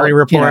bummer Minority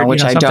route, Report,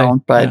 which I something.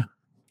 don't, but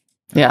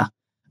yeah.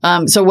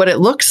 So what it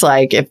looks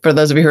like, if for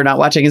those of you who are not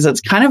watching, is it's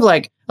kind of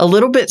like a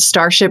little bit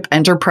Starship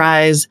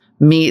Enterprise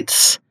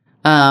meets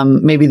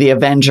maybe the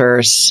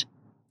Avengers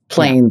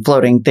plane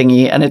floating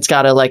thingy, and it's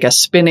got a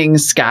spinning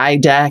sky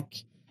deck,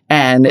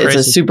 and it's a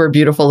Crazy. super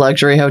beautiful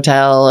luxury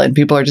hotel, and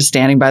people are just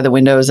standing by the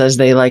windows as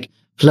they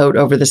float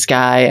over the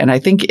sky. And I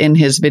think in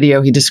his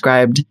video he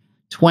described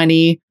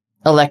 20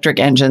 electric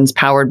engines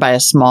powered by a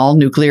small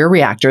nuclear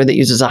reactor that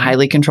uses a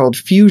highly controlled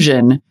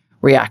fusion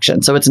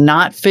reaction. So it's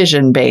not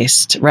fission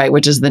based, right?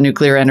 Which is the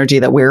nuclear energy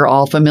that we're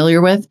all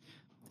familiar with.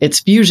 It's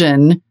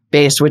fusion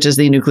based, which is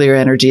the nuclear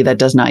energy that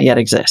does not yet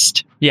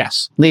exist.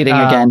 Yes. Leading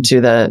again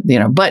to the,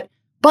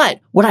 but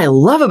what I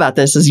love about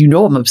this is,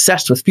 I'm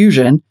obsessed with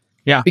fusion.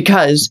 Yeah.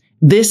 Because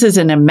this is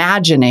an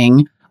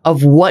imagining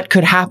of what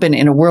could happen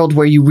in a world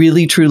where you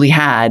really truly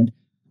had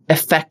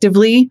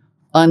effectively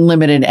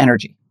unlimited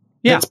energy.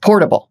 Yeah. It's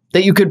portable,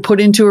 that you could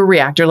put into a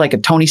reactor like a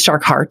Tony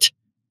Stark heart.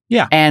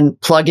 Yeah. And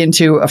plug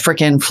into a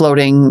freaking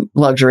floating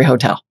luxury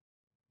hotel.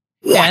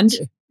 And,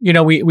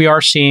 we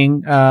are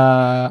seeing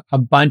a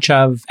bunch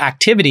of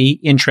activity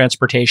in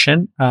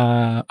transportation.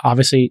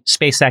 Obviously,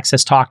 SpaceX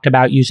has talked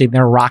about using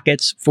their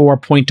rockets for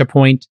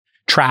point-to-point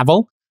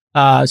travel.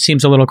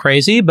 Seems a little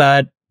crazy,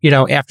 but,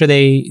 after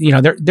they,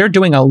 they're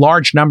doing a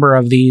large number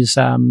of these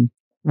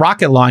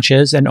rocket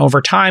launches, and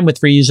over time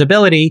with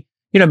reusability,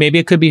 maybe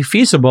it could be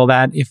feasible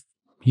that if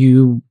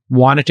you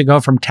wanted to go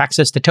from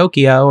Texas to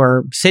Tokyo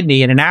or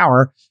Sydney in an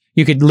hour,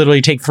 you could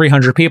literally take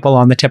 300 people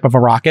on the tip of a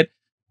rocket.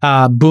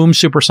 Boom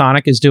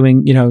Supersonic is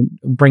doing,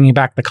 bringing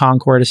back the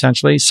Concorde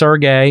essentially.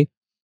 Sergey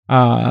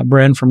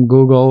Brin from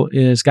Google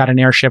got an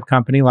airship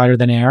company, Lighter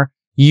Than Air.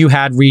 You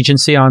had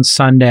Regency on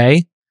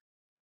Sunday,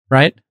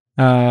 right?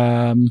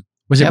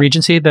 Was it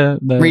Regency? The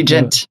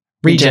Regent.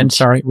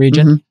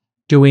 Mm-hmm.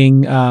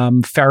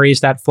 Doing ferries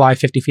that fly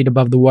 50 feet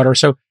above the water.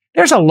 So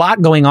there's a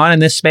lot going on in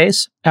this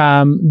space.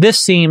 This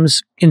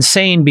seems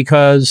insane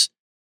because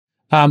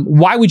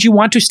why would you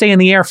want to stay in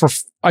the air for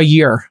a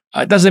year?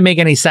 It doesn't make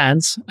any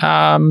sense.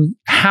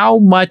 How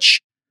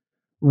much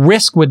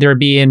risk would there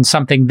be in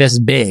something this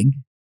big?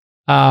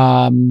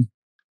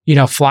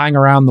 Flying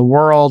around the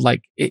world,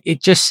 like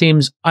it just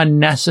seems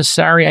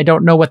unnecessary. I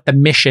don't know what the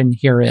mission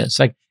here is.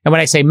 Like, and when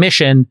I say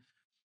mission,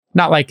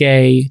 not like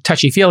a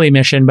touchy-feely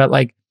mission, but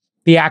like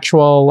the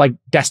actual like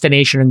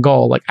destination and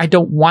goal. Like, I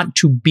don't want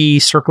to be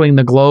circling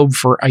the globe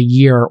for a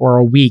year or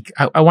a week.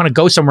 I want to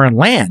go somewhere and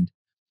land.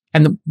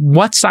 And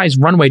what size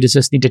runway does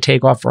this need to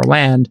take off or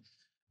land?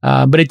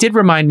 But it did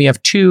remind me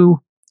of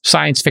two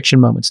science fiction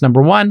moments.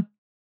 Number one,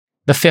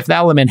 The Fifth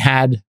Element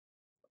had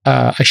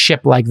a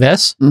ship like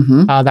this.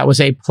 That was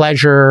a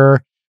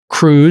pleasure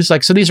cruise.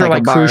 Like, so these are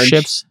like cruise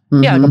ships.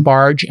 Yeah, like a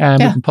barge. We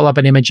can pull up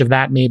an image of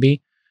that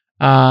maybe.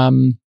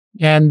 And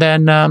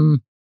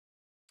then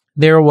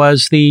there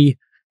was the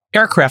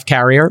aircraft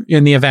carrier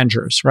in the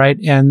Avengers, right?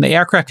 And the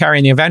aircraft carrier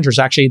in the Avengers,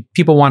 actually,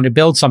 people wanted to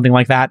build something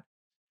like that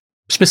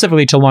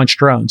specifically to launch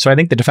drones. So I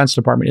think the Defense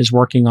Department is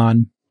working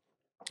on,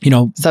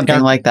 something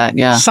like that.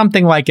 Yeah,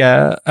 something like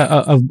an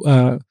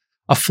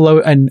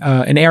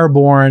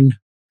airborne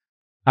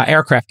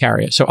aircraft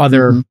carrier, so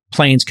other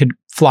planes could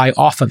fly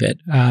off of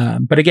it.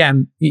 But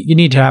again, you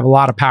need to have a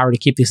lot of power to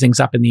keep these things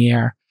up in the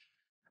air.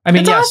 I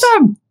mean, it's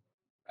awesome.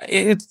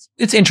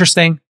 It's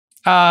interesting.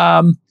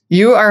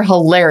 You are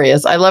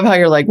hilarious. I love how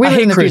you're like, we live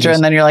in the future,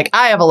 and then you're like,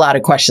 I have a lot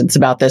of questions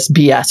about this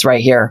BS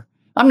right here.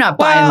 I'm not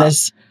buying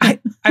this.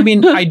 I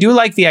mean, I do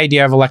like the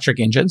idea of electric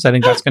engines. I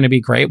think that's going to be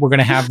great. We're going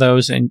to have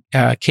those in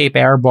Cape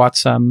Air bought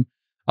some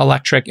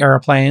electric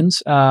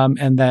airplanes,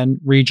 and then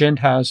Regent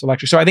has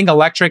electric. So I think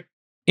electric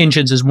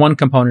engines is one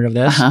component of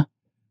this.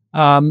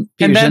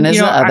 Fusion is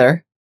the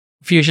other.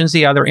 Fusion's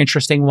the other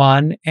interesting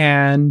one.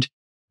 And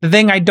the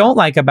thing I don't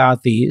like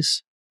about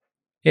these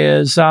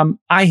is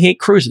I hate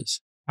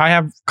cruises. I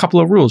have a couple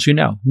of rules,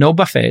 no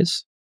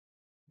buffets,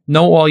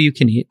 no all you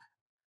can eat,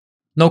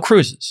 no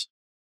cruises.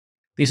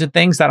 These are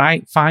things that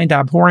I find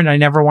abhorrent. I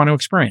never want to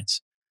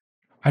experience.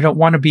 I don't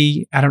want to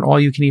be at an all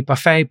you can eat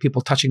buffet,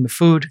 people touching the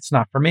food. It's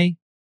not for me.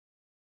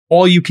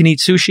 All you can eat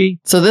sushi.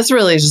 So this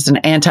really is just an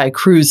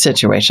anti-cruise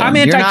situation. I'm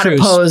anti-cruise. You're not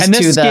opposed and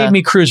this to gave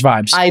me cruise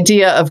vibes.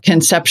 Idea of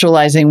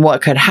conceptualizing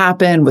what could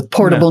happen with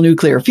portable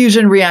nuclear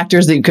fusion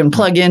reactors that you can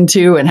plug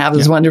into and have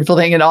this wonderful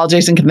thing. And all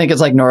Jason can think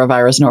is like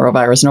norovirus.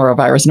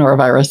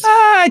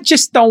 I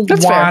just don't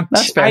That's want.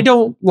 That's fair. I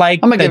don't like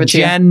I'm gonna give it to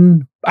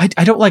you. I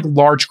don't like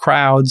large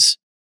crowds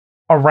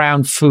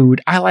around food.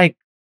 I like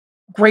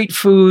great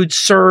food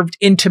served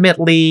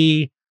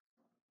intimately,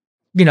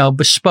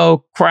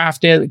 bespoke,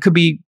 crafted. It could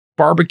be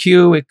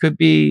barbecue, it could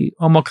be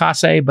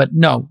omakase, but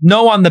no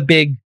on the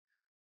big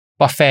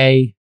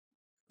buffet.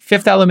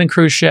 Fifth Element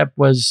cruise ship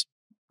was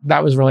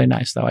really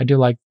nice though. I do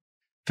like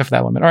Fifth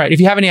Element. All right, if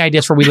you have any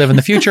ideas for We Live in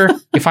the Future,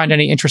 you find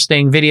any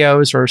interesting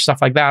videos or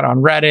stuff like that on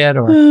Reddit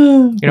or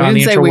on the interwebs. We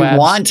didn't say we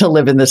want to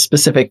live in this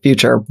specific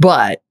future,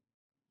 but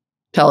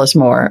tell us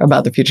more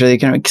about the future that you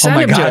can send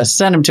them to us.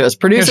 Send them to us,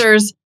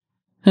 producers.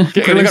 Look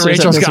at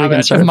Rachel's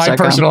comment. My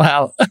personal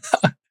hell.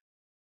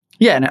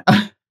 Yeah, no.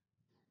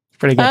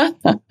 Pretty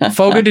good.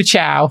 Fogo de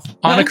Chao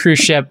on a cruise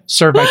ship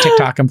served by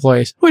TikTok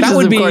employees. Which is,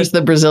 of course,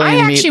 the Brazilian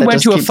meat. I actually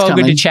went to a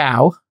Fogo de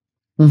Chao,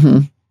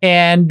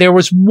 and there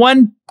was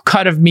one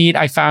cut of meat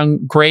I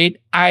found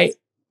great.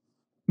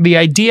 The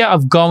idea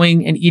of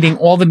going and eating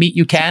all the meat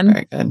you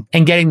can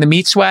and getting the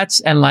meat sweats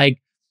and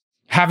like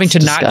having to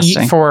not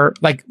eat for,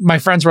 like, my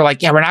friends were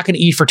like, yeah, we're not going to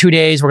eat for 2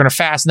 days. We're going to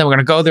fast, and then we're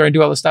going to go there and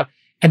do all this stuff.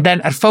 And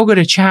then at Fogo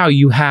de Chao,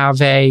 you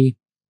have a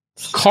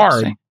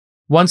card.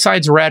 One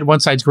side's red, one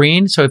side's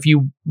green. So if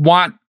you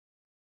want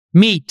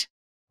meat,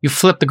 you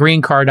flip the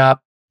green card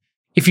up.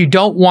 If you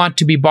don't want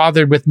to be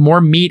bothered with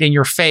more meat in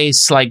your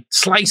face, like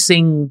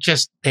slicing,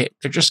 they're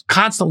just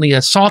constantly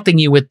assaulting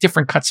you with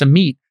different cuts of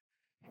meat.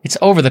 It's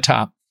over the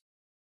top.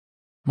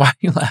 Why are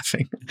you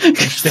laughing? I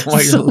understand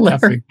why you're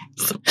laughing.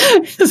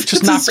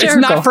 It's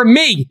not for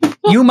me.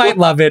 You might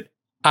love it.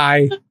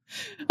 All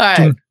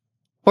right.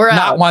 We're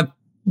out.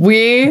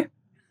 We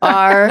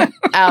are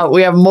out.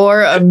 We have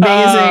more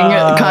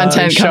amazing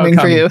content coming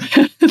for you.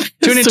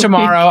 Tune in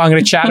tomorrow. I'm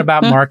going to chat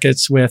about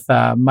markets with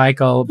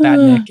Michael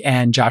Batnick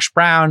and Josh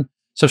Brown.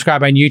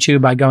 Subscribe on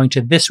YouTube by going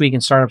to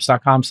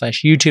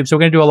thisweekinstartups.com/YouTube. So we're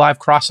going to do a live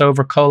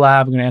crossover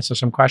collab. We're going to answer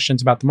some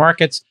questions about the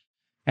markets.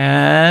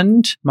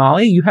 And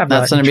Molly, you have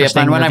that's going to be a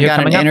fun one. I've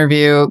got an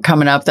interview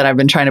coming up that I've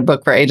been trying to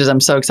book for ages.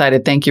 I'm so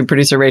excited. Thank you,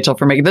 producer Rachel,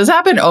 for making this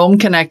happen. Ohm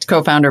Connect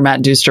co-founder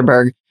Matt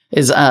Dusterberg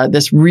is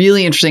this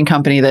really interesting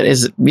company that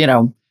is,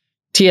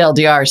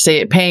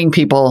 TLDR, paying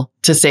people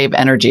to save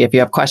energy. If you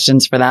have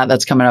questions for that,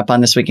 that's coming up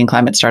on This Week in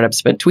Climate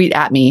Startups. But tweet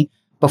at me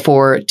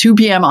before 2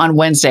 p.m. on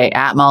Wednesday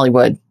at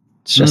Mollywood.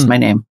 It's just my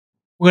name.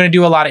 We're going to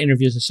do a lot of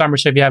interviews this summer.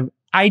 So if you have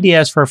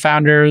ideas for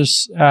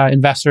founders,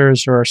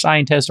 investors, or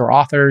scientists or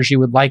authors you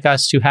would like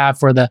us to have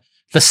for the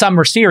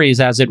summer series,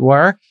 as it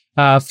were,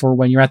 for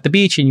when you're at the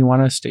beach and you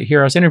want us to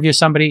hear us interview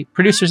somebody,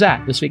 producers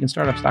at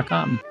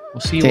thisweekinstartups.com.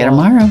 We'll see you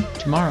tomorrow.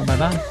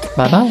 Bye-bye.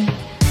 Bye-bye.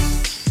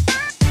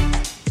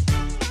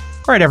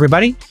 All right,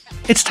 everybody.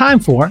 It's time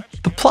for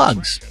the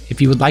plugs.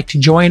 If you would like to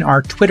join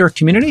our Twitter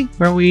community,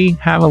 where we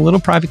have a little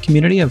private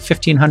community of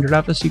 1,500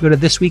 of us, you go to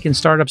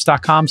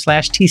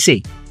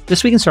thisweekinstartups.com/TC.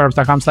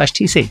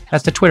 thisweekinstartups.com/TC.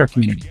 That's the Twitter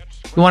community.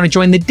 If you want to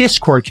join the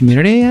Discord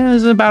community,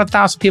 there's about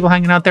 1,000 people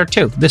hanging out there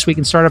too.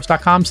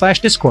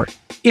 thisweekinstartups.com/Discord.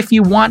 If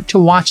you want to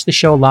watch the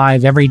show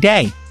live every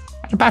day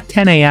at about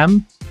 10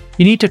 a.m.,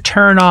 you need to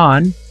turn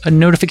on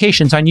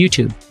notifications on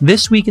YouTube.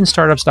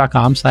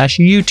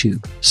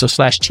 thisweekinstartups.com/YouTube. So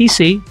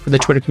 /TC for the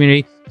Twitter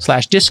community,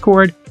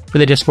 /Discord for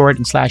the Discord,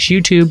 and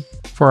 /YouTube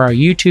for our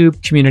YouTube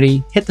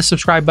community. Hit the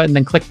subscribe button,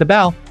 then click the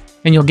bell,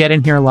 and you'll get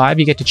in here live.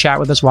 You get to chat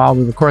with us while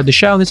we record the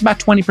show. There's about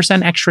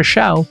 20% extra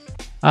show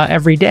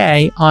every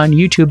day on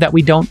YouTube that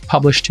we don't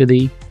publish to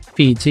the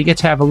feed. So you get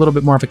to have a little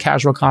bit more of a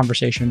casual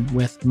conversation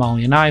with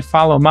Molly and I.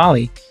 Follow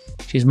Molly.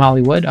 She's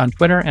Molly Wood on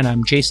Twitter, and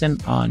I'm Jason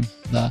on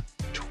the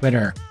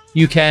Twitter.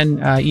 You can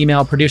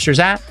email producers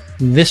at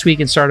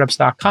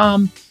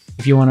thisweekinstartups.com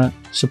if you want to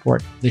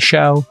support the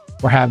show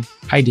or have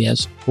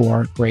ideas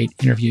for great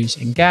interviews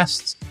and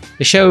guests.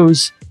 The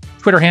show's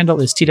Twitter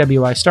handle is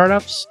TWI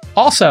Startups.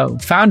 Also,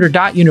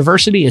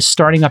 Founder.University is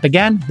starting up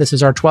again. This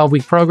is our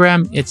 12-week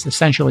program. It's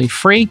essentially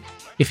free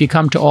if you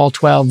come to all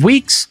 12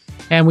 weeks,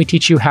 and we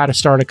teach you how to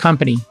start a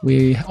company.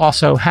 We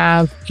also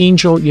have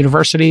Angel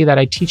University that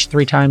I teach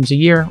 3 times a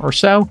year or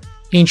so.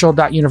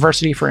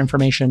 Angel.University for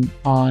information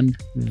on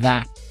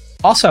that.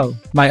 Also,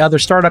 my other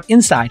startup,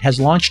 Inside, has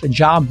launched a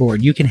job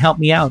board. You can help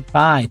me out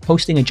by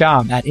posting a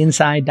job at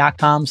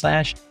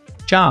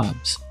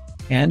inside.com/jobs.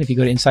 And if you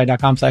go to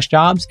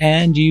inside.com/jobs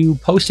and you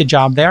post a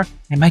job there,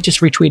 I might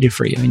just retweet it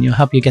for you and you'll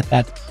help you get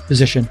that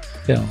position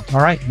filled.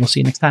 All right. We'll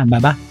see you next time.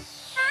 Bye-bye.